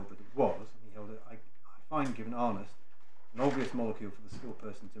he held that it was. He held that I find, given Arnold, an obvious molecule for the skilled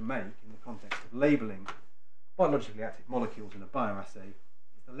person to make in the context of labelling biologically active molecules in a bioassay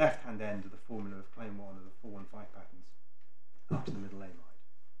is the left-hand end of the formula of claim 1 of the 415 patents up to the middle amide.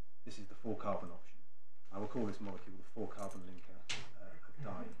 This is the 4-carbon option. I will call this molecule the 4-carbon linker of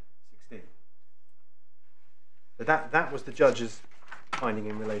dye 16. So that was the judge's finding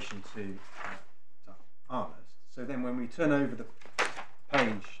in relation to Arnold. So then when we turn over the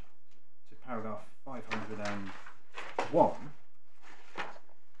page to paragraph 501,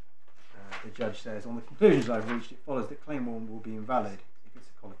 the judge says, on the conclusions I've reached, it follows that claim 1 will be invalid if it's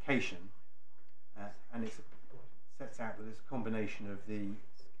a collocation, and it sets out that it's a combination of the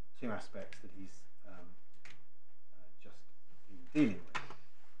two aspects that he's just been dealing with.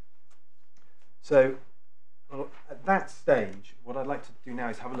 So, well, at that stage, what I'd like to do now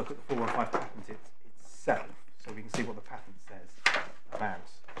is have a look at the 415 patent itself, so we can see what the patent says about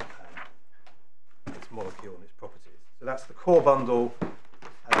its molecule and its properties. So that's the core bundle,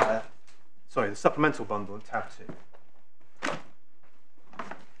 the supplemental bundle in tab 2.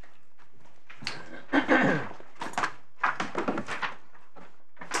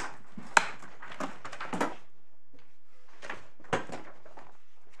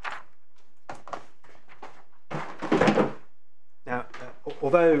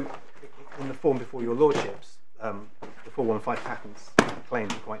 although in the form before your lordships, the 415 patents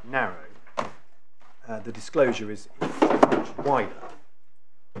claims are quite narrow, the disclosure is much wider.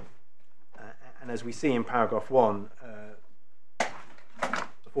 And as we see in paragraph 1, the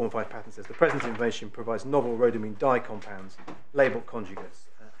 415 patent says the present invention provides novel rhodamine dye compounds, labeled conjugates,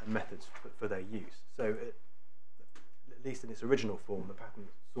 and methods for their use. So, at least in its original form, the patent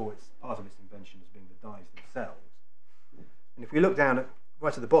saw part of its invention as being the dyes themselves. And if we look down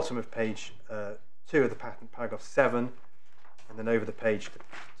right at the bottom of page 2 of the patent, paragraph 7, and then over the page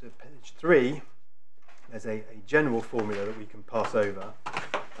to page 3, there's a general formula that we can pass over.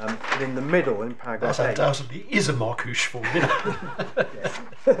 And in the middle, in paragraph 8... That undoubtedly is a Marcouche formula. Yes.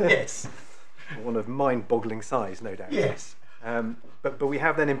 Yes. One of mind-boggling size, no doubt. Yes. But we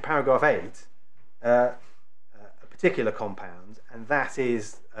have then in paragraph 8 a particular compound, and that's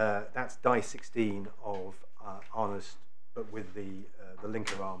dye 16 of Arnold, but with the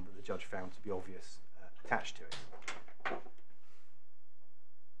linker arm that the judge found to be obvious attached to it.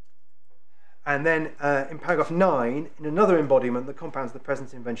 And then in paragraph 9, in another embodiment, the compounds of the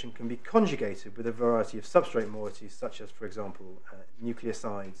present invention can be conjugated with a variety of substrate moieties, such as, for example,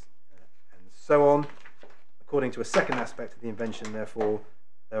 nucleosides and so on. According to a second aspect of the invention, therefore,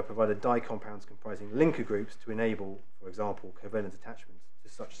 they are provided dye compounds comprising linker groups to enable, for example, covalent attachments to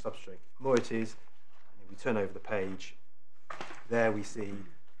such substrate moieties. And if we turn over the page, there we see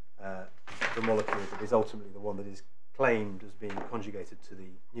the molecule that is ultimately the one that is claimed as being conjugated to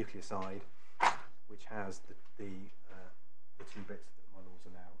the nucleoside, which has the two bits that my lords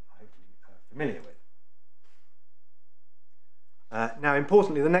are now hopefully familiar with. Now,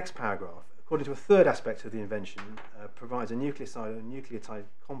 importantly, the next paragraph, according to a third aspect of the invention, provides a nucleoside and a nucleotide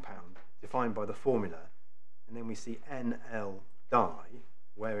compound defined by the formula, and then we see NL dye,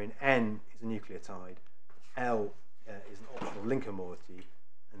 wherein N is a nucleotide, L is an optional linker moiety,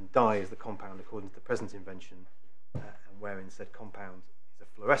 and dye is the compound according to the present invention, and wherein said compound is a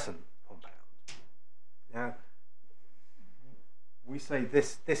fluorescent compound. Now, we say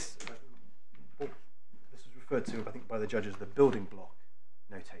this was referred to, I think, by the judge as the building block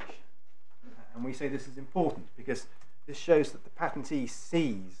notation. And we say this is important because this shows that the patentee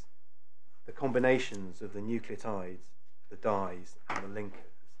sees the combinations of the nucleotides, the dyes, and the linkers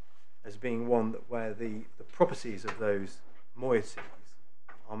as being one where the properties of those moieties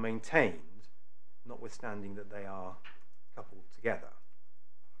are maintained, notwithstanding that they are coupled together.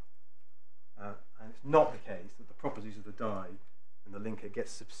 And it's not the case that the properties of the dye and the linker get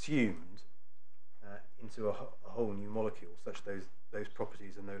subsumed into a whole new molecule, such those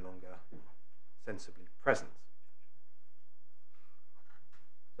properties are no longer sensibly present.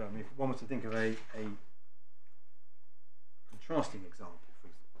 So, I mean, if one was to think of a contrasting example, for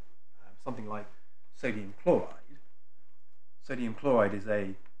example, something like sodium chloride. Sodium chloride is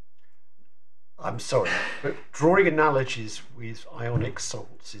a... I'm sorry, but drawing analogies with ionic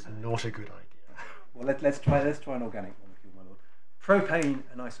salts is not a good idea. Well, let's try an organic molecule, my lord. Propane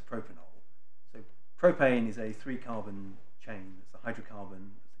and isopropanol. So propane is a 3-carbon chain. It's a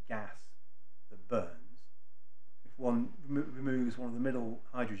hydrocarbon. It's a gas that burns. If one removes one of the middle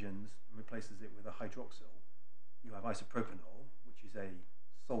hydrogens and replaces it with a hydroxyl, you have isopropanol, which is a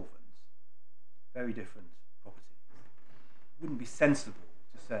solvent. Very different properties. It wouldn't be sensible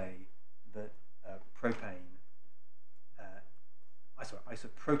to say that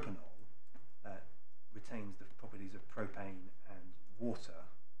isopropanol retains the properties of propane and water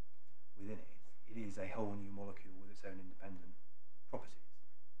within it. It is a whole new molecule with its own independent properties.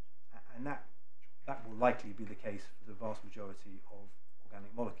 And that will likely be the case for the vast majority of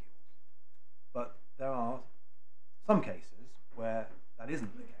organic molecules. But there are some cases where that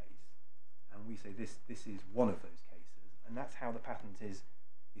isn't the case, and we say this is one of those cases, and that's how the patent is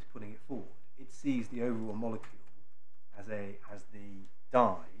putting it forward. It sees the overall molecule as the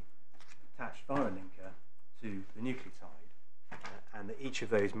dye attached via a linker to the nucleotide, and that each of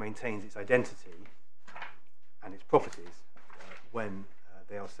those maintains its identity and its properties when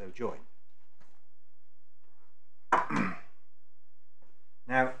they are so joined.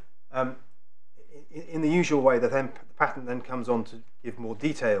 Now, in the usual way, the patent then comes on to give more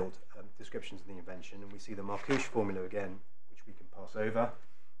detailed descriptions of the invention, and we see the Marcouche formula again, which we can pass over.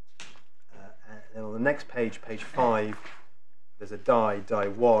 And then on the next page, page 5, there's a dye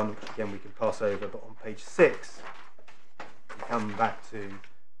 1, which again we can pass over, but on page 6, we come back to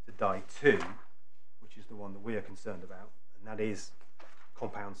dye 2, which is the one that we are concerned about, and that is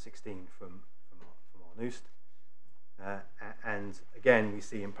compound 16 from Arnold. And again, we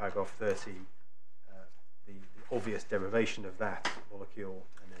see in paragraph 30 the obvious derivation of that molecule,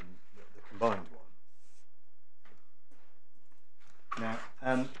 and then the combined one. Now,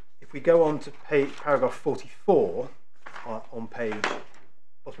 if we go on to paragraph 44 on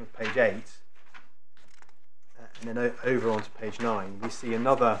bottom of page 8, and then over onto page 9, we see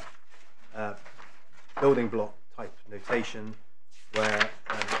another building block type notation where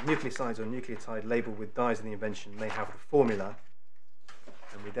nucleosides or nucleotide labelled with dyes in the invention may have the formula,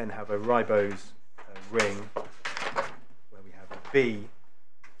 and we then have a ribose ring where we have a B,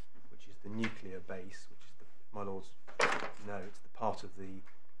 which is the nuclear base, which is, my lords know, it's the part of the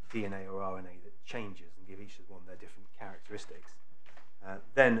DNA or RNA that changes and give each one their different characteristics.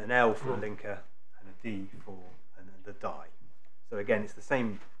 Then an L for a linker and a D for the dye. So again, it's the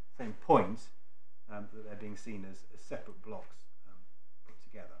same point, that they're being seen as separate blocks put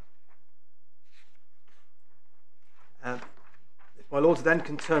together. If my lords then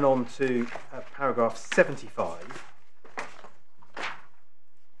can turn on to paragraph 75.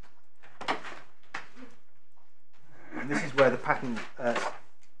 And this is where the patent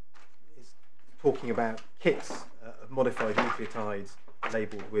is talking about kits of modified nucleotides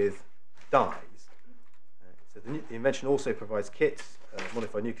labelled with dyes. So the invention also provides kits of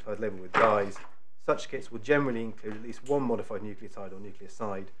modified nucleotide labelled with dyes. Such kits will generally include at least one modified nucleotide or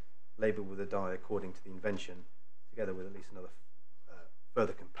nucleoside labelled with a dye according to the invention, together with at least another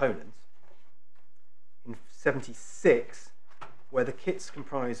further component. In 76, where the kits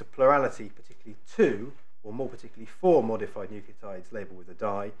comprise a plurality, particularly 2, or more particularly 4 modified nucleotides labelled with a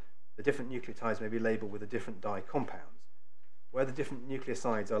dye, the different nucleotides may be labelled with a different dye compounds. Where the different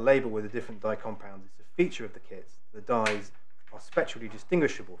nucleosides are labelled with a different dye compound, it's a feature of the kits. The dyes are spectrally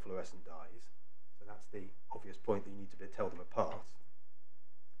distinguishable fluorescent dyes, so that's the obvious point that you need to tell them apart.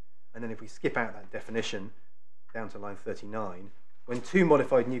 And then if we skip out that definition down to line 39, when 2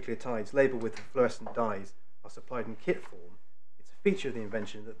 modified nucleotides labelled with fluorescent dyes are supplied in kit form, it's a feature of the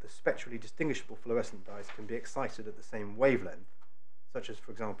invention that the spectrally distinguishable fluorescent dyes can be excited at the same wavelength, such as,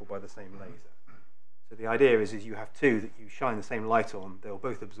 for example, by the same laser. So the idea is you have 2 that you shine the same light on, they'll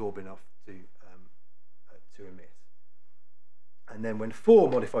both absorb enough to emit. And then when 4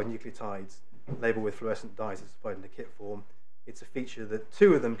 modified nucleotides labelled with fluorescent dyes are supplied in the kit form, it's a feature that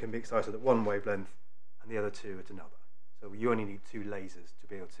 2 of them can be excited at one wavelength and the other 2 at another. So you only need 2 lasers to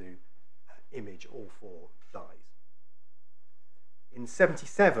be able to image all 4 dyes. In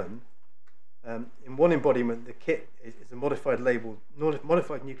 77, in one embodiment, the kit is a modified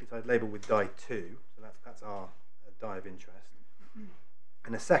nucleotide labelled with dye 2, so that's our dye of interest.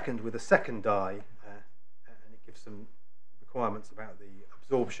 And a second with a second dye, and it gives some requirements about the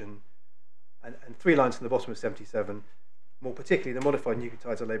absorption. And 3 lines from the bottom of 77, more particularly, the modified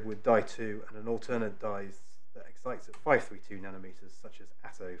nucleotides are labelled with dye 2 and an alternate dye that excites at 532 nanometers, such as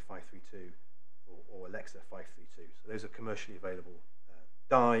Atto 532 or Alexa 532. So those are commercially available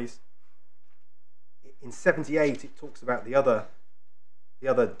dyes. In 78, it talks about the other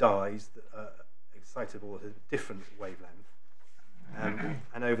dyes that are excitable at a different wavelength,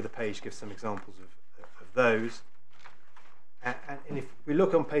 and over the page gives some examples of those. And if we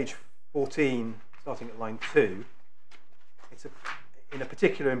look on page 14, starting at line 2, in a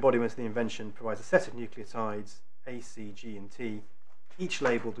particular embodiment of the invention provides a set of nucleotides A, C, G, and T, each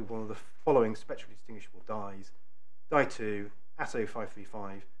labelled with one of the following spectrally distinguishable dyes: dye 2, Atto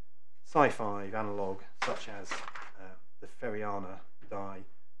 535, Sci5 analog, such as the Ferriana dye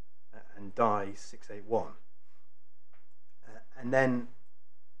and dye 681. And then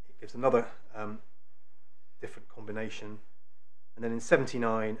it gives another different combination. And then in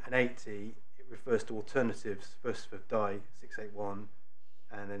 79 and 80, it refers to alternatives, first for dye 681,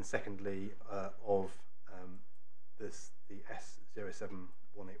 and then secondly of the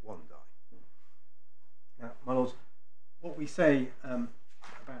S07181 dye. Now, my lords, what we say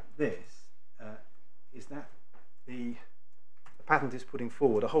about this is that the patent is putting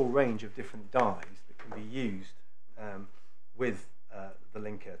forward a whole range of different dyes that can be used with the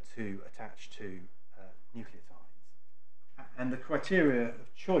linker to attach to nucleotides. And the criteria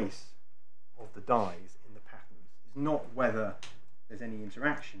of choice of the dyes in the patent is not whether there's any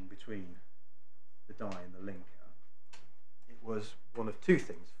interaction between the dye and the linker. It was one of 2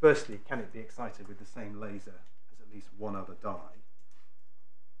 things. Firstly, can it be excited with the same laser as at least one other dye?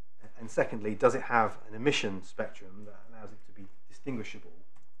 And secondly, does it have an emission spectrum that allows it to be distinguishable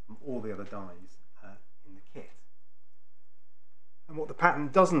from all the other dyes in the kit? And what the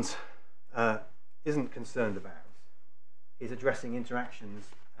patent isn't concerned about is addressing interactions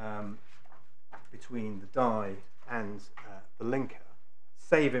between the dye and the linker,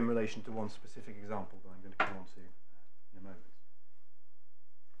 save in relation to one specific example that I'm going to come on to in a moment.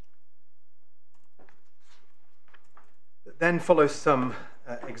 But then follows some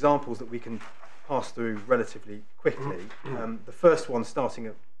examples that we can pass through relatively quickly. The first one, starting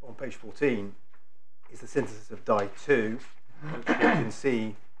on page 14, is the synthesis of die 2, which you can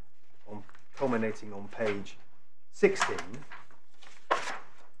see culminating on page 16,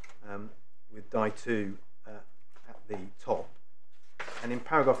 with die 2 at the top. And in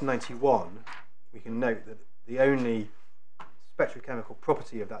paragraph 91, we can note that the only spectrochemical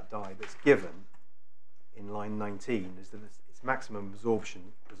property of that dye that's given in line 19 is that its maximum absorption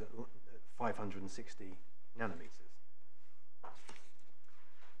was at 560 nanometers. At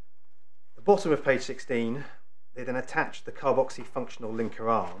the bottom of page 16, they then attach the carboxy functional linker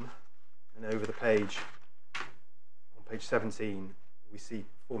arm, and over the page, on page 17, we see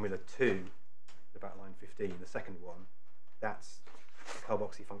formula 2 at about line 15, the second one. That's the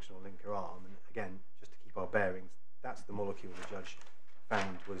carboxy functional linker arm, and again, just to keep our bearings, that's the molecule the judge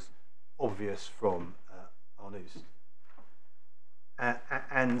found was obvious from Arnold.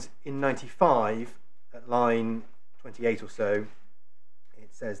 And in 95, at line 28 or so,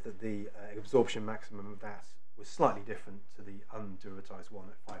 it says that the absorption maximum of that was slightly different to the underivatized one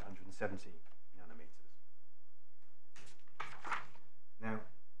at 570 nanometers. Now,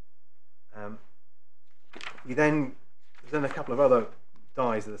 there's then a couple of other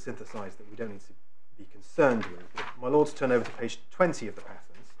dyes that are synthesized that we don't need to be concerned with. But my lords, turn over to page 20 of the patents.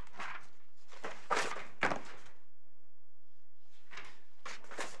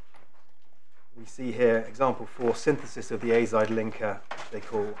 We see here example 4, synthesis of the azide linker, which they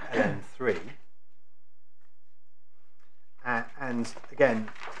call LN3. And again,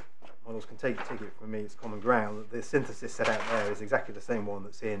 models can take it from me, it's common ground, that the synthesis set out there is exactly the same one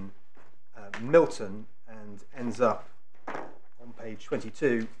that's in Milton, and ends up on page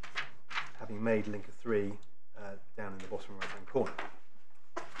 22, having made linker 3 down in the bottom right-hand corner.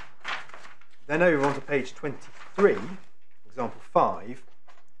 Then over onto page 23, example 5,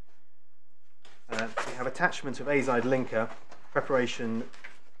 we have attachment of azide linker, preparation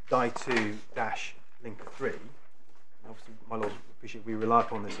die 2 dash linker 3. And obviously, my lords appreciate we rely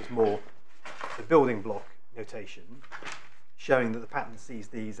upon this as more the building block notation, showing that the patent sees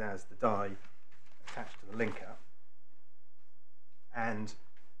these as the die attached to the linker. And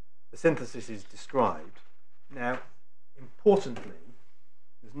the synthesis is described. Now, importantly,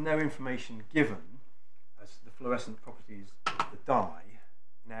 there's no information given as to the fluorescent properties of the dye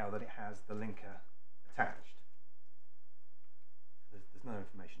now that it has the linker attached. There's no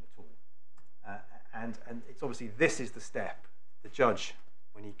information at all. And it's obviously this is the step the judge,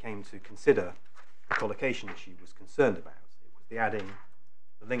 when he came to consider the collocation issue, was concerned about. It was the adding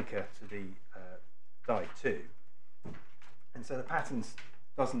the linker to the die 2. And so the patent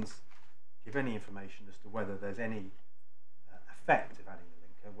doesn't give any information as to whether there's any effect of adding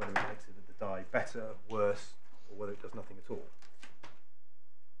the linker, whether it makes the dye better, worse, or whether it does nothing at all.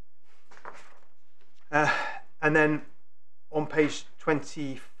 And then on page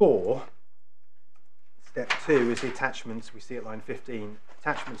 24, step 2 is the attachment, we see at line 15,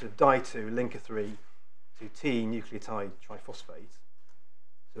 attachment of die 2, linker 3 to T nucleotide triphosphate.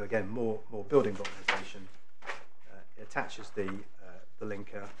 So again, more building block notation. It attaches the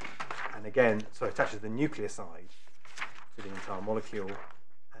linker, and again, so it attaches the nucleoside to the entire molecule.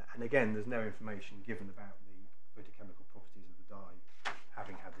 And again, there's no information given about the photochemical properties of the dye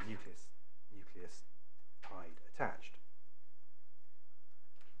having had the nucleoside attached.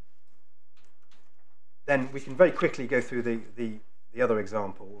 Then we can very quickly go through the other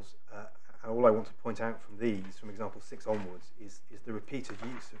examples. All I want to point out from these, from example 6 onwards, is the repeated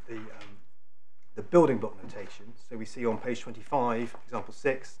use of the building block notation. So we see on page 25, example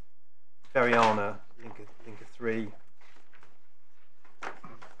 6, Feriana, linker 3.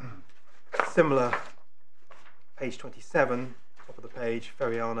 Similar, page 27, top of the page,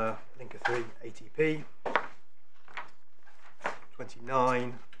 Feriana, linker 3, ATP.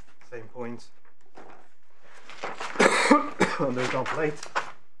 29, same point. Under example 8.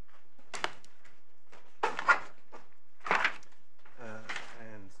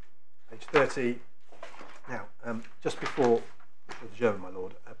 And page 30. Now, just before the German, my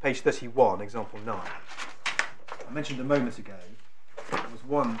lord, page 31, example 9. I mentioned a moment ago there was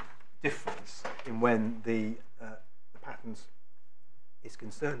one difference in when the patent is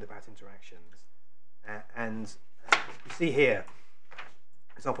concerned about interactions. And you see here,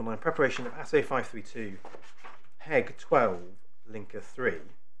 example 9, preparation of assay 532, PEG 12, linker 3,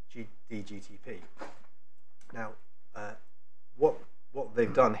 DGTP. Now, what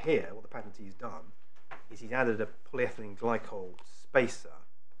they've done here, what the patentee's done, is he's added a polyethylene glycol spacer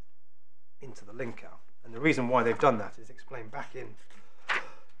into the linker. And the reason why they've done that is explained back in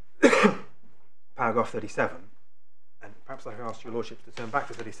paragraph 37. And perhaps I can ask your lordships to turn back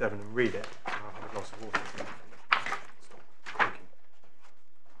to 37 and read it, and I'll have a glass of water. Stop. Thank you.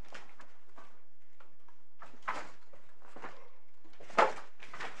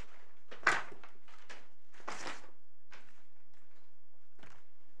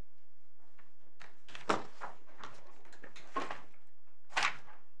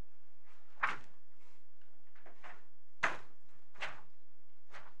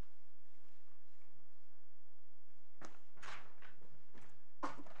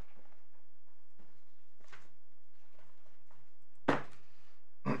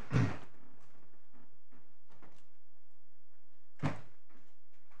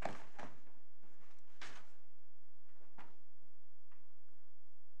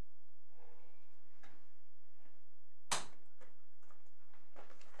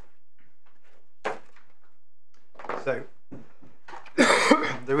 So,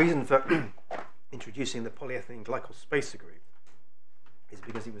 the reason for introducing the polyethylene glycol spacer group is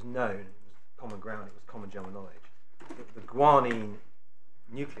because it was known, it was common ground, it was common general knowledge, that the guanine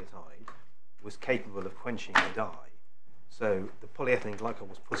nucleotide was capable of quenching the dye. So the polyethylene glycol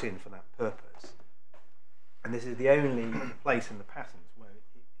was put in for that purpose. And this is the only place in the patent where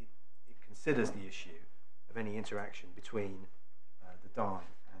it considers the issue of any interaction between the dye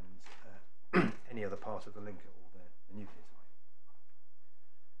and any other part of the linker or the nucleotide.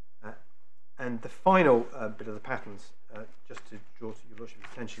 And the final bit of the patent, just to draw your lordship's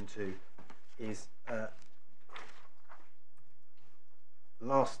attention to, is the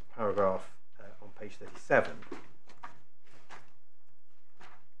last paragraph on page 37.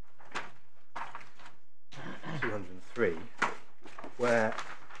 Where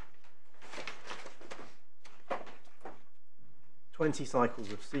 20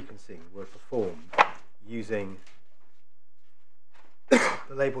 cycles of sequencing were performed using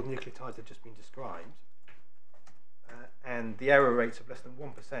the labelled nucleotides that have just been described, and the error rates of less than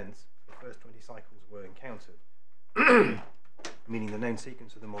 1% the first 20 cycles were encountered, meaning the known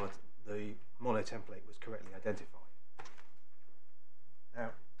sequence of the mono template was correctly identified.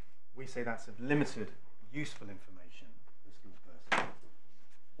 Now, we say that's of limited useful information for a skilled person.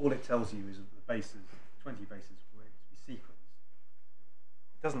 All it tells you is that the bases, 20 bases, were able to be sequenced.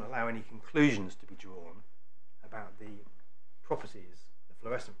 It doesn't allow any conclusions to be drawn about the properties, the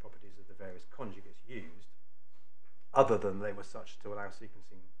fluorescent properties of the various conjugates used, other than they were such to allow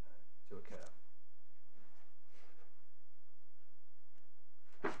sequencing to occur.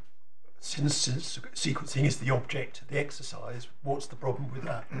 Since sequencing is the object of the exercise, what's the problem with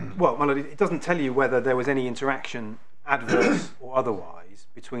that? Well, it doesn't tell you whether there was any interaction, adverse or otherwise,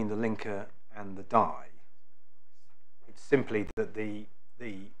 between the linker and the dye. It's simply that the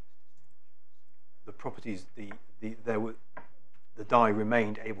properties, the dye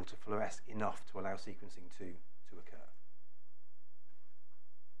remained able to fluoresce enough to allow sequencing to occur.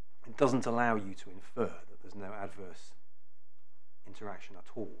 It doesn't allow you to infer that there's no adverse interaction at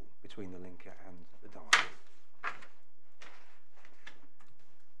all between the linker and the dye.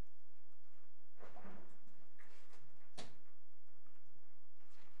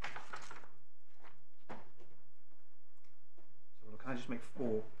 So can I just make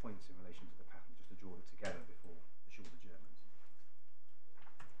 4 points in relation to the patent, just to draw it together before the shorter Germans?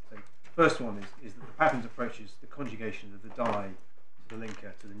 So the first one is that the patent approaches the conjugation of the dye to the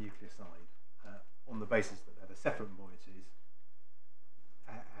linker to the nucleoside on the basis that they're the separate moieties,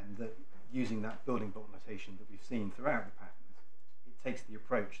 and that using that building block notation that we've seen throughout the patent, it takes the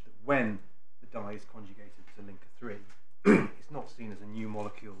approach that when the dye is conjugated to linker 3, it's not seen as a new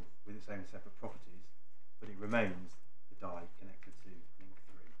molecule with its own separate properties, but it remains the dye connected to linker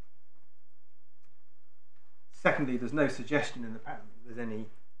 3. Secondly, there's no suggestion in the patent that there's any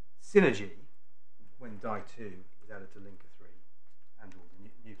synergy when dye 2 is added to linker 3 and or the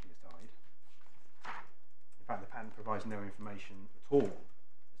nucleoside. In fact, the patent provides no information at all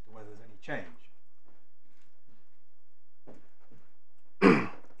as to whether there's any change.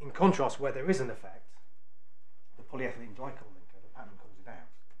 In contrast, where there is an effect, the polyethylene glycol linker, the patent calls it out.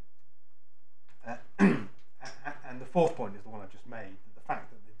 And the fourth point is the one I've just made, that the fact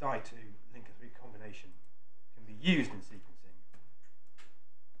that the dye 2 linker 3 combination can be used in sequencing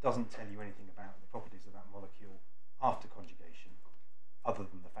doesn't tell you anything about the properties of that molecule after conjugation, other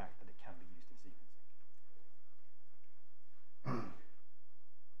than the fact that it can be used in sequencing.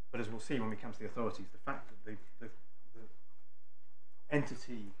 But as we'll see when we come to the authorities, the fact that the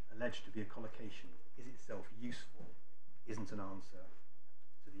entity alleged to be a collocation is itself useful isn't an answer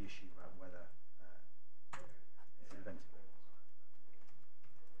to the issue about whether it's inventable.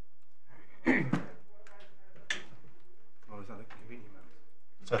 Or is that a convenient moment?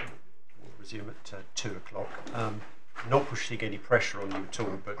 So we'll resume at 2 o'clock. not pushing any pressure on you at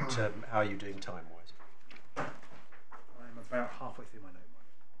all, but how are you doing time-wise? I'm about halfway through my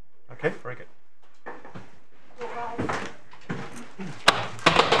note. Okay, very good.